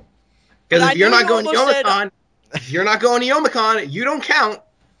popcorn. Because if you're not going to Youmacon, you don't count.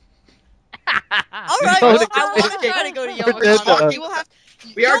 All right, well, I want to try to go to Youmacon.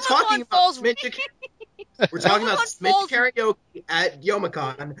 We are talking about Ninja. We're talking about Ninja karaoke at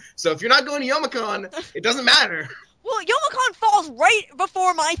Youmacon. So if you're not going to Youmacon, it doesn't matter. Well, Youmacon falls right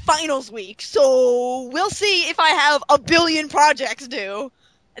before my finals week, so we'll see if I have a billion projects due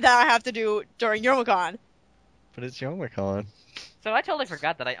that I have to do during Youmacon. But it's Youmacon. So I totally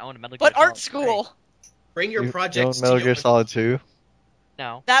forgot that I owned Metal Gear But art school. 3. Bring your projects to Metal Gear Solid 2?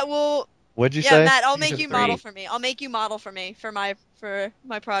 No. That will... What'd you say? Matt, I'll make you model for me. I'll make you model for me for my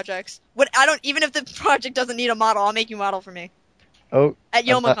projects. Even if the project doesn't need a model, I'll make you model for me. Oh. At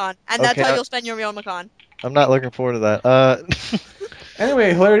Youmacon. That's how you'll spend your Youmacon. I'm not looking forward to that.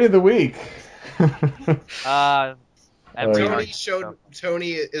 Anyway, hilarity of the week.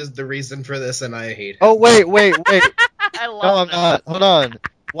 Tony is the reason for this, and I hate him. Oh, wait. I love No, I'm not. Hold on.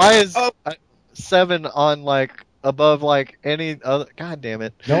 Why is 7 on, like, above, like, any other... God damn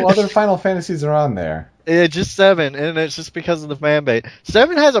it. No other Final Fantasies are on there. Yeah, just 7, and it's just because of the fan base.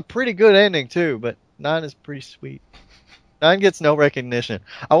 7 has a pretty good ending, too, but 9 is pretty sweet. 9 gets no recognition.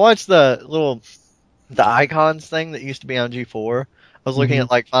 I watched the icons thing that used to be on G4. I was looking at,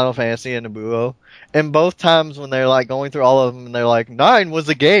 like, Final Fantasy and Nobuo, and both times when they're, like, going through all of them, and they're like, 9 was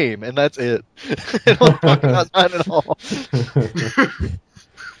a game, and that's it. They don't talk about 9 at all.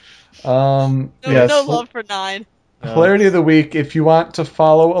 No love for 9. Hilarity of the week. If you want to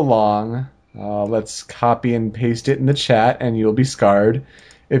follow along, let's copy and paste it in the chat, and you'll be scarred.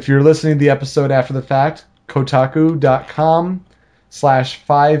 If you're listening to the episode after the fact,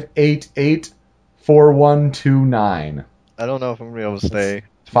 Kotaku.com/5884129. I don't know if I'm going to be able to stay.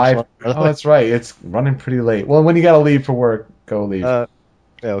 Oh, that's right. It's running pretty late. Well, when you got to leave for work, go leave. Yeah,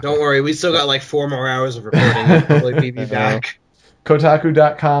 okay. Don't worry, we still got like 4 more hours of recording. We'll probably be back.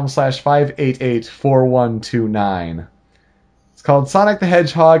 Kotaku.com/5884129. It's called Sonic the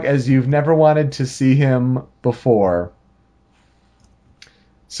Hedgehog as You've Never Wanted to See Him Before.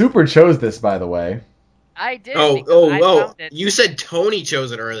 Super chose this, by the way. I did. Oh! You said Tony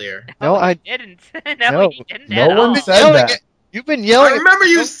chose it earlier. No, I didn't. No, he didn't. No one all. said that. You've been yelling. I remember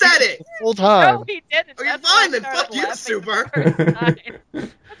you said it. The whole time. No, he didn't. Okay, That's fine why then. I Fuck you, started Super. laughing the first time.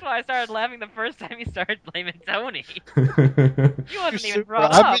 That's why I started laughing the first time he started blaming Tony. He wasn't even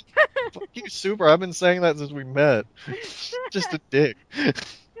brought up. Fuck you, Super. I've been saying that since we met. Just a dick.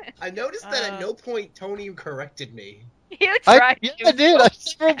 I noticed that at no point Tony corrected me. You tried. I did. I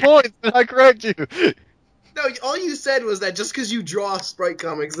several points, and I correct you. No, all you said was that just because you draw Sprite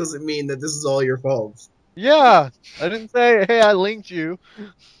comics doesn't mean that this is all your fault. Yeah, I didn't say, hey, I linked you.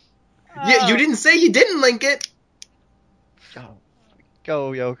 Yeah, you didn't say you didn't link it.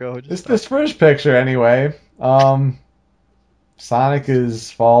 Go, Yoko. This first picture, anyway. Sonic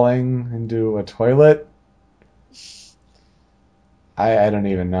is falling into a toilet. I don't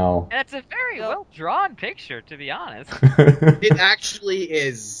even know. And it's a very well drawn picture, to be honest. It actually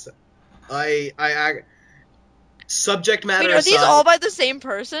is. Subject matter Wait, are aside. these all by the same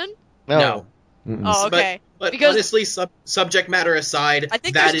person? No. Mm-mm. Oh, okay. But Because honestly, subject matter aside, I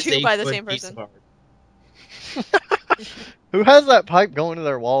think that there's is two a by the good same piece person. of art. Who has that pipe going to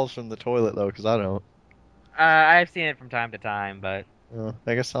their walls from the toilet though? Because I don't. I've seen it from time to time, but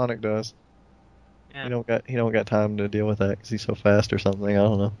I guess Sonic does. yeah. He don't got time to deal with that because he's so fast or something. I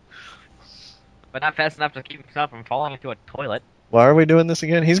don't know. But not fast enough to keep himself from falling into a toilet. Why are we doing this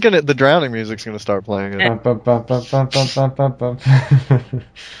again? The drowning music's gonna start playing. The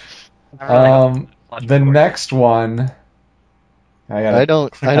next one. I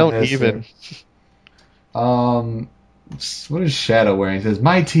don't even. What is Shadow wearing? It says,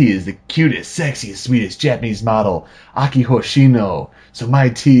 "My tea is the cutest, sexiest, sweetest Japanese model, Aki Hoshino. So my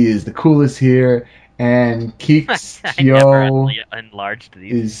tea is the coolest here, and Kikyo enlarged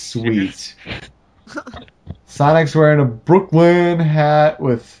these. is sweet." Sonic's wearing a Brooklyn hat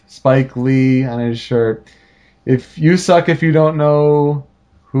with Spike Lee on his shirt. "If you suck if you don't know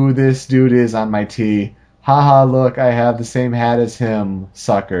who this dude is on my tee. Haha, look, I have the same hat as him,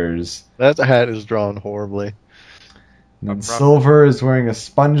 suckers." That hat is drawn horribly. And Silver is wearing a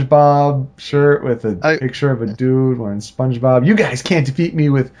SpongeBob shirt with a picture of a dude wearing SpongeBob. "You guys can't defeat me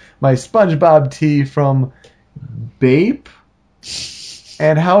with my SpongeBob tee from Bape."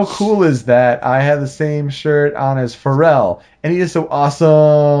 And how cool is that? I have the same shirt on as Pharrell, and he is so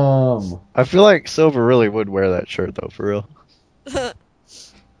awesome. I feel like Silver really would wear that shirt though, for real.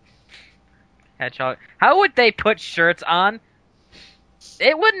 Hedgehog. How would they put shirts on?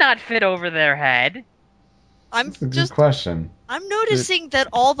 It would not fit over their head. That's a good question. I'm noticing that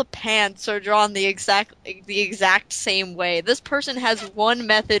all the pants are drawn the exact same way. This person has one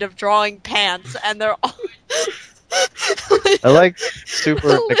method of drawing pants, and they're all. I like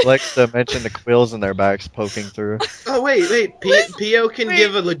super neglect to mention the quills in their backs poking through. Oh wait, Pio can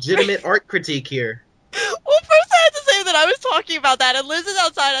give a legitimate art critique here. Well, first I had to say that I was talking about that, and Liz is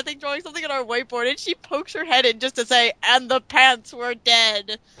outside, I think, drawing something on our whiteboard, and she pokes her head in just to say, "And the pants were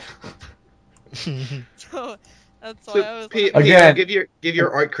dead." So that's why I was like, Pio, give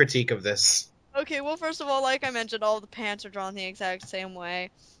your art critique of this. Okay, well, first of all, like I mentioned, all the pants are drawn the exact same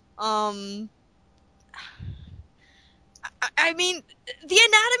way. I mean, the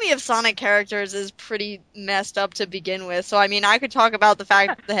anatomy of Sonic characters is pretty messed up to begin with. So, I mean, I could talk about the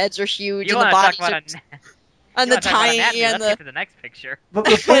fact that the heads are huge and the bodies are... And the tiny and Let's get to the next picture. But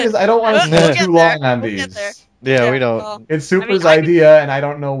the point is, I don't want to spend too long on these. Yeah, we don't. It's Super's idea, and I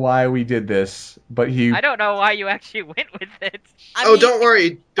don't know why we did this, but he... I don't know why you actually went with it. Don't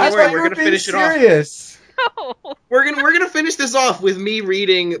worry. We're gonna finish it off. No. We're gonna finish this off with me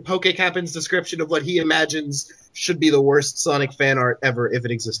reading PokeCaptain's description of what he imagines should be the worst Sonic fan art ever if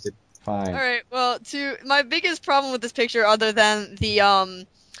it existed. Fine. Alright, well, my biggest problem with this picture, other than the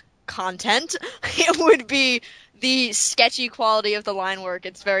content, it would be the sketchy quality of the line work.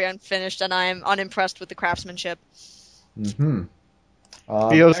 It's very unfinished, and I'm unimpressed with the craftsmanship. Mm-hmm.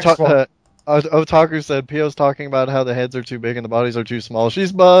 Otaku said Pio's talking about how the heads are too big and the bodies are too small.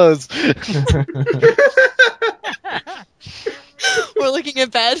 She's Buzz. We're looking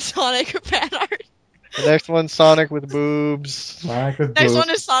at bad Sonic fan art. The next one's Sonic with boobs. Next one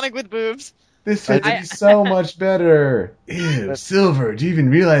is Sonic with boobs. This would be so much better. Ew, Silver, do you even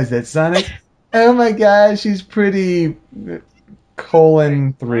realize that, Sonic? Oh my god, she's pretty...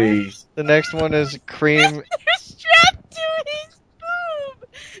 :3. The next one is Cream. They're strapped to his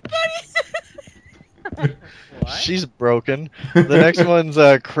boob! She's broken. The next one's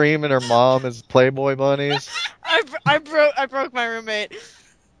Cream and her mom as Playboy bunnies. I broke my roommate.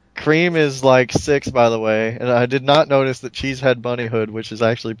 Cream is like 6, by the way, and I did not notice that Cheese had bunny hood, which is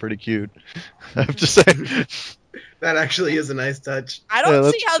actually pretty cute. I have to say. That actually is a nice touch. I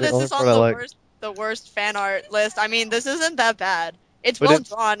don't see how this is on the worst fan art list. I mean, this isn't that bad. It's well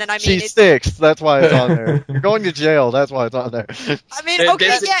drawn, and I mean, she's 6. That's why it's on there. You're going to jail. That's why it's on there. I mean, okay,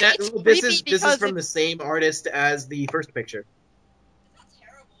 it's creepy this is from the same artist as the first picture. That's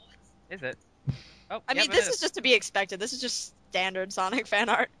terrible. Is it? Oh, I mean, this is just to be expected. This is just standard Sonic fan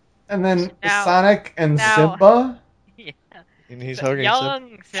art. And then Sonic and Simba. Yeah. And he's hugging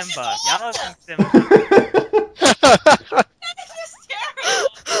young Simba. Young Simba. That is just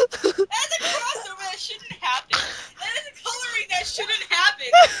terrible. That is a crossover that shouldn't happen. That is a coloring that shouldn't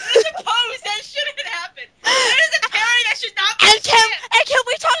happen. That is a pose that shouldn't happen. That is a pairing that should not be. And can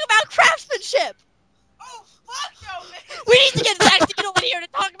we talk about craftsmanship? Oh, fuck no, man. We need to get Zach Dino in here to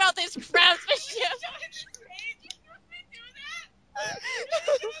talk about this craftsmanship.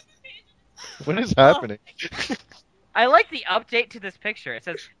 What is happening? I like the update to this picture. It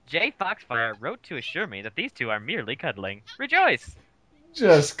says, Jay Foxfire wrote to assure me that these two are merely cuddling. Rejoice!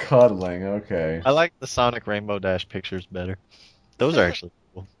 Just cuddling, okay. I like the Sonic Rainbow Dash pictures better. Those are actually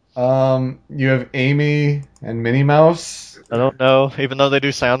cool. You have Amy and Minnie Mouse. I don't know, even though they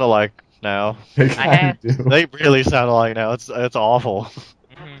do sound alike now. They had- kinda do. They really sound alike now. It's awful.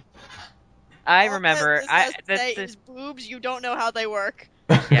 Mm-hmm. I remember. All this has to say This is boobs. You don't know how they work.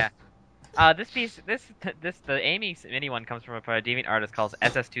 yeah. The Amy mini one comes from a Deviant artist called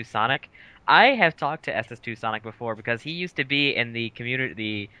SS2 Sonic. I have talked to SS2 Sonic before because he used to be in the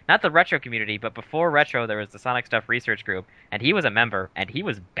community, not the retro community, but before retro there was the Sonic Stuff research group, and he was a member, and he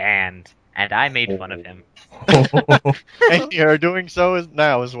was banned, and I made fun of him. And you're doing so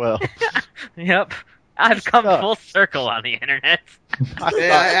now as well. Yep. I've come Stop. full circle on the internet. May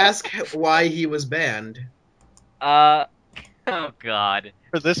I ask why he was banned? Oh god.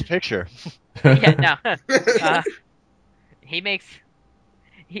 For this picture. Yeah, no. He makes...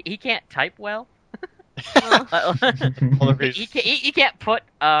 He can't type well. All the reasons. He can't put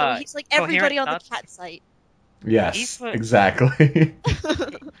So he's like everybody on coherent the cat site. Yes, He's put- exactly.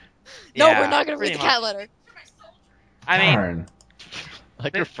 No, Yeah, we're not gonna read pretty the cat much. letter. I mean, Darn.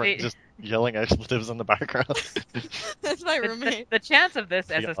 Like your friend just yelling expletives in the background. That's my the roommate. chance of this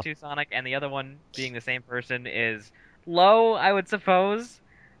Yeah. SS2 Sonic and the other one being the same person is low, I would suppose.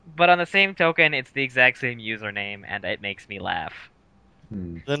 But on the same token, it's the exact same username, and it makes me laugh.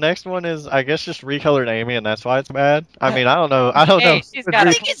 The next one is, I guess, just recolored Amy, and that's why it's bad. I mean, I don't know. I don't Hey, know. she's I got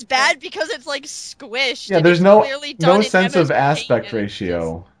a think it's bad because it's like squished. Yeah, and there's it's no clearly done in sense MS of Paint, aspect and it's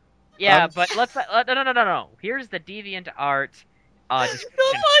ratio. Yeah, but let's no. Here's the Deviant Art just- description.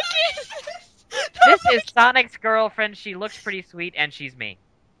 The fuck is this? This is Sonic's girlfriend. She looks pretty sweet, and she's me.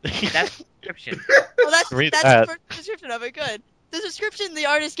 That's the description. Well, that's Read that's that. the first description of it. Good. The description the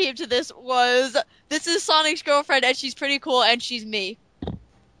artist gave to this was, "This is Sonic's girlfriend, and she's pretty cool, and she's me."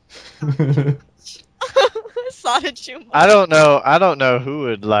 Sonic Schumacher. I don't know who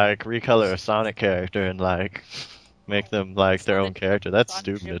would like recolor a Sonic character and like make them like their own character. That's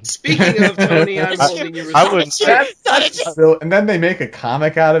stupid. Speaking of Tony, I'm I- holding you I wouldn't responsible. say Sonic Schumacher. So, and then they make a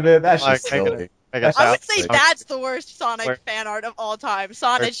comic out of it. That's just Like, make it- silly. I guess I would say like- that's the worst Sonic Where- fan art of all time.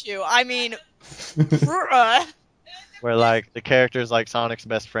 Sonic Shoe. I mean, bruh. where like the character's like Sonic's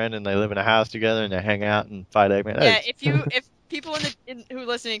best friend and they live in a house together and they hang out and fight Eggman. Yeah, That's- if people who are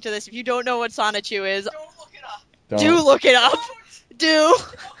listening to this, if you don't know what Sonic Shoe is, Don't. do look it up. Do.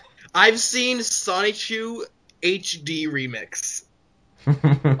 I've seen Sonic Shoe HD remix.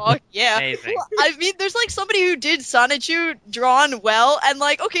 Oh yeah. Amazing. Well, I mean, there's like somebody who did Sonichu drawn well, and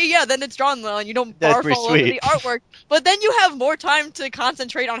like, okay, yeah, then it's drawn well, and you don't That's barf pretty all over the sweet. artwork. But then you have more time to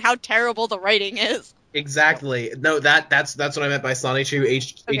concentrate on how terrible the writing is. Exactly. No, that's what I meant by Sonic Shoe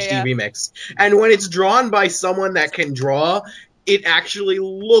HD yeah. remix. And when it's drawn by someone that can draw, it actually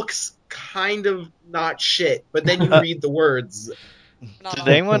looks kind of not shit. But then you read the words. Did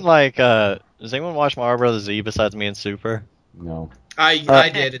anyone like does anyone watch Mario Brothers Z besides me and Super? No. I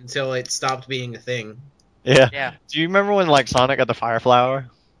did until it stopped being a thing. Yeah. Yeah. Do you remember when like Sonic got the Fire Flower?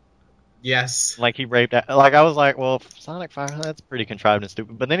 Yes. Like he raped like I was like, well, Sonic Fire, that's pretty contrived and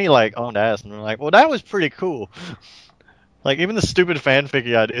stupid. But then he like owned ass and we're like, well, that was pretty cool. Like even the stupid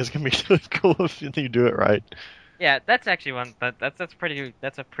fanficky ideas can be really cool if you do it right. Yeah, that's actually one. That's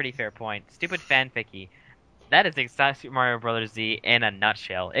a pretty fair point. Stupid fanficky. That is exactly Super Mario Brothers Z in a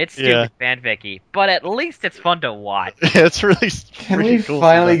nutshell. It's stupid fanficky, but at least it's fun to watch. It's really Can pretty we cool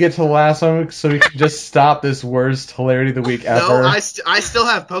finally stuff. get to the last one so we can just stop this worst hilarity of the week ever? No, I still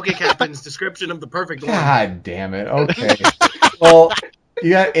have PokeCaptain's description of the perfect one. God damn it. Okay. Well,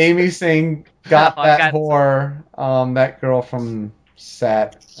 you got Amy saying, got Oh, that God. whore, that girl from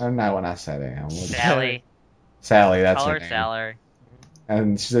not Saturday. Sally, That's call her her name. Sally.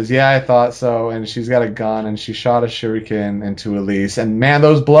 And she says, yeah, I thought so. And she's got a gun, and she shot a shuriken into Elise. And man,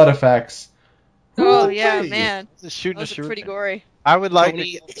 those blood effects. Oh Woo-wee. yeah, man, Just shooting those a are pretty shuriken. gory. I would like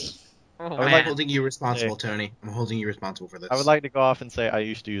Tony, to, Oh, I'm man. holding you responsible, Tony. I'm holding you responsible for this. I would like to go off and say I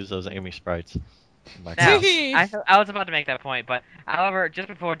used to use those Amy sprites. in my Now, class. I was about to make that point, but however, just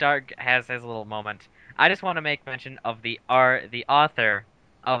before Dark has his little moment, I just want to make mention of the author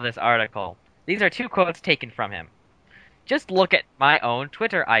of this article. These are two quotes taken from him. Just look at my own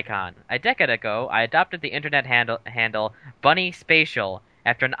Twitter icon. A decade ago, I adopted the internet handle Bunny Spatial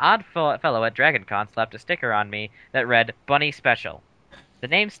after an odd fellow at DragonCon slapped a sticker on me that read Bunny Special. The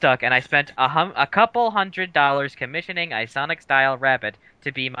name stuck, and I spent a couple $100 commissioning a Sonic-style rabbit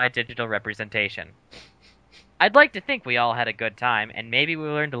to be my digital representation. I'd like to think we all had a good time, and maybe we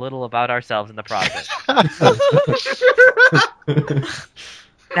learned a little about ourselves in the process.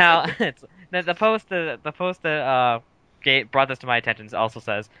 Now, The post that brought this to my attention also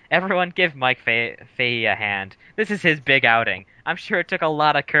says, "Everyone give Mike Fahey a hand. This is his big outing. I'm sure it took a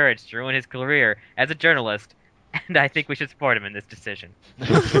lot of courage to ruin his career as a journalist, and I think we should support him in this decision."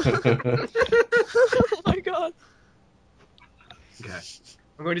 Oh my god. Okay.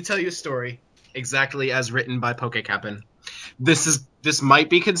 I'm going to tell you a story exactly as written by PokeCap'n. This might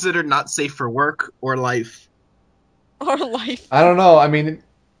be considered not safe for work or life. Or life. I don't know. I mean,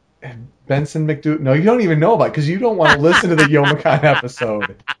 Benson McDougal. No, you don't even know about it because you don't want to listen to the Youmacon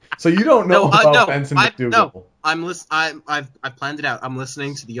episode. So you don't know about Benson McDougal. No, I've planned it out. I'm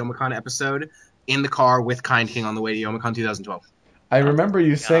listening to the Youmacon episode in the car with Kind King on the way to Youmacon 2012. I remember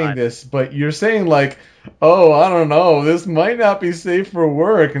you saying this, but you're saying like, oh, I don't know, this might not be safe for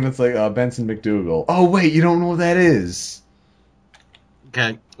work, and it's like, Benson McDougal. Oh, wait, you don't know who that is.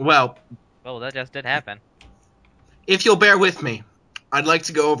 Okay, well, that just did happen. If you'll bear with me, I'd like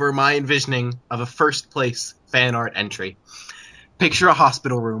to go over my envisioning of a first place fan art entry. Picture a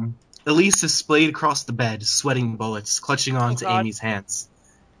hospital room. Elise is splayed across the bed, sweating bullets, clutching on to Amy's hands.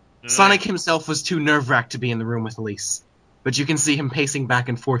 Sonic himself was too nerve-wracked to be in the room with Elise, but you can see him pacing back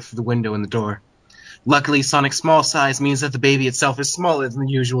and forth through the window in the door. Luckily, Sonic's small size means that the baby itself is smaller than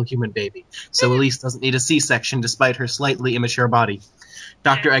the usual human baby, so Elise doesn't need a C-section despite her slightly immature body.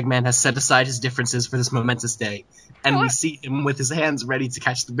 Dr. Eggman has set aside his differences for this momentous day, and we see him with his hands ready to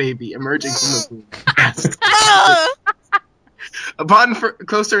catch the baby emerging from the womb. Upon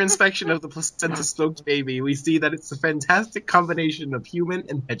closer inspection of the placenta-smoked baby, we see that it's a fantastic combination of human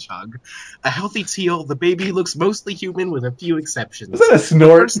and hedgehog. A healthy teal, the baby looks mostly human with a few exceptions. Is that a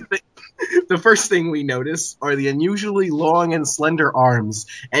snort? The first thing we notice are the unusually long and slender arms,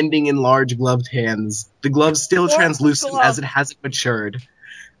 ending in large gloved hands. The gloves still translucent as it hasn't matured.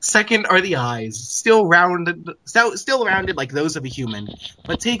 Second are the eyes, still rounded like those of a human,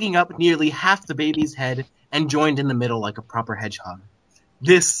 but taking up nearly half the baby's head and joined in the middle like a proper hedgehog.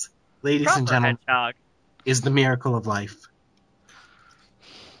 This, ladies and gentlemen, is the miracle of life.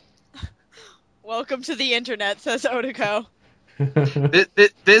 Welcome to the internet, says Otoko.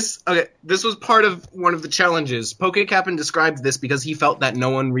 This was part of one of the challenges. PokeCap'n described this because he felt that no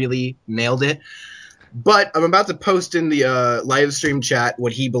one really nailed it. But I'm about to post in the live stream chat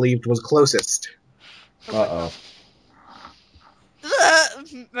what he believed was closest. Uh-oh.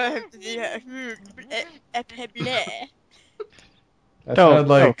 That sounded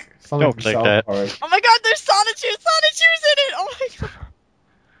like something don't from click South that. Park. Oh my god, there's Sonichu's in it! Oh my god.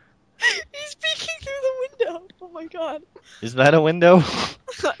 He's peeking through the window. Oh my god. Is that a window?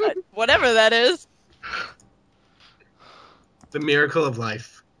 Whatever that is. The miracle of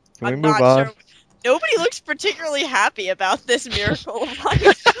life. Can we I'm move not on? sure. Nobody looks particularly happy about this miracle of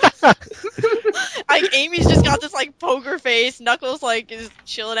life. Like, Amy's just got this, like, poker face. Knuckles, like, is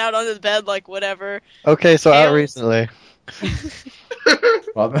chilling out under the bed, like, whatever. Okay, so out Tails- recently.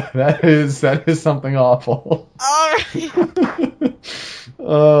 Well, that is something awful. Alright.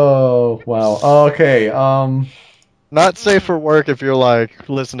 Oh, wow. Okay, Not safe for work if you're, like,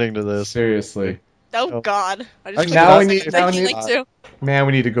 listening to this. seriously. Oh god. I Like, just now we clicked need- on now the we need- link too. Man,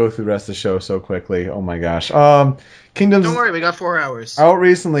 we need to go through the rest of the show so quickly. Oh my gosh. Kingdoms Don't worry, we got 4 hours. out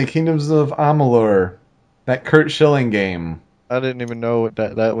recently. Kingdoms of Amalur, that Kurt Schilling game. I didn't even know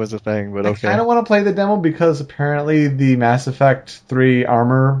that was a thing, but okay. I don't want to play the demo because apparently the Mass Effect 3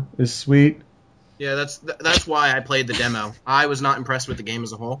 armor is sweet. Yeah, that's why I played the demo. I was not impressed with the game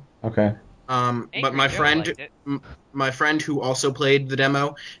as a whole. Okay. But my friend, my friend who also played the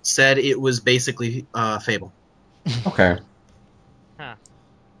demo said it was basically Fable. Okay. Huh.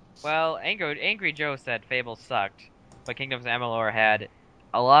 Well, Angry Joe said Fable sucked, but Kingdoms of Amalur had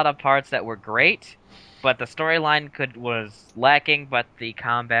a lot of parts that were great, but the storyline was lacking, but the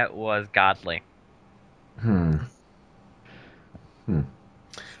combat was godly. Kind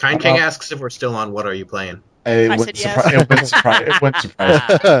King asks if we're still on What Are You Playing? I said yes. It went surprise.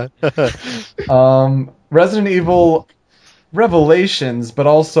 Resident Evil Revelations, but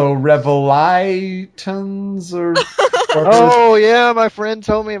also Revelitons or Oh yeah, my friend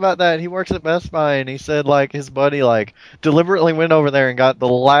told me about that. He works at Best Buy, and he said like his buddy like deliberately went over there and got the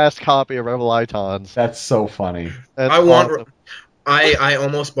last copy of Revelitons. That's so funny. That's I want. awesome. I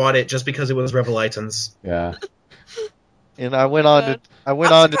almost bought it just because it was Revelitons. Yeah. And I went on to I'm show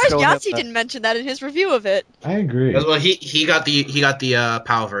surprised him Yahtzee that. didn't mention that in his review of it. I agree. Well, he got the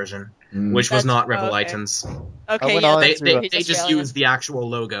PAL version, which was not That's- okay. Revelitons. Okay, went yeah, on They that's to, true. they He's just Australian. used the actual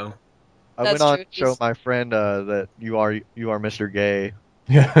logo. I That's went on true. to show my friend that you are Mr. Gay.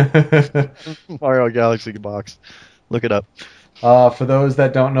 Yeah. Mario Galaxy box. Look it up. For those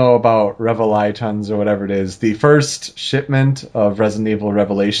that don't know about Revelitons or whatever it is, the first shipment of Resident Evil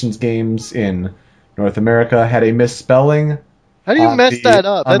Revelations games in North America had a misspelling. How do you mess that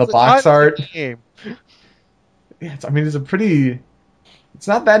up? On That's the box title of art. the game. Yeah, it's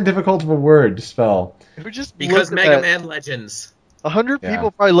not that difficult of a word to spell. If we just Because looked at Mega that, Man Legends. 100 Yeah.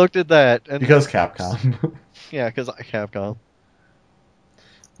 people probably looked at that. And Because Capcom. yeah, because Capcom.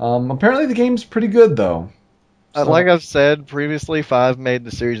 Apparently the game's pretty good, though. So- Like I've said previously, 5 made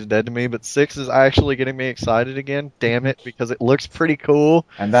the series dead to me, but 6 is actually getting me excited again. Damn it, because it looks pretty cool.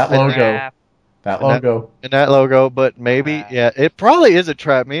 And that logo. Crap. That logo. And that logo, but maybe, Crap. yeah, it probably is a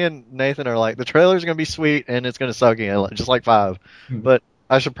trap. Me and Nathan are like, the trailer's going to be sweet and it's going to suck again, just like 5. But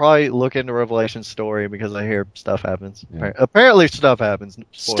I should probably look into Revelation's story because I hear stuff happens. Yeah. Apparently stuff happens.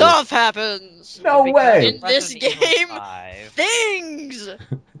 Spoiler. Stuff happens No Because way! in this Resident Evil game. 5. Things.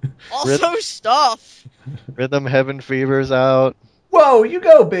 Also stuff. Rhythm Heaven Fever's out. Whoa, you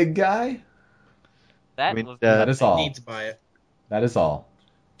go, big guy. That I mean, was That is all. Need to buy it. That is all.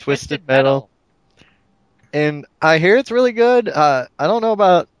 Twisted Metal. And I hear it's really good. I don't know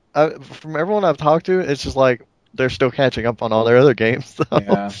about from everyone I've talked to, it's just like they're still catching up on all their other games. So.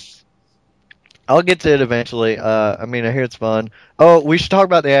 Yeah. I'll get to it eventually. I mean, I hear it's fun. Oh, we should talk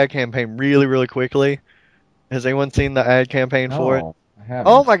about the ad campaign really, really quickly. Has anyone seen the ad campaign for it? No, I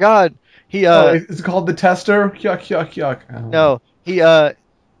haven't. Oh my God, he is it called The Tester? Yuck, yuck, yuck. Oh. no, he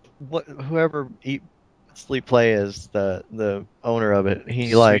whoever Eat Sleep Play is the owner of it.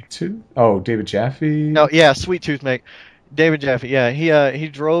 He like Sweet Tooth? Oh, David Jaffe? no, yeah, Sweet Tooth make David Jaffe. Yeah, he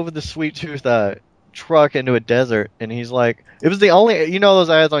drove the Sweet Tooth truck into a desert, and he's like, it was the only, those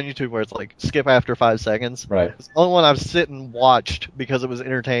ads on YouTube where it's like skip after 5 seconds. Right. It's the only one I've sit and watched because it was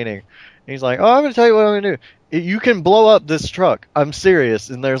entertaining. And he's like, oh, I'm gonna tell you what I'm gonna do. You can blow up this truck. I'm serious.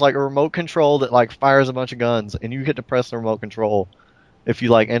 And there's like a remote control that like fires a bunch of guns, and you get to press the remote control if you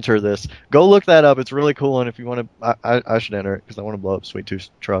like enter this. Go look that up. It's really cool. And if you want to, I should enter it because I want to blow up Sweet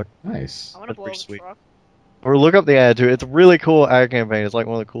Tooth's truck. Nice. I want to That's blow pretty up the sweet. truck. Or look up the ad too. It's a really cool ad campaign. It's like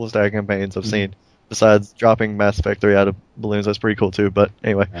one of the coolest ad campaigns I've seen. Besides dropping Mass Effect 3 out of balloons, that's pretty cool too. But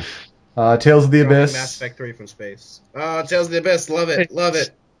anyway, Tales of the Dropping Abyss. Mass Effect 3 from space. Oh, Tales of the Abyss. Love it. Love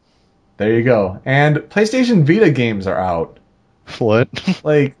it. There you go. And PlayStation Vita games are out. what?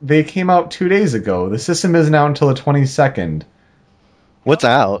 Like, they came out 2 days ago. The system isn't out until the 22nd. What's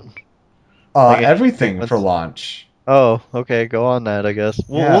out? Like Everything months? for launch. Oh, okay. Go on that, I guess.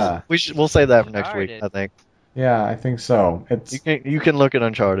 Yeah. We'll save that for next week. Uncharted. I think Yeah, I think so. It's you can look at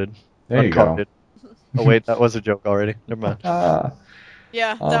Uncharted. There you go. Uncharted. Oh wait, that was a joke already. Never mind.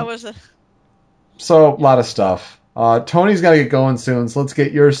 Yeah, Um, that was a. So, a lot of stuff. Tony's got to get going soon, so let's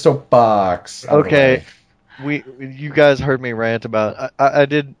get your soapbox. out of the Okay. way. You guys heard me rant about. I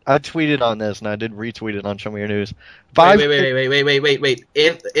tweeted on this and I did retweet it on Show Me Your News. Wait.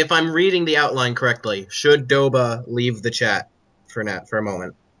 If I'm reading the outline correctly, should Doba leave the chat for a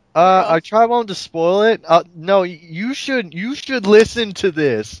moment? I try won't to spoil it. No, you should listen to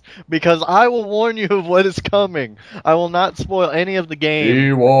this because I will warn you of what is coming. I will not spoil any of the game. He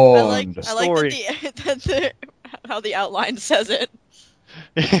I warned. like Story. how the outline says it.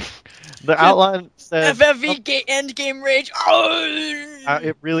 The outline says FFV end game rage.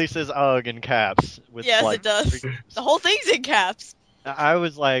 it really says "ugh" in caps. With Yes, like, it does. The whole thing's in caps. I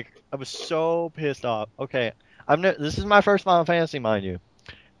was so pissed off. Okay, this is my first Final Fantasy, mind you,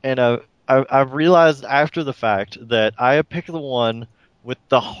 and I've realized after the fact that I have picked the one with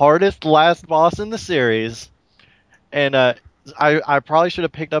the hardest last boss in the series, and I probably should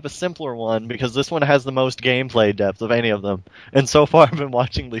have picked up a simpler one because this one has the most gameplay depth of any of them. And so far, I've been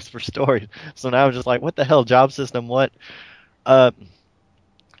watching these for stories. So now I'm just like, what the hell, job system? What? I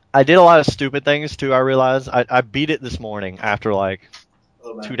did a lot of stupid things too. I realized I beat it this morning after like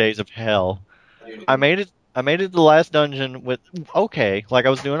 2 days of hell. I made it to the last dungeon with okay, like I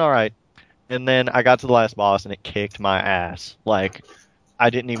was doing all right, and then I got to the last boss and it kicked my ass. Like I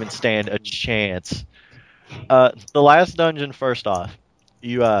didn't even stand a chance. The last dungeon, first off,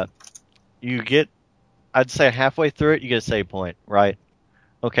 you get, I'd say halfway through it, you get a save point, right?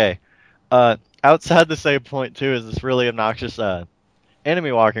 Okay. Outside the save point too is this really obnoxious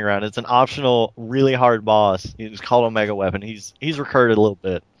enemy walking around. It's an optional, really hard boss. He's called Omega Weapon. He's recurred a little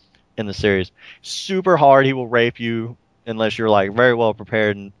bit in the series. Super hard. He will rape you unless you're like very well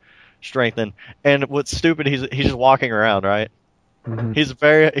prepared and strengthened. And what's stupid, he's just walking around, right? Mhm.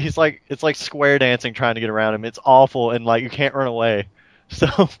 It's like square dancing trying to get around him. It's awful, and like you can't run away. So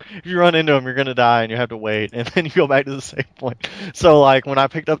if you run into him, you're gonna die, and you have to wait, and then you go back to the same point. So like when I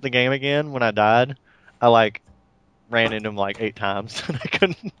picked up the game again, when I died, I like ran into him like 8 times, and I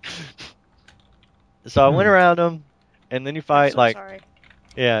couldn't. So I went around him, and then you fight sorry.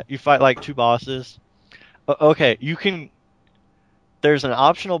 you fight like 2 bosses. Okay, there's an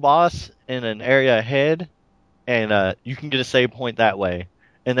optional boss in an area ahead, and you can get a save point that way.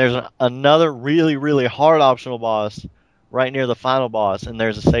 And there's another really, really hard optional boss right near the final boss, and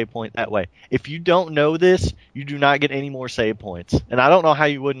there's a save point that way. If you don't know this, you do not get any more save points. And I don't know how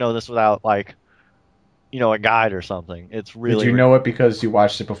you would know this without, like, a guide or something. It's really... Did you know it because you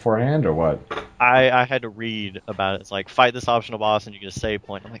watched it beforehand, or what? I had to read about it. It's like, fight this optional boss and you get a save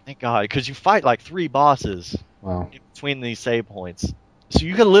point. I'm like, thank God, because you fight like 3 bosses in between these save points. So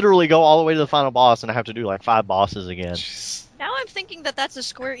you could literally go all the way to the final boss and have to do like 5 bosses again. Now I'm thinking that that's a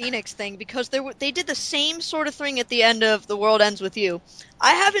Square Enix thing, because they did the same sort of thing at the end of The World Ends With You.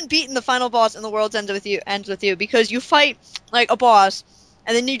 I haven't beaten the final boss in The World Ends With You because you fight like a boss,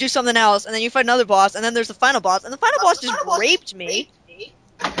 and then you do something else, and then you fight another boss, and then there's the final boss, and the final boss just raped me.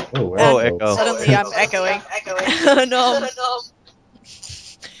 Oh, Echo. Suddenly I'm echoing.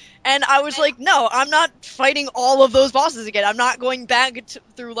 And I was like, no, I'm not fighting all of those bosses again. I'm not going back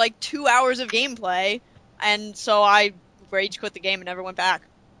through like 2 hours of gameplay. And so I rage quit the game and never went back.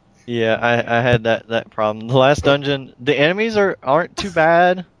 Yeah, I had that problem. The last dungeon, the enemies aren't too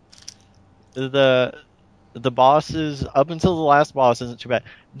bad. The bosses, up until the last boss, isn't too bad.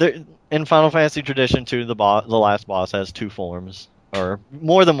 In Final Fantasy tradition, too, the last boss has 2 forms, or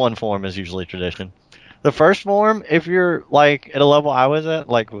more than 1 form is usually tradition. The first form, if you're like at a level I was at,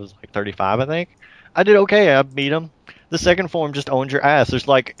 like was like 35, I think, I did okay. I beat him. The second form just owns your ass.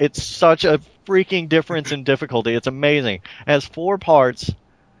 It's such a freaking difference in difficulty. It's amazing. It has 4 parts,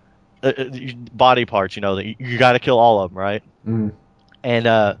 body parts. That you got to kill all of them, right? Mm.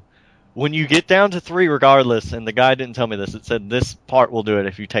 And when you get down to 3, regardless, and the guy didn't tell me this, it said this part will do it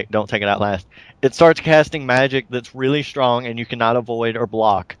if you don't take it out last. It starts casting magic that's really strong, and you cannot avoid or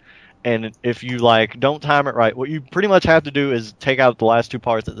block. And if you don't time it right, what you pretty much have to do is take out the last 2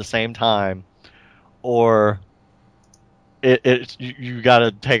 parts at the same time, or you got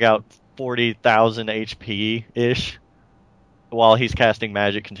to take out 40,000 HP ish while he's casting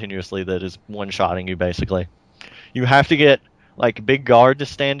magic continuously that is one-shotting you basically. You have to get Big Guard to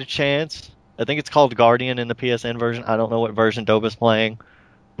stand a chance. I think it's called Guardian in the PSN version. I don't know what version Dope is playing,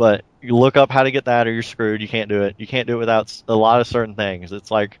 but you look up how to get that or you're screwed. You can't do it. You can't do it without a lot of certain things.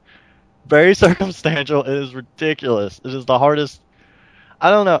 It's very circumstantial. It is ridiculous. It is the hardest. I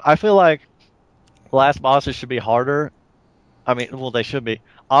don't know. I feel like last bosses should be harder. I mean, well, they should be.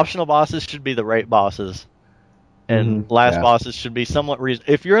 Optional bosses should be the raid bosses. And last bosses should be somewhat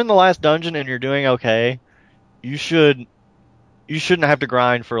if you're in the last dungeon and you're doing okay, you shouldn't have to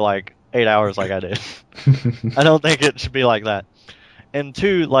grind for 8 hours like I did. I don't think it should be like that. And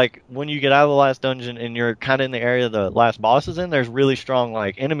 2, when you get out of the last dungeon and you're kind of in the area the last boss is in, there's really strong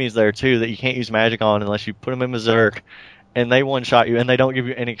enemies there too that you can't use magic on unless you put them in Berserk, and they one-shot you and they don't give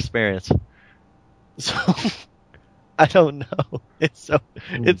you any experience. So I don't know. It's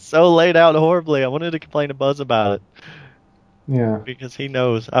so laid out horribly. I wanted to complain to Buzz about it. Yeah. Because he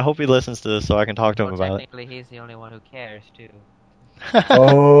knows. I hope he listens to this so I can talk to him about it. Technically, he's the only one who cares too.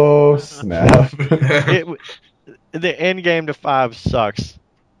 Oh snap! The end game to 5 sucks.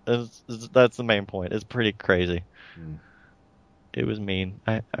 That's the main point. It's pretty crazy. It was mean.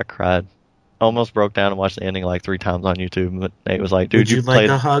 I cried. Almost broke down and watched the ending 3 times on YouTube. But Nate was like, "Dude, you like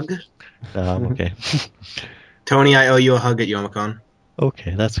a hug?" No, I'm okay. Tony, I owe you a hug at Youmacon.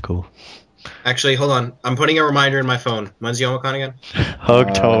 Okay, that's cool. Actually, hold on. I'm putting a reminder in my phone. When's Youmacon again?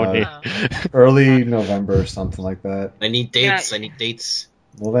 Hug Tony. Early November or something like that. I need dates.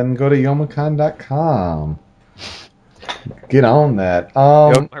 Well, then go to Youmacon.com. Get on that.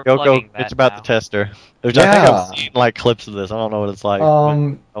 Yoko, it's about the tester. Which I think I've seen clips of this. I don't know what it's like. I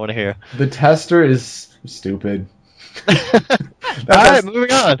want to hear. The tester is stupid. Alright,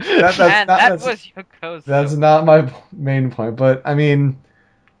 moving on. That's not my main point, but I mean,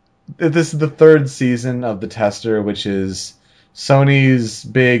 this is the 3rd season of the tester, which is Sony's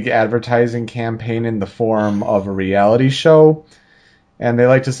big advertising campaign in the form of a reality show. And they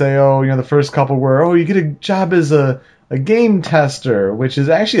like to say, the first couple were, you get a job as a game tester, which is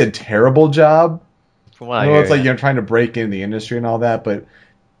actually a terrible job. From what I hear, it's trying to break into the industry and all that, but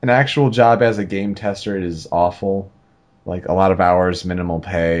an actual job as a game tester is awful. A lot of hours, minimal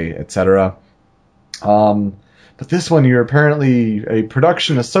pay, etc. But this one, you're apparently a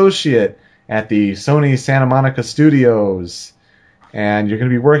production associate at the Sony Santa Monica Studios, and you're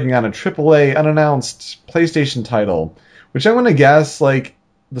going to be working on a AAA unannounced PlayStation title, which I'm going to guess, the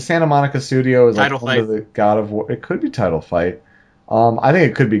Santa Monica Studio is under the God of War. It could be Title Fight. I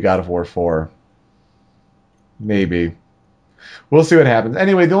think it could be God of War 4. Maybe. We'll see what happens.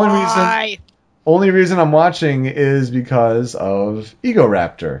 Anyway, the only reason only reason I'm watching is because of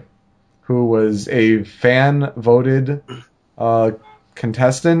Egoraptor, who was a fan-voted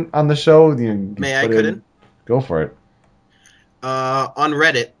contestant on the show. May I cut in? Go for it. On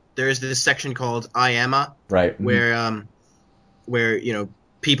Reddit, there's this section called I Amma, right? Where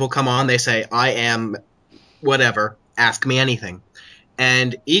people come on, they say I am whatever, ask me anything,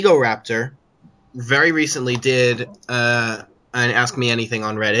 and Egoraptor very recently did an Ask Me Anything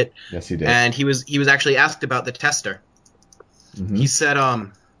on Reddit. Yes, he did. And he was actually asked about the tester. Mm-hmm. He said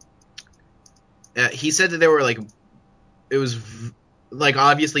that there were it was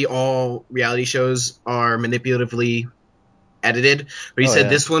obviously all reality shows are manipulatively edited, but he said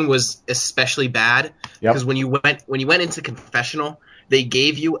this one was especially bad because when you went into confessional, they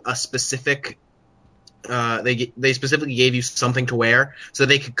gave you a specific they specifically gave you something to wear so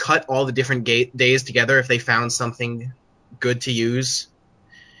they could cut all the different days together if they found something good to use.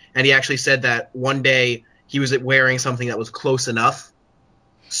 And he actually said that one day he was wearing something that was close enough,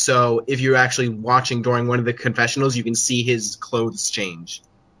 so if you're actually watching during one of the confessionals, you can see his clothes change,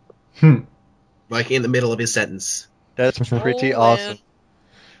 like in the middle of his sentence. That's pretty awesome.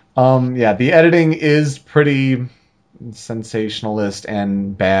 Yeah, the editing is pretty sensationalist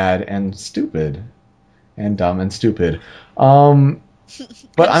and bad and stupid and dumb and stupid.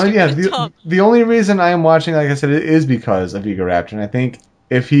 But I mean, the only reason I am watching, like I said, it is because of Egoraptor, and I think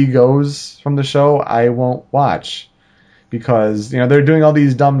if he goes from the show, I won't watch because they're doing all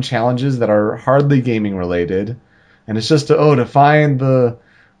these dumb challenges that are hardly gaming related, and it's just to find the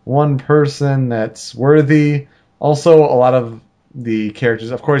one person that's worthy. Also, a lot of the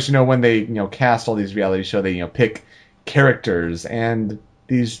characters, of course, when they cast all these reality shows, they pick characters, and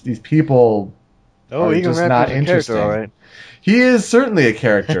these people are just not interesting. All right. He is certainly a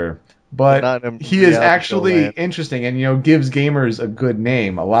character, but he is actually interesting and gives gamers a good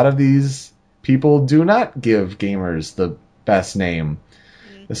name. A lot of these people do not give gamers the best name,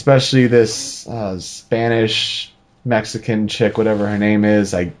 especially this Spanish Mexican chick, whatever her name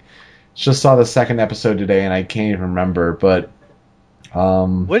is. I just saw the second episode today and I can't even remember, but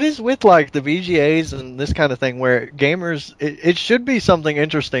what is with the VGAs and this kind of thing where gamers it should be something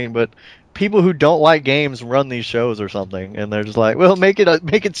interesting, but people who don't like games run these shows or something, and they're just like, well, make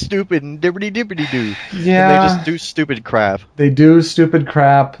it stupid and dippity dippity do. Yeah, and they just do stupid crap. They do stupid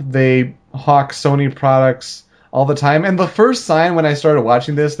crap. They hawk Sony products all the time. And the first sign when I started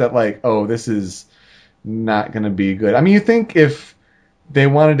watching this that this is not going to be good. I mean, you think if they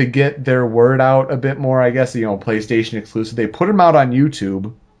wanted to get their word out a bit more, I guess, PlayStation exclusive, they put them out on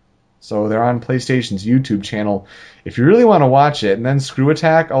YouTube. So they're on PlayStation's YouTube channel if you really want to watch it. And then Screw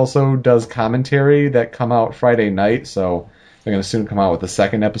Attack also does commentary that come out Friday night. So they're going to soon come out with a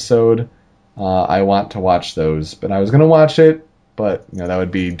second episode. I want to watch those. But I was going to watch it, but that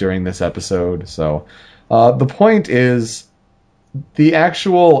would be during this episode. So the point is the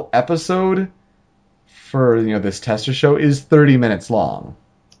actual episode for this tester show is 30 minutes long.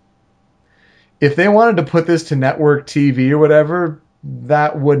 If they wanted to put this to network TV or whatever,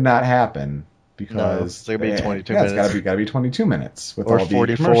 that would not happen because it's gonna be 22 minutes. It's gotta be 22 minutes with or all the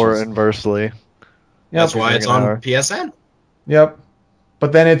 44 inversely. Yep. That's why it's on PSN. Yep.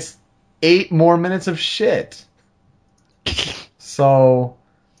 But then it's 8 more minutes of shit. So,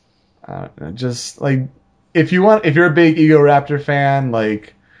 just if you're a big Egoraptor fan,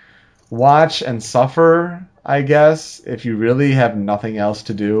 watch and suffer, I guess, if you really have nothing else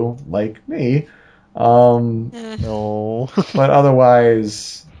to do, like me. No. But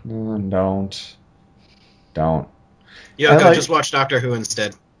otherwise, don't. Yeah, just watch Doctor Who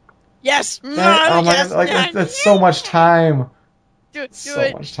instead. Yes. That's so much time. Do so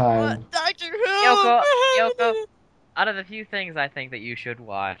it. much time. Doctor Who. Yoko, out of the few things I think that you should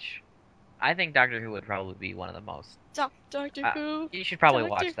watch, I think Doctor Who would probably be one of the most. Doctor Who. You should probably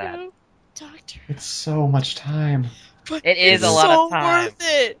watch that. Doctor. It's so much time. But it is a lot of time. Worth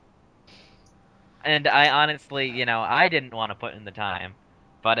it. And I honestly, I didn't want to put in the time,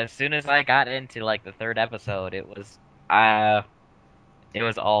 but as soon as I got into the third episode, it was all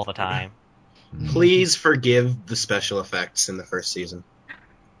the time. Please forgive the special effects in the first season.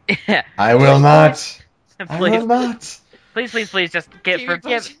 I will not. I will not. Please, just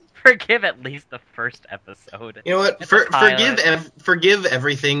forgive at least the first episode. You know what? Forgive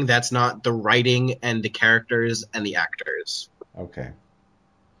everything that's not the writing and the characters and the actors. Okay.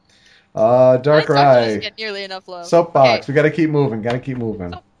 Darker Eye. Get nearly enough love. Soapbox. Okay. We gotta keep moving. Doctor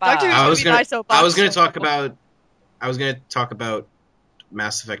Who's I was gonna be my soapbox. I was gonna talk about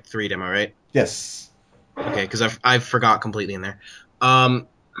Mass Effect 3 demo, right? Yes. Okay, because I forgot completely in there.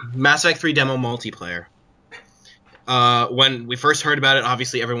 Mass Effect 3 demo multiplayer. When we first heard about it,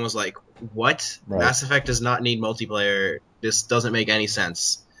 obviously everyone was like, what? Right. Mass Effect does not need multiplayer. This doesn't make any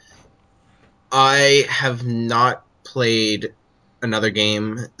sense. I have not played another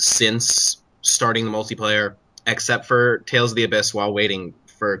game since starting the multiplayer, except for Tales of the Abyss while waiting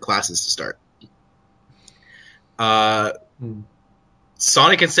for classes to start.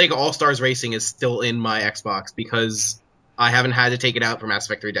 Sonic and Sega All-Stars Racing is still in my Xbox because I haven't had to take it out for Mass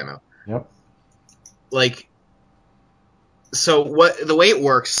Effect 3 demo. Yep. Like, so the way it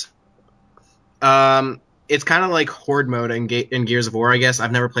works, it's kind of like Horde mode in Gears of War, I guess.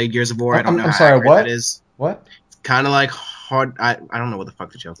 I've never played Gears of War. I don't know I'm how sorry, accurate what? that is. What? It's kind of like Horde... I don't know what the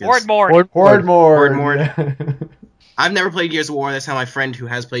fuck the joke is. Horde more. Horde more. Horde more. Yeah. I've never played Gears of War. That's how my friend who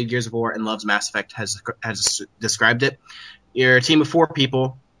has played Gears of War and loves Mass Effect has described it. You're a team of 4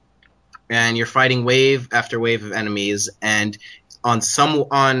 people, and you're fighting wave after wave of enemies, and on some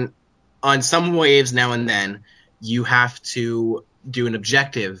waves now and then, you have to do an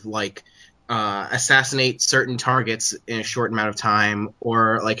objective, like assassinate certain targets in a short amount of time,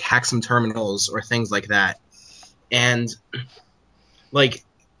 or like hack some terminals, or things like that. And like,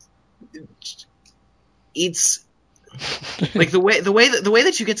 it's like the way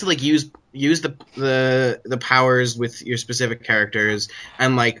that you get to like use the powers with your specific characters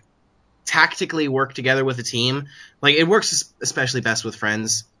and like tactically work together with a team. Like, it works especially best with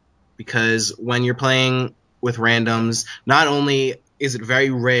friends, because when you're playing with randoms, not only is it very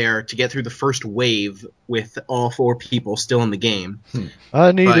rare to get through the first wave with all 4 people still in the game.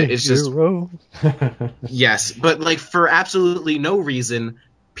 I need a it's just hero. yes, but like for absolutely no reason,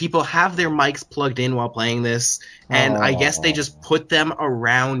 people have their mics plugged in while playing this, and I guess they just put them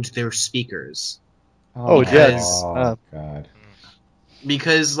around their speakers. Oh, yes. Oh, God.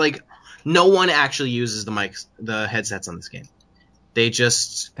 Because like no one actually uses the headsets on this game. They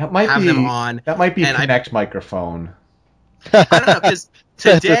just That might have be them on. That might be a and Kinect microphone. I don't know, because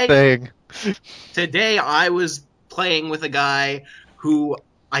That's a thing. today I was playing with a guy who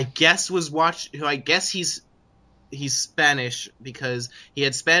I guess he's Spanish, because he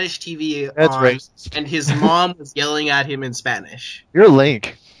had Spanish TV That's on, racist. and his mom was yelling at him in Spanish. You're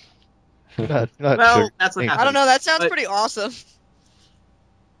Link. Not Well, Sugar. that's what Link. happened. I don't know. That sounds But- pretty awesome.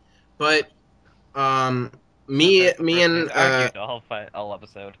 But me and argued all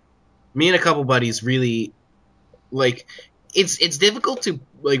episode. me and a couple buddies really like it's difficult to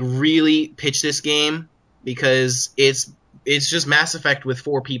like really pitch this game, because it's just Mass Effect with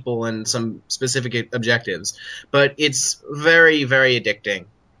 4 people and some specific objectives, but it's very, very addicting,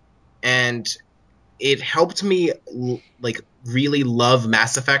 and it helped me like really love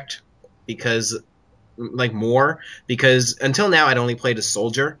Mass Effect because until now I'd only played as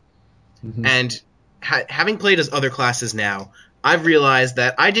soldier. Mhm. And having played as other classes now, I've realized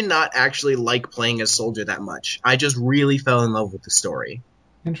that I did not actually like playing as soldier that much. I just really fell in love with the story.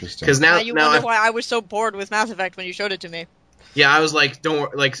 Interesting. Because Now now, you now wonder I've- why I was so bored with Mass Effect when you showed it to me. yeah, I was like, don't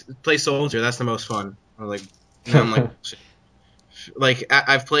worry, like play soldier. That's the most fun. I was like, and I'm like, shit. Like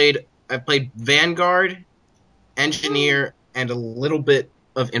I've played Vanguard, Engineer, and a little bit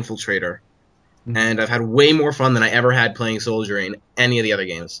of Infiltrator, Mhm. and I've had way more fun than I ever had playing soldier in any of the other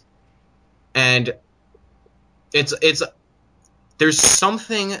games. And it's there's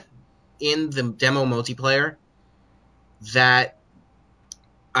something in the demo multiplayer that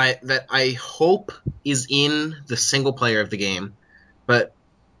I hope is in the single player of the game, but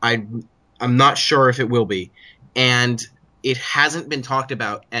I'm not sure if it will be, and it hasn't been talked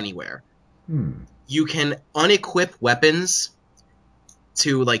about anywhere. You can unequip weapons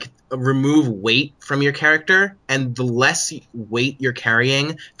to like remove weight from your character, and the less weight you're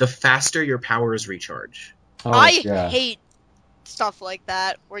carrying, the faster your powers recharge. Oh, I yeah. hate stuff like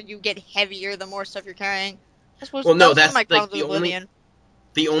that, where you get heavier the more stuff you're carrying. I suppose Well, no, that was one of that's, my like, problems with Oblivion.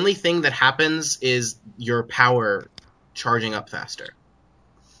 The only thing that happens is your power charging up faster.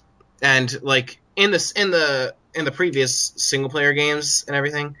 And like in the previous single player games and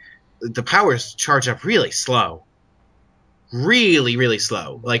everything, the powers charge up really slow. Really, really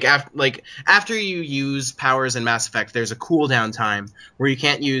slow. Like after you use powers in Mass Effect, there's a cooldown time where you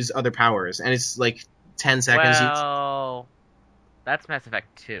can't use other powers, and it's like 10 seconds. Well, that's Mass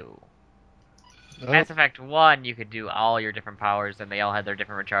Effect 2. Oh. Mass Effect 1, you could do all your different powers, and they all had their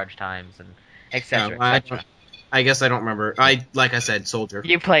different recharge times, and etc. I guess I don't remember. Like I said, soldier.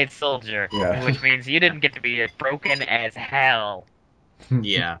 You played Soldier, Yeah. which means you didn't get to be broken as hell.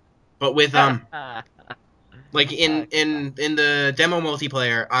 Yeah, but with like in the demo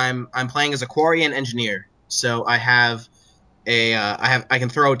multiplayer, I'm playing as a Quarian engineer. So I have I can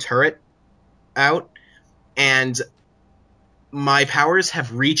throw a turret out, and my powers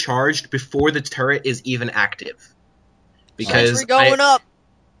have recharged before the turret is even active. because we're going up.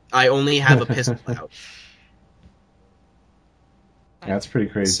 I only have a pistol out. That's pretty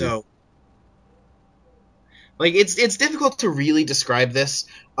crazy. So, like, it's difficult to really describe this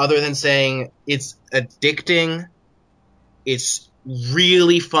other than saying it's addicting, it's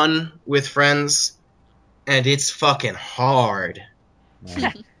really fun with friends, and it's fucking hard.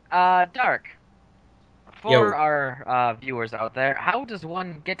 Dark. For Yo. our viewers out there, how does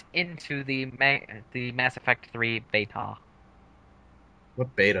one get into the Mass Effect 3 beta?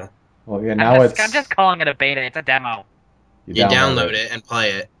 What beta? Well, yeah, now I'm just calling it a beta. It's a demo. You download it and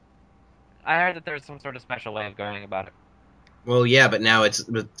play it. I heard that there's some sort of special way of going about it. Well, yeah, but now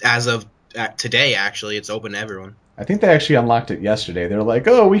as of today, actually, it's open to everyone. I think they actually unlocked it yesterday. They're like,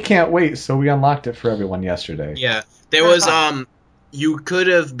 oh, we can't wait, so we unlocked it for everyone yesterday. Yeah, there was you could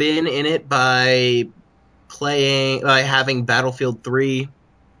have been in it by having Battlefield 3,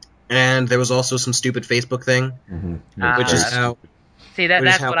 and there was also some stupid Facebook thing, which is how. See,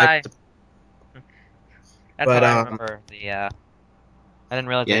 that's what I. That's what I remember. I didn't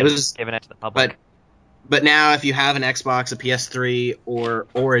realize they was giving it to the public. But now, if you have an Xbox, a PS3, or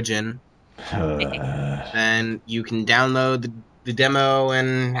Origin, then you can download the demo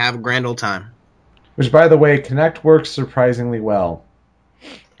and have a grand old time. Which, by the way, Kinect works surprisingly well.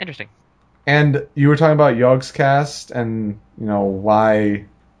 Interesting. And you were talking about Yogscast and, why,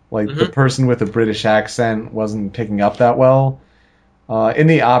 the person with a British accent wasn't picking up that well. In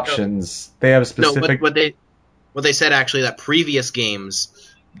the options, they have specific... No, what they said, actually, that previous games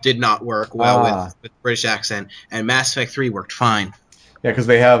did not work well with British accent, and Mass Effect 3 worked fine. Yeah, because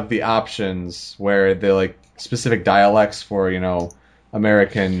they have the options where they're, specific dialects for,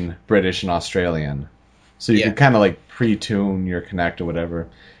 American, British, and Australian. So you can kind of, pre-tune your Kinect or whatever.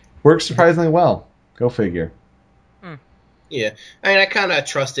 Works surprisingly well. Go figure. Yeah. I mean, I kind of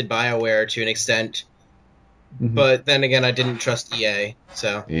trusted BioWare to an extent, but then again, I didn't trust EA,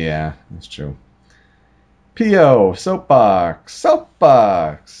 so... Yeah, that's true. P.O. Soapbox.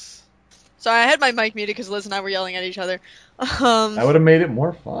 Sorry, I had my mic muted because Liz and I were yelling at each other. That would have made it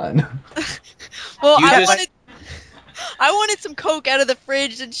more fun. Well, I wanted some Coke out of the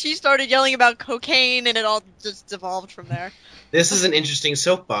fridge, and she started yelling about cocaine, and it all just devolved from there. This is an interesting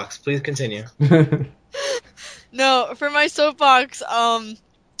soapbox. Please continue. No, for my soapbox, on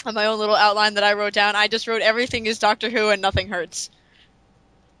my own little outline that I wrote down, I just wrote everything is Doctor Who and nothing hurts.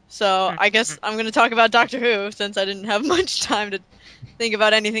 So I guess I'm going to talk about Doctor Who, since I didn't have much time to think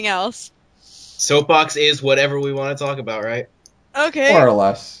about anything else. Soapbox is whatever we want to talk about, right? Okay. More or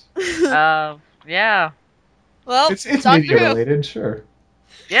less. Yeah. Well, it's media related, sure.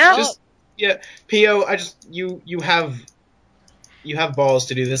 Yeah. P.O., you have balls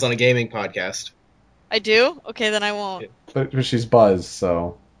to do this on a gaming podcast. I do? Okay, then I won't. But she's buzzed,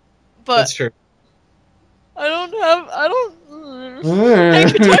 so. But that's true. I can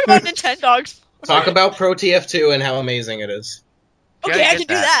talk about Nintendogs. Talk about Pro TF2 and how amazing it is. Okay, I can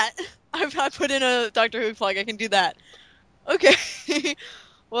do that. I put in a Doctor Who plug. I can do that. Okay.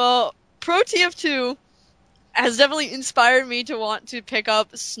 Well, Pro TF2 has definitely inspired me to want to pick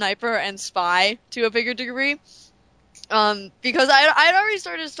up Sniper and Spy to a bigger degree. Because I'd already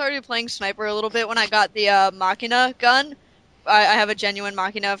started playing Sniper a little bit when I got the Machina gun. I have a genuine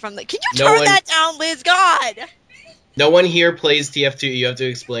Machina from the... Can you turn that down, Liz? God! No one here plays TF2. You have to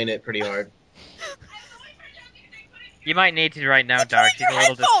explain it pretty hard. You might need to right now, Dark. She's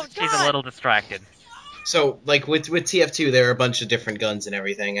a little distracted. So, with TF2, there are a bunch of different guns and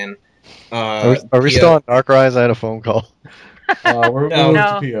everything, and... Are we still on Dark Rise? I had a phone call. We're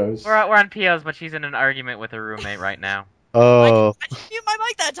to POs. We're on POs, but she's in an argument with her roommate right now. Oh. I didn't mute my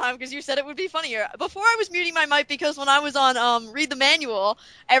mic that time because you said it would be funnier. Before I was muting my mic because when I was on Read the Manual,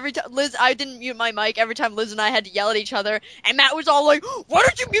 every time I didn't mute my mic every time Liz and I had to yell at each other, and Matt was all like, "Why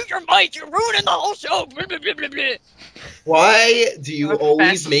don't you mute your mic? You're ruining the whole show." Blah, blah, blah, blah. Why do you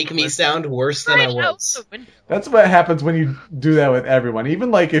always make me sound worse than I was? That's what happens when you do that with everyone.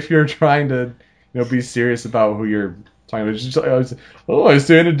 Even if you're trying to, be serious about who you're talking about. Just, I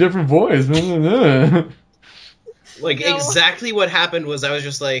say it in a different voice. Exactly what happened was I was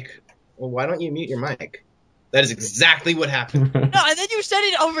just like, well, why don't you mute your mic? That is exactly what happened. No, and then you said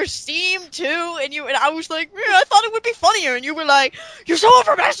it over Steam too, and I was like, I thought it would be funnier, and you were like, you're so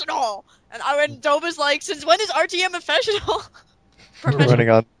unprofessional. And Doba's like, since when is RTM professional?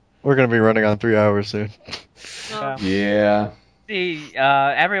 We're gonna be running on 3 hours soon. Yeah. See,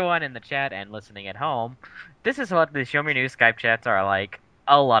 everyone in the chat and listening at home, this is what the Show Me News Skype chats are like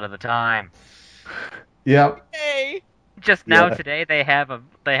a lot of the time. Yep. Hey. Just now today they have a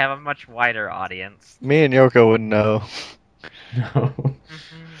much wider audience. Me and Yoko wouldn't know.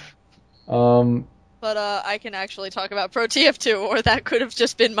 No. but I can actually talk about Pro TF2, or that could have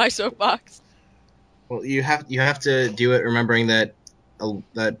just been my soapbox. Well, you have to do it remembering that a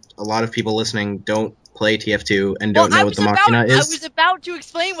lot of people listening don't play TF2 and don't know what the Machina is. I was about to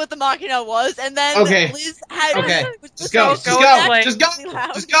explain what the Machina was, and then Liz had... Okay, just go.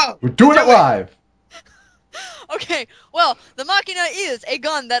 We're doing it live! Okay, well, the Machina is a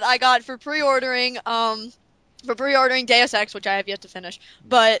gun that I got for pre-ordering Deus Ex, which I have yet to finish,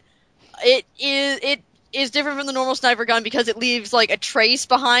 but it is different from the normal sniper gun because it leaves like a trace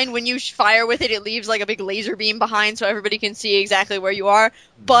behind. When you fire with it, it leaves like a big laser beam behind so everybody can see exactly where you are,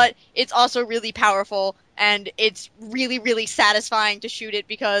 but it's also really powerful, and it's really, really satisfying to shoot it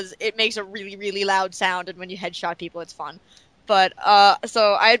because it makes a really, really loud sound, and when you headshot people, it's fun. But,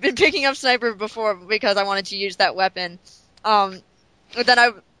 so I had been picking up Sniper before because I wanted to use that weapon. But then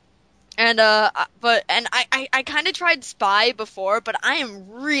I kind of tried Spy before, but I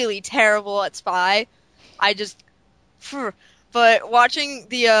am really terrible at Spy. But watching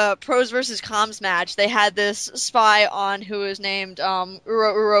the, Pros vs. Comms match, they had this Spy on who was named,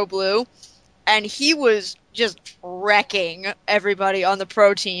 Uro Blue, and he was just wrecking everybody on the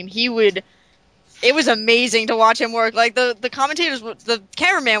pro team. It was amazing to watch him work. Like, the commentators, the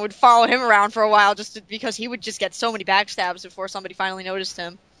cameraman would follow him around for a while because he would just get so many backstabs before somebody finally noticed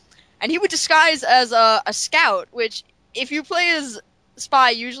him. And he would disguise as a scout, which, if you play as Spy,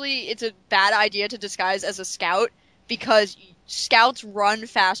 usually it's a bad idea to disguise as a scout, because scouts run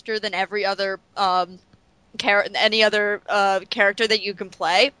faster than any other character that you can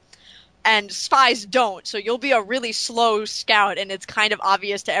play. And spies don't, so you'll be a really slow scout, and it's kind of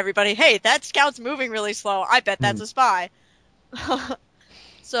obvious to everybody, hey, that scout's moving really slow, I bet that's a spy.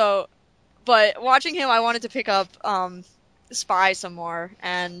 But watching him, I wanted to pick up Spy some more,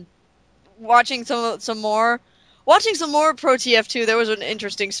 and watching some more Pro TF2, there was an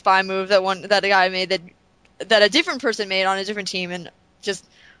interesting spy move that a guy made that a different person made on a different team, and just,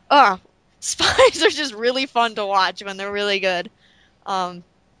 spies are just really fun to watch when they're really good.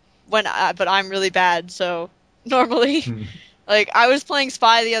 But I'm really bad, so normally, like, I was playing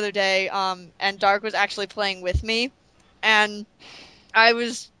Spy the other day, and Dark was actually playing with me, and I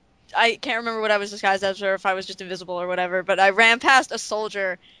can't remember what I was disguised as, or if I was just invisible or whatever, but I ran past a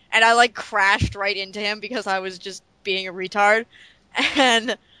soldier, and I, like, crashed right into him because I was just being a retard,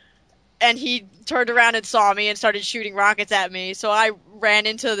 and he turned around and saw me and started shooting rockets at me, so I ran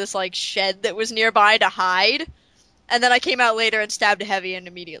into this, like, shed that was nearby to hide. And then I came out later and stabbed a heavy and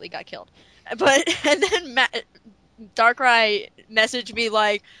immediately got killed. And then Darkrai messaged me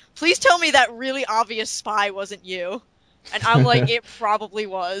like, please tell me that really obvious spy wasn't you. And I'm like, it probably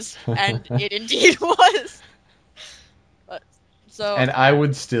was. And it indeed was. And I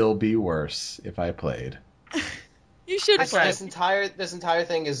would still be worse if I played. You should play. This entire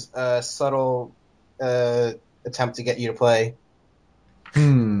thing is a subtle attempt to get you to play.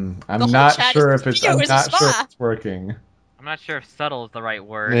 I'm not sure if it's working. I'm not sure if subtle is the right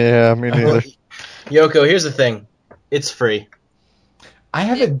word. Yeah, me neither. Yoko, here's the thing. It's free. I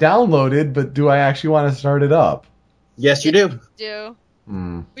have it downloaded, but do I actually want to start it up? Yes, you do.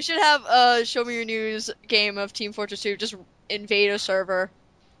 We should have a Show Me Your News game of Team Fortress 2. Just invade a server.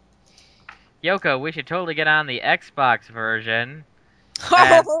 Yoko, we should totally get on the Xbox version.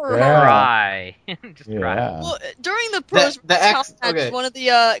 Try. Just try. Well, during the pros match, one of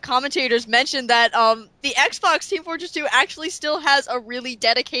the commentators mentioned that the Xbox Team Fortress 2 actually still has a really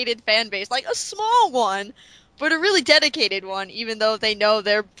dedicated fan base, like a small one, but a really dedicated one, even though they know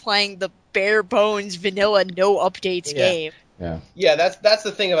they're playing the bare bones vanilla no updates game. Yeah, that's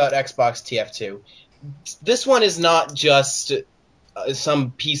the thing about Xbox TF2. This one is not just some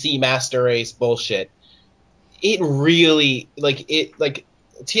PC master race bullshit. It really,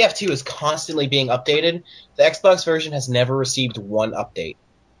 TF2 is constantly being updated. The Xbox version has never received one update.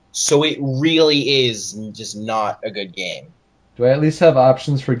 So it really is just not a good game. Do I at least have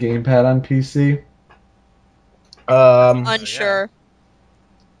options for gamepad on PC? Unsure.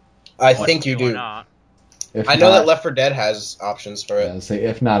 I think you do. I know that Left 4 Dead has options for it. Say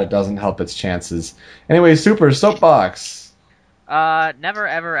if not, it doesn't help its chances. Anyway, Super Soapbox. Never,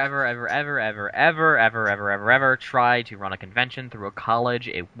 ever, ever, ever, ever, ever, ever, ever, ever, ever, ever try to run a convention through a college.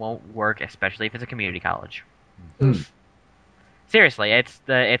 It won't work, especially if it's a community college. Seriously,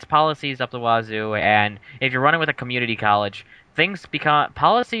 it's policies up the wazoo, and if you're running with a community college,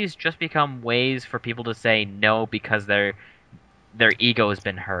 policies just become ways for people to say no because their ego has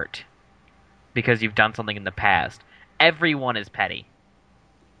been hurt because you've done something in the past. Everyone is petty.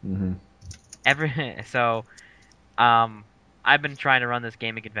 I've been trying to run this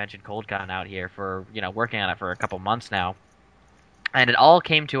gaming convention, ColdCon, out here for, working on it for a couple months now. And it all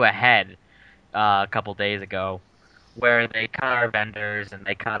came to a head a couple days ago, where they cut our vendors and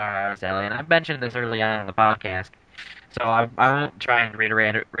they cut our RSL. And I mentioned this early on in the podcast, so I won't try and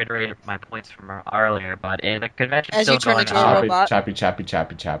reiterate my points from earlier. But the convention's As still you turn going into a on. robot. Choppy.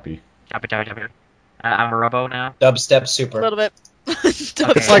 Choppy. I'm a robo now. Dubstep A super. little bit. It's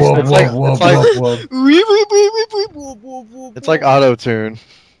like auto-tune.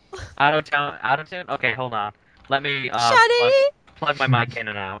 Auto-tune? Okay, hold on. Let me plug my mic in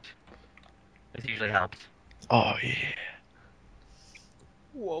and out. This usually helps. Oh, yeah.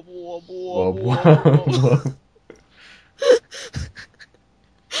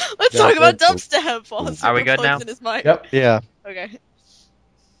 Let's talk about dubstep. Are we good now? In his mic. Yep. Yeah. Okay.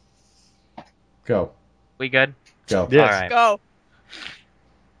 Go. We good? Go. Yes. All right.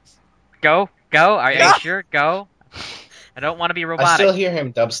 Go. Go. Are you sure? Go. I don't want to be robotic. I still hear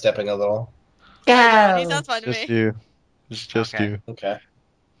him dubstepping a little. He sounds fine to Just me. you. It's just Okay. you. Okay.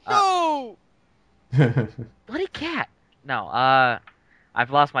 Go. Bloody cat. No. I've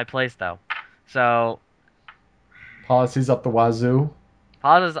lost my place though. So Policies up the wazoo.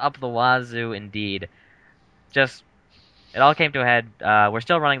 pauses up the wazoo indeed. Just it all came to a head. We're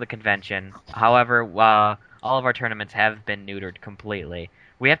still running the convention. However, all of our tournaments have been neutered completely.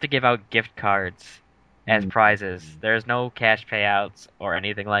 We have to give out gift cards as prizes. There's no cash payouts or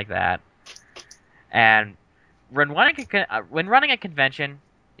anything like that. And when running a convention,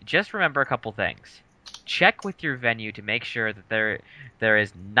 just remember a couple things. Check with your venue to make sure that there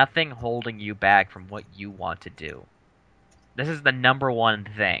is nothing holding you back from what you want to do. This is the number one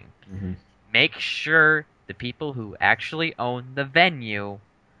thing. Mm-hmm. Make sure the people who actually own the venue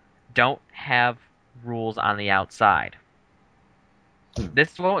don't have rules on the outside.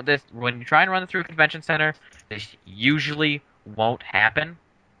 When you try and run through a convention center, this usually won't happen.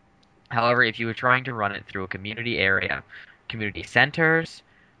 However, if you were trying to run it through a community area, community centers,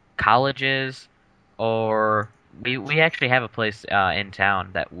 colleges, or we actually have a place in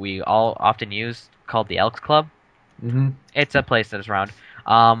town that we all often use called the Elks Club. Mm-hmm. It's a place that is around.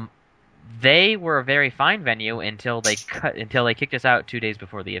 They were a very fine venue until they kicked us out 2 days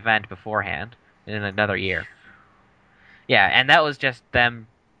before the event beforehand in another year. Yeah, and that was just them.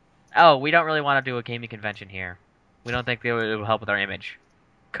 Oh, we don't really want to do a gaming convention here. We don't think it would help with our image.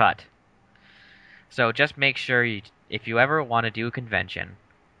 Cut. So just make sure if you ever want to do a convention,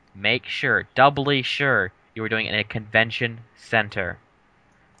 make sure, doubly sure, you are doing it in a convention center.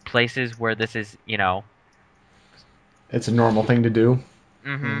 Places where this is, It's a normal thing to do.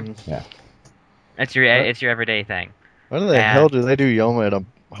 Mm-hmm. Yeah. It's your everyday thing. Why the hell do they do Yoma at a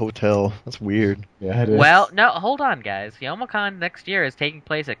hotel? That's weird. Yeah, it is. Well, no, hold on, guys. YomaCon next year is taking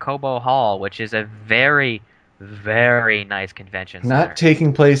place at Kobo Hall, which is a very, very nice convention center. Not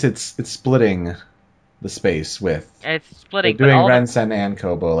taking place. It's splitting the space with. It's splitting. They're doing but Rensen and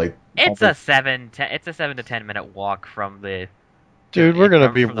Kobo. it's a 7 to 10 minute walk from the. Dude, we're gonna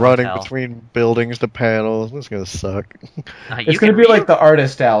be from the running hotel. between buildings to panels. This is gonna suck. It's going to be like the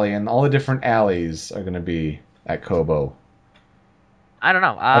artist alley, and all the different alleys are going to be at Kobo. I don't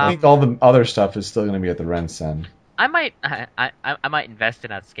know. I think all the other stuff is still going to be at the Rensen. I might invest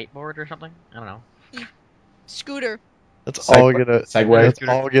in a skateboard or something. I don't know. Scooter. Let's all get a Segway. Let's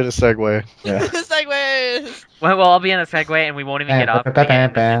all get a Segway. Yeah. Segways. Well, I'll be in a Segway and we won't even get off in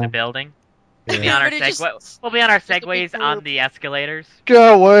the building. We'll be on our We'll be on our Segways on the escalators.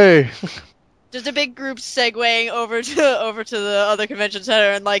 Go away. Just a big group segueing over to the other convention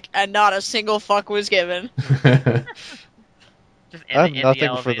center, and not a single fuck was given. Just I have in the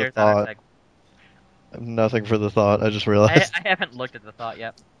nothing for the elevators on our thought. I have nothing for the thought. I just realized. I haven't looked at the thought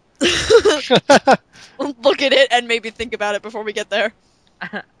yet. Look at it and maybe think about it before we get there.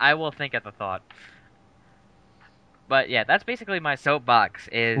 I will think at the thought. But yeah, that's basically my soapbox.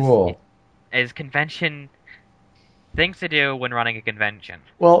 Cool. Is convention things to do when running a convention.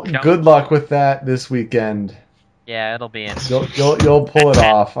 Well, good luck with that this weekend. Yeah, it'll be in. You'll pull it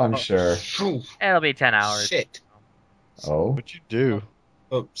off, I'm sure. It'll be 10 hours. Shit. Oh. What'd you do?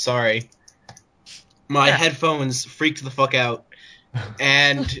 Oh, sorry. My headphones freaked the fuck out,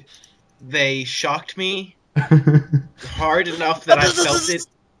 and they shocked me hard enough that I felt it.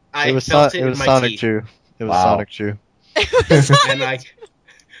 It was in my Sonic teeth. Chew. It was Wow. Sonic Chew. And I,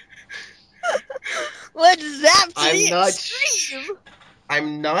 Let's zap to I'm the not extreme.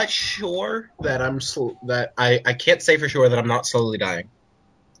 I'm not sure that I can't say for sure that I'm not slowly dying.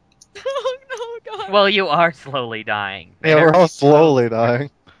 Oh no, God. Well, you are slowly dying. Yeah, we're all slowly dying.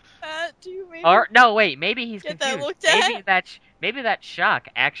 Do you mean? Or no, wait. Maybe he's Get that confused. looked at? Maybe that shock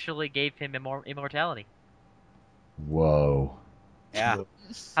actually gave him immortality. Whoa. Yeah.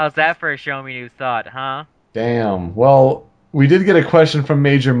 How's that for a show me new thought, huh? Damn. Well, We did get a question from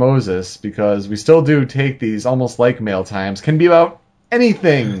Major Moses, because we still do take these almost like mail times. Can be about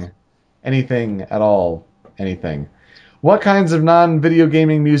anything. Anything at all. Anything. What kinds of non-video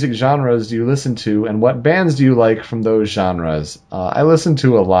gaming music genres do you listen to, and what bands do you like from those genres? I listen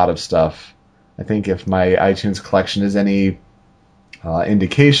to a lot of stuff. I think if my iTunes collection is any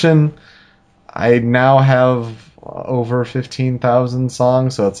indication, I now have over 15,000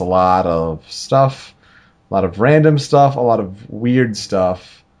 songs, so it's a lot of stuff. A lot of random stuff, a lot of weird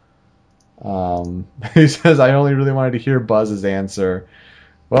stuff. He says, I only really wanted to hear Buzz's answer.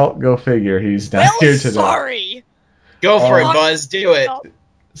 Well, go figure. He's not here today. Sorry. Go for it, Buzz. Do it.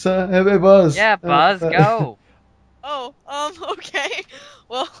 So, hey, Buzz. Yeah, Buzz, go. Okay.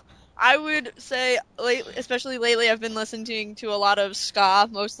 Well, I would say, especially lately, I've been listening to a lot of ska,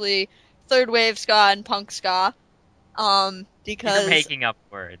 mostly third wave ska and punk ska. Because You're making up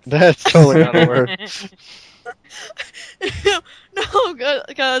words. That's totally not a word. No,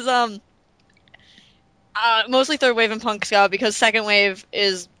 because mostly third wave and punk ska, because second wave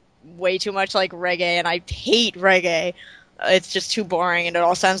is way too much like reggae, and I hate reggae. It's just too boring, and it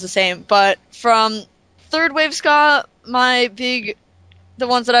all sounds the same. But from third wave ska, the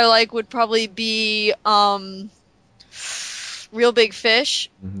ones that I like would probably be Real Big Fish.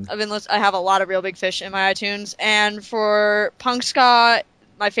 Mm-hmm. I have a lot of Real Big Fish in my iTunes. And for punk ska,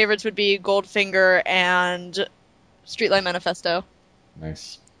 my favorites would be Goldfinger and Streetlight Manifesto.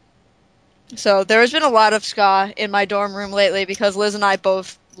 Nice. So there has been a lot of ska in my dorm room lately, because Liz and I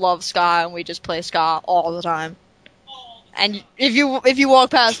both love ska, and we just play ska all the time. And if you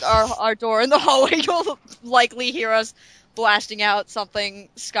walk past our door in the hallway, you'll likely hear us blasting out something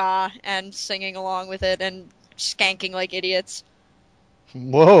ska and singing along with it and skanking like idiots.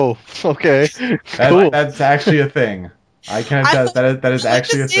 Whoa. Okay. Cool. That's actually a thing. I can attest that is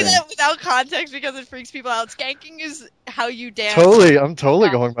actually a thing. I say that without context because it freaks people out. Skanking is how you dance. I'm totally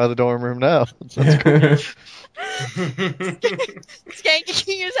going by the dorm room now. Skanking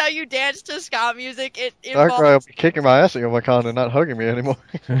is how you dance to ska music. It Darkrai will be kicking my ass at Yomicon and not hugging me anymore.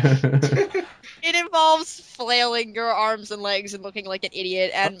 It involves flailing your arms and legs and looking like an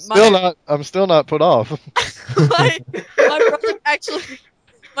idiot. And I'm still not put off.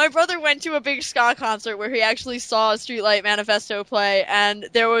 My brother went to a big ska concert where he actually saw Streetlight Manifesto play, and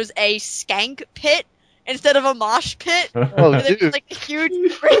there was a skank pit instead of a mosh pit. Oh, dude. There was like a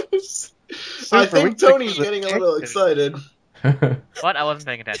huge bridge. I think Tony's getting a little excited. What? I wasn't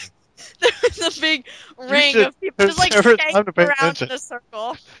paying attention. There was a big ring of people just like skanking around in a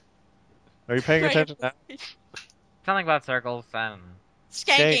circle. Are you paying attention now? Something about circles and...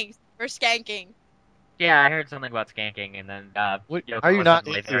 Skanking. Or skanking. Yeah, I heard something about skanking, and then Yoko are you was not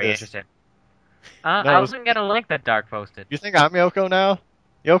suddenly into very this? interested. I wasn't gonna link that Dark posted. You think I'm Yoko now?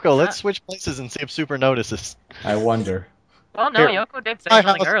 Yoko, let's switch places and see if Super notices. I wonder. Well, no, Here. Yoko did say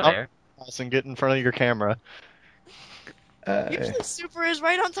something earlier. And get in front of your camera. Usually Super is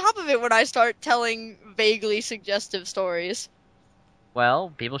right on top of it when I start telling vaguely suggestive stories.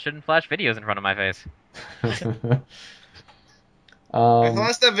 Well, people shouldn't flash videos in front of my face. I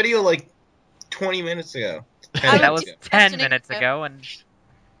lost that video like 20 minutes ago. That was 10 minutes ago, and...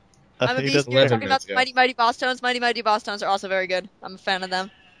 I'm a beast. You're talking about the Mighty Mighty Boss Tones. Mighty Mighty Boss Tones are also very good. I'm a fan of them.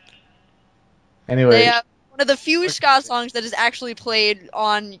 Anyway. They have one of the few ska songs that is actually played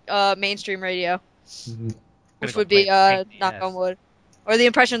on mainstream radio. Mm-hmm. Which would be Knock on Wood. Or The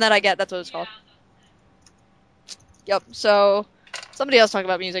Impression That I Get, that's what it's called. Yep, so... Somebody else talk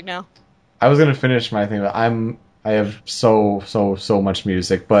about music now. I was gonna finish my thing, but I have so much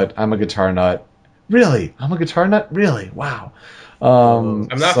music, but I'm a guitar nut. Really? I'm a guitar nut? Really? Wow. I'm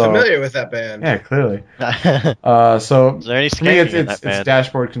not familiar with that band. Yeah, clearly. So is there any for me, in that it's band?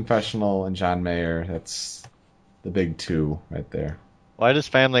 Dashboard Confessional and John Mayer. That's the big two right there. Why does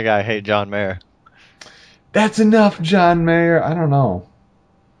Family Guy hate John Mayer? That's enough, John Mayer. I don't know.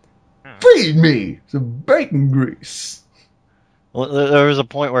 Feed me some bacon grease. Well, there was a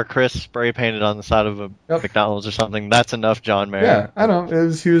point where Chris spray painted on the side of a McDonald's or something. That's enough, John Mayer. Yeah, I know.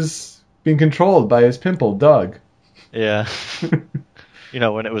 He was being controlled by his pimple, Doug. Yeah.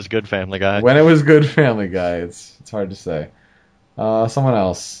 When it was good Family Guy. When it was good Family Guy. It's hard to say. Someone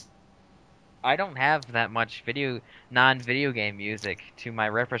else. I don't have that much non-video game music to my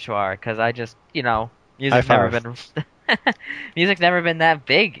repertoire, because I just, music's never been that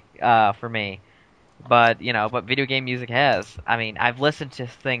big for me. But video game music has. I mean, I've listened to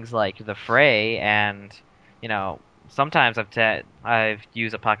things like The Fray, and sometimes I've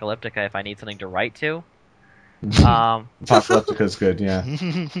used Apocalyptica if I need something to write to. Apocalyptica's good, yeah.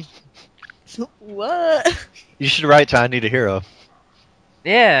 What? You should write to I Need a Hero.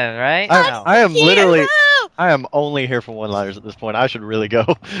 Yeah, right? I am literally I am only here for one-liners at this point. I should really go.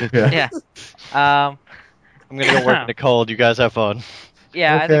 Yeah. I'm gonna go work in the cold. You guys have fun.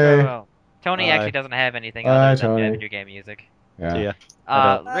 Yeah, Okay. I think we will. Tony Bye. actually doesn't have anything Bye, other than Tony. video game music. Yeah. See ya.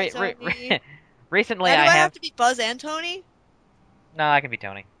 Bye, Tony. Recently, Now, do I I have. to be Buzz and Tony? No, I can be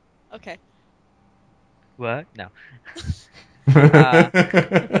Tony. Okay. What? No.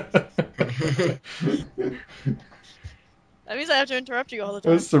 That means I have to interrupt you all the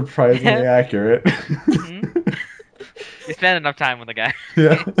time. That's surprisingly accurate. You spend enough time with the guy.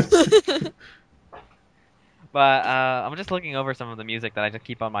 Yeah. But I'm just looking over some of the music that I just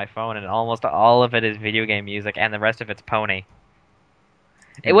keep on my phone, and almost all of it is video game music, and the rest of it's Pony.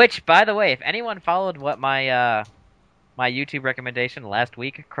 Which, by the way, if anyone followed what my my YouTube recommendation last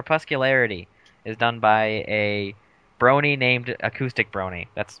week, Crepuscularity is done by a brony named Acoustic Brony.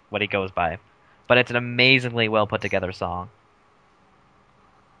 That's what he goes by. But it's an amazingly well put together song.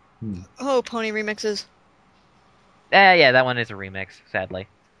 Oh, Pony remixes. Yeah, that one is a remix, sadly.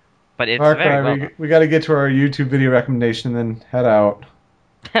 But it's Mark, very well we got to get to our YouTube video recommendation and then head out.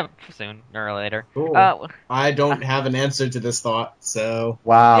 done. Soon or later. Cool. I don't have an answer to this thought, so.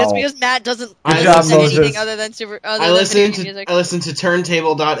 Wow. Yes, because Matt doesn't Good job, listen to Moses. anything other than I listen to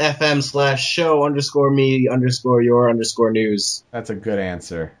turntable.fm/show_me_your_news. That's a good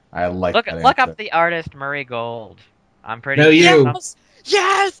answer. I like Look that up answer. the artist Murray Gold. I'm pretty No, you.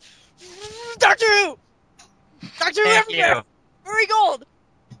 Yes! Doctor Who! Doctor Who Thank everywhere! you. Murray Gold!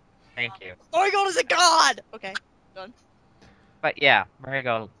 Thank you. Murray Gold is a god! Okay, done. But yeah, Murray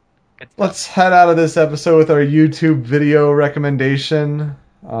Gold. Good stuff. Let's head out of this episode with our YouTube video recommendation.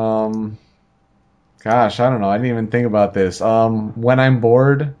 Gosh, I don't know. I didn't even think about this. When I'm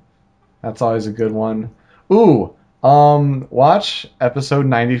bored, that's always a good one. Ooh, watch episode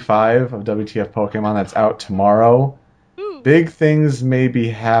 95 of WTF Pokemon that's out tomorrow. Ooh. Big things may be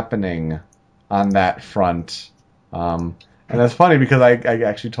happening on that front. And that's funny because I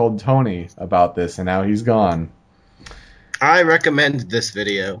actually told Tony about this, and now he's gone. I recommend this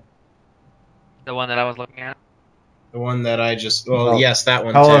video. The one that I was looking at. The one that I just... Well, yes, that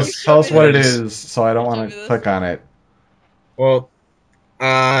one Tell too. us what it is, so I don't want to click on it. Well,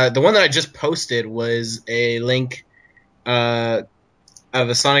 the one that I just posted was a link of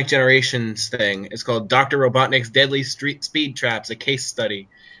a Sonic Generations thing. It's called Dr. Robotnik's Deadly Speed Traps, a case study.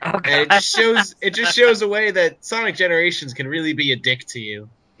 Oh, God. And it just shows a way that Sonic Generations can really be a dick to you.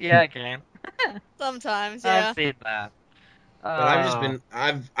 Yeah, I can. Sometimes, yeah. I've seen that. But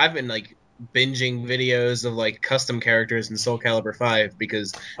I've been like binging videos of like custom characters in Soul Calibur 5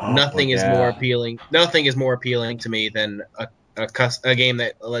 because nothing is more appealing. Nothing is more appealing to me than a game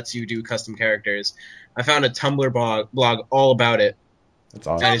that lets you do custom characters. I found a Tumblr blog all about it. That's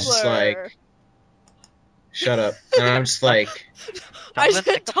awesome. And it's just like, shut up. And I'm just like, I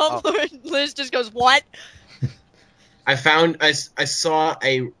said Tumblr and Liz just goes, what? I saw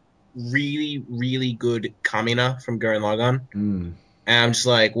a really, really good Kamina from Gurren Lagann. And I'm just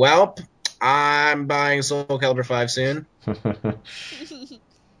like, well, I'm buying Soul Calibur 5 soon.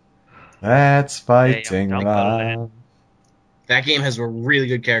 That's fighting love. That game has a really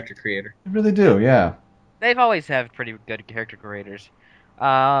good character creator. They really do, yeah. They've always had pretty good character creators.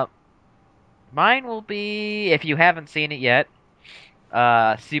 Mine will be, if you haven't seen it yet,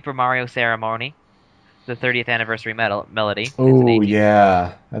 Super Mario Ceremony, the 30th anniversary melody. Oh,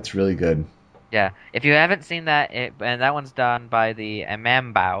 yeah. That's really good. Yeah. If you haven't seen that, and that one's done by the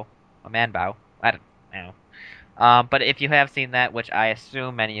Manbao. I don't know. But if you have seen that, which I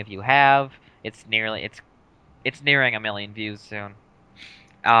assume many of you have, it's nearing 1 million views soon.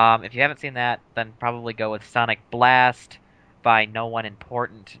 If you haven't seen that, then probably go with Sonic Blast by No One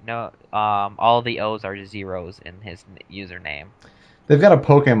Important. No, all the O's are zeros in his username. They've got a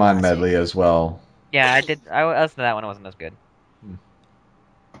Pokemon medley as well. Yeah, I listened to that one. It wasn't as good.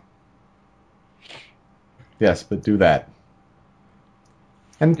 Yes, but do that.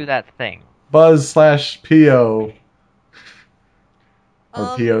 And do that thing. Buzz/PO.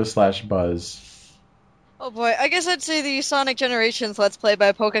 Or PO/Buzz. Oh boy, I guess I'd say the Sonic Generations Let's Play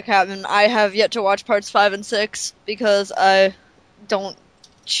by PokeCaptain. I have yet to watch parts 5 and 6 because I don't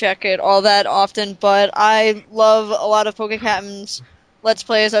check it all that often, but I love a lot of PokeCaptain's Let's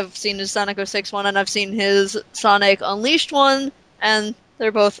Plays. I've seen his Sonic 06 one and I've seen his Sonic Unleashed one, and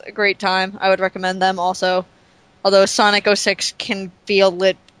they're both a great time. I would recommend them also. Although Sonic 06 can be a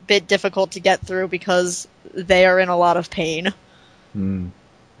bit difficult to get through because they are in a lot of pain.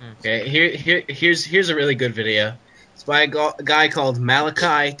 Okay, here's a really good video. It's by a guy called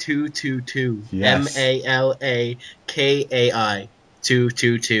Malakai222. Yes. MALAKAI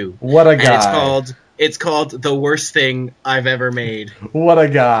 222. What a guy. And it's called The Worst Thing I've Ever Made. What a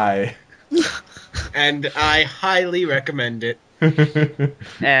guy. and I highly recommend it.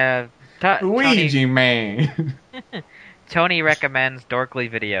 Luigi Man. Tony recommends Dorkly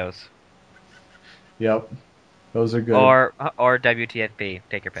videos. Yep, those are good. Or WTFP.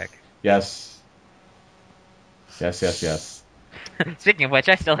 Take your pick. Yes. Yes. Speaking of which,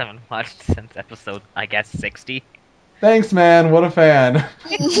 I still haven't watched since episode, I guess, 60. Thanks, man. What a fan.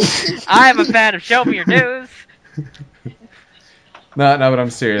 I'm a fan of Show Me Your News. No, but I'm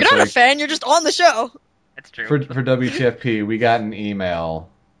serious. You're not a fan, you're just on the show. That's true. For WTFP, we got an email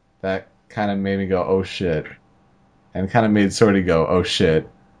that kind of made me go, oh shit. And kind of made Sorty go, oh shit.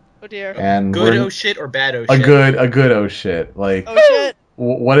 Oh dear. And good oh shit or bad oh shit? A good oh shit. Like, oh shit.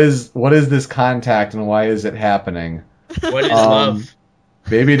 What is this contact and why is it happening? What is love?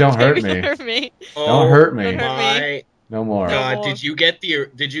 Baby, don't hurt me. Don't hurt me. Don't hurt me. My no more. God, did you get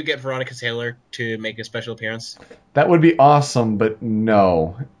Veronica Taylor to make a special appearance? That would be awesome, but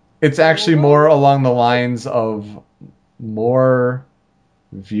no. It's actually more along the lines of more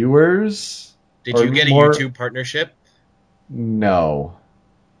viewers. Did you get a YouTube partnership? No.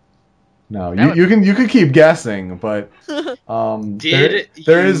 You can keep guessing, but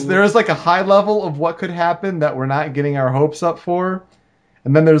there is like a high level of what could happen that we're not getting our hopes up for,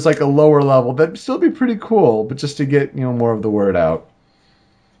 and then there's like a lower level that'd still be pretty cool, but just to get more of the word out.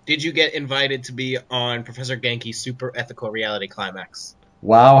 Did you get invited to be on Professor Genki's Super Ethical Reality Climax?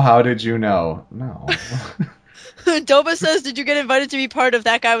 Wow, how did you know? No. Doba says, did you get invited to be part of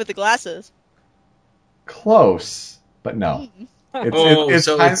that guy with the glasses? Close, but no.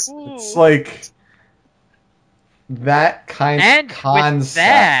 It's like that kind of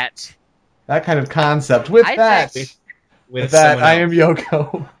concept. That kind of concept. With that, I am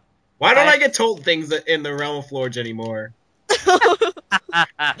Yoko. Why don't I get told things in the realm of Florge anymore? That's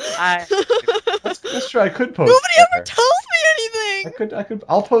true. I could post. Nobody ever tells me anything. I could.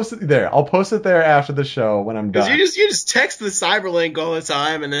 I'll post it there. I'll post it there after the show when I'm done. Because you just text the Cyberlink all the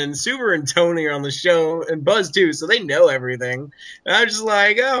time, and then Super and Tony are on the show, and Buzz too, so they know everything. And I'm just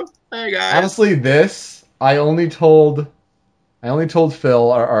like, oh, hey guys. Honestly, I only told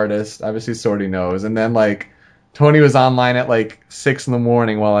Phil, our artist. Obviously, Sorty knows, and then like Tony was online at like 6 a.m.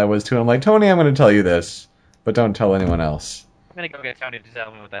 while I was too. I'm like, Tony, I'm going to tell you this, but don't tell anyone else. I'm going to go get Tony to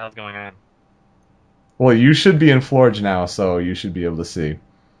tell me what the hell's going on. Well, you should be in Florge now, so you should be able to see.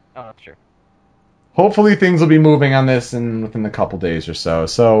 Oh, that's true. Hopefully things will be moving on this within a couple days or so.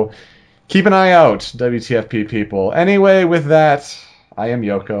 So keep an eye out, WTFP people. Anyway, with that, I am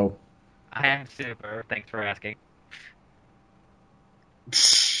Yoko. I am Super. Thanks for asking.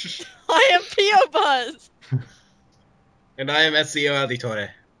 I am P.O. Buzz. And I am SEO Auditore.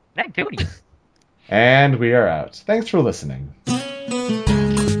 Thank you. And we are out. Thanks for listening.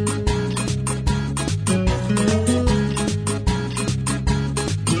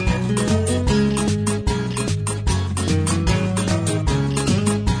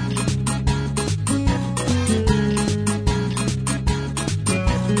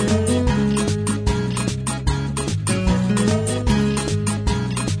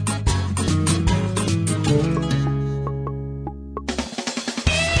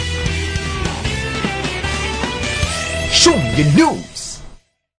 News.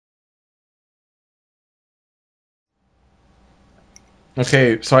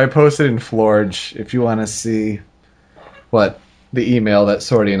 Okay, so I posted in Florge if you want to see the email that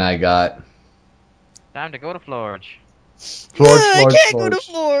Sorty and I got. Time to go to Florge. I can't go to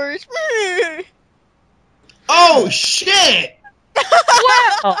Florge. Oh shit!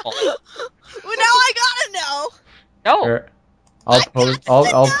 Well, now I gotta know. No. Here,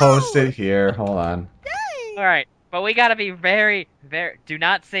 I'll post it here. Hold on. All right. But we gotta be very, very. Do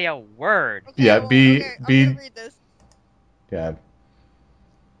not say a word. Okay, yeah, I'm gonna read this. Yeah.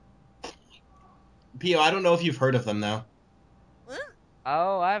 Pio, I don't know if you've heard of them though. What?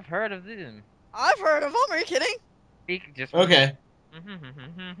 Oh, I've heard of them. I've heard of them. Are you kidding? Just okay.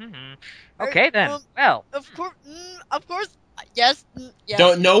 Okay then. Well. Of course. Yes.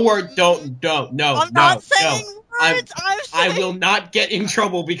 Don't. No word. Don't. No. I'm not saying words. I will not get in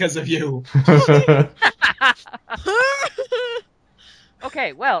trouble because of you.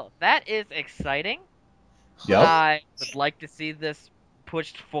 Okay, well, that is exciting. Yep. I would like to see this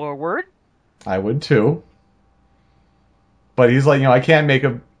pushed forward. I would too. But he's like, I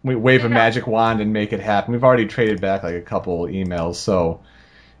can't wave a magic wand and make it happen. We've already traded back like a couple emails, so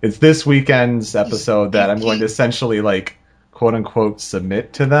it's this weekend's episode that I'm going to essentially quote unquote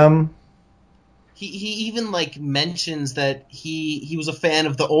submit to them. He even mentions that he was a fan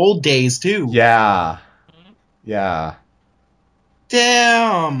of the old days too. Yeah.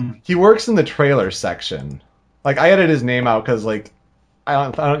 Damn. He works in the trailer section. I edited his name out because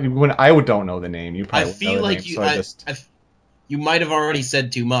I don't know the name. You probably I feel know the like name, you might have already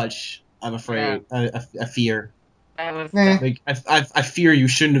said too much. I'm afraid. Yeah. I fear. Nah. Like I fear you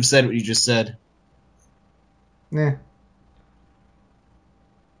shouldn't have said what you just said. Nah.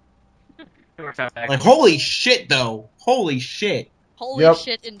 Like holy shit, though. Holy shit. Holy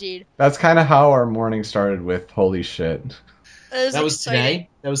shit, indeed. That's kind of how our morning started with holy shit. That was today.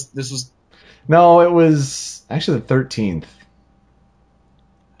 This was. No, it was actually the 13th.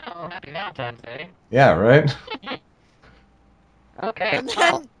 Oh, happy Valentine's Day. Yeah, right? Okay.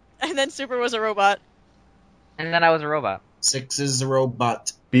 And then Super was a robot. And then I was a robot. 6 is a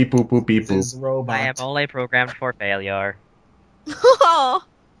robot. Beep boop boop beep 6 is a boop. robot. I am only programmed for failure. Oh.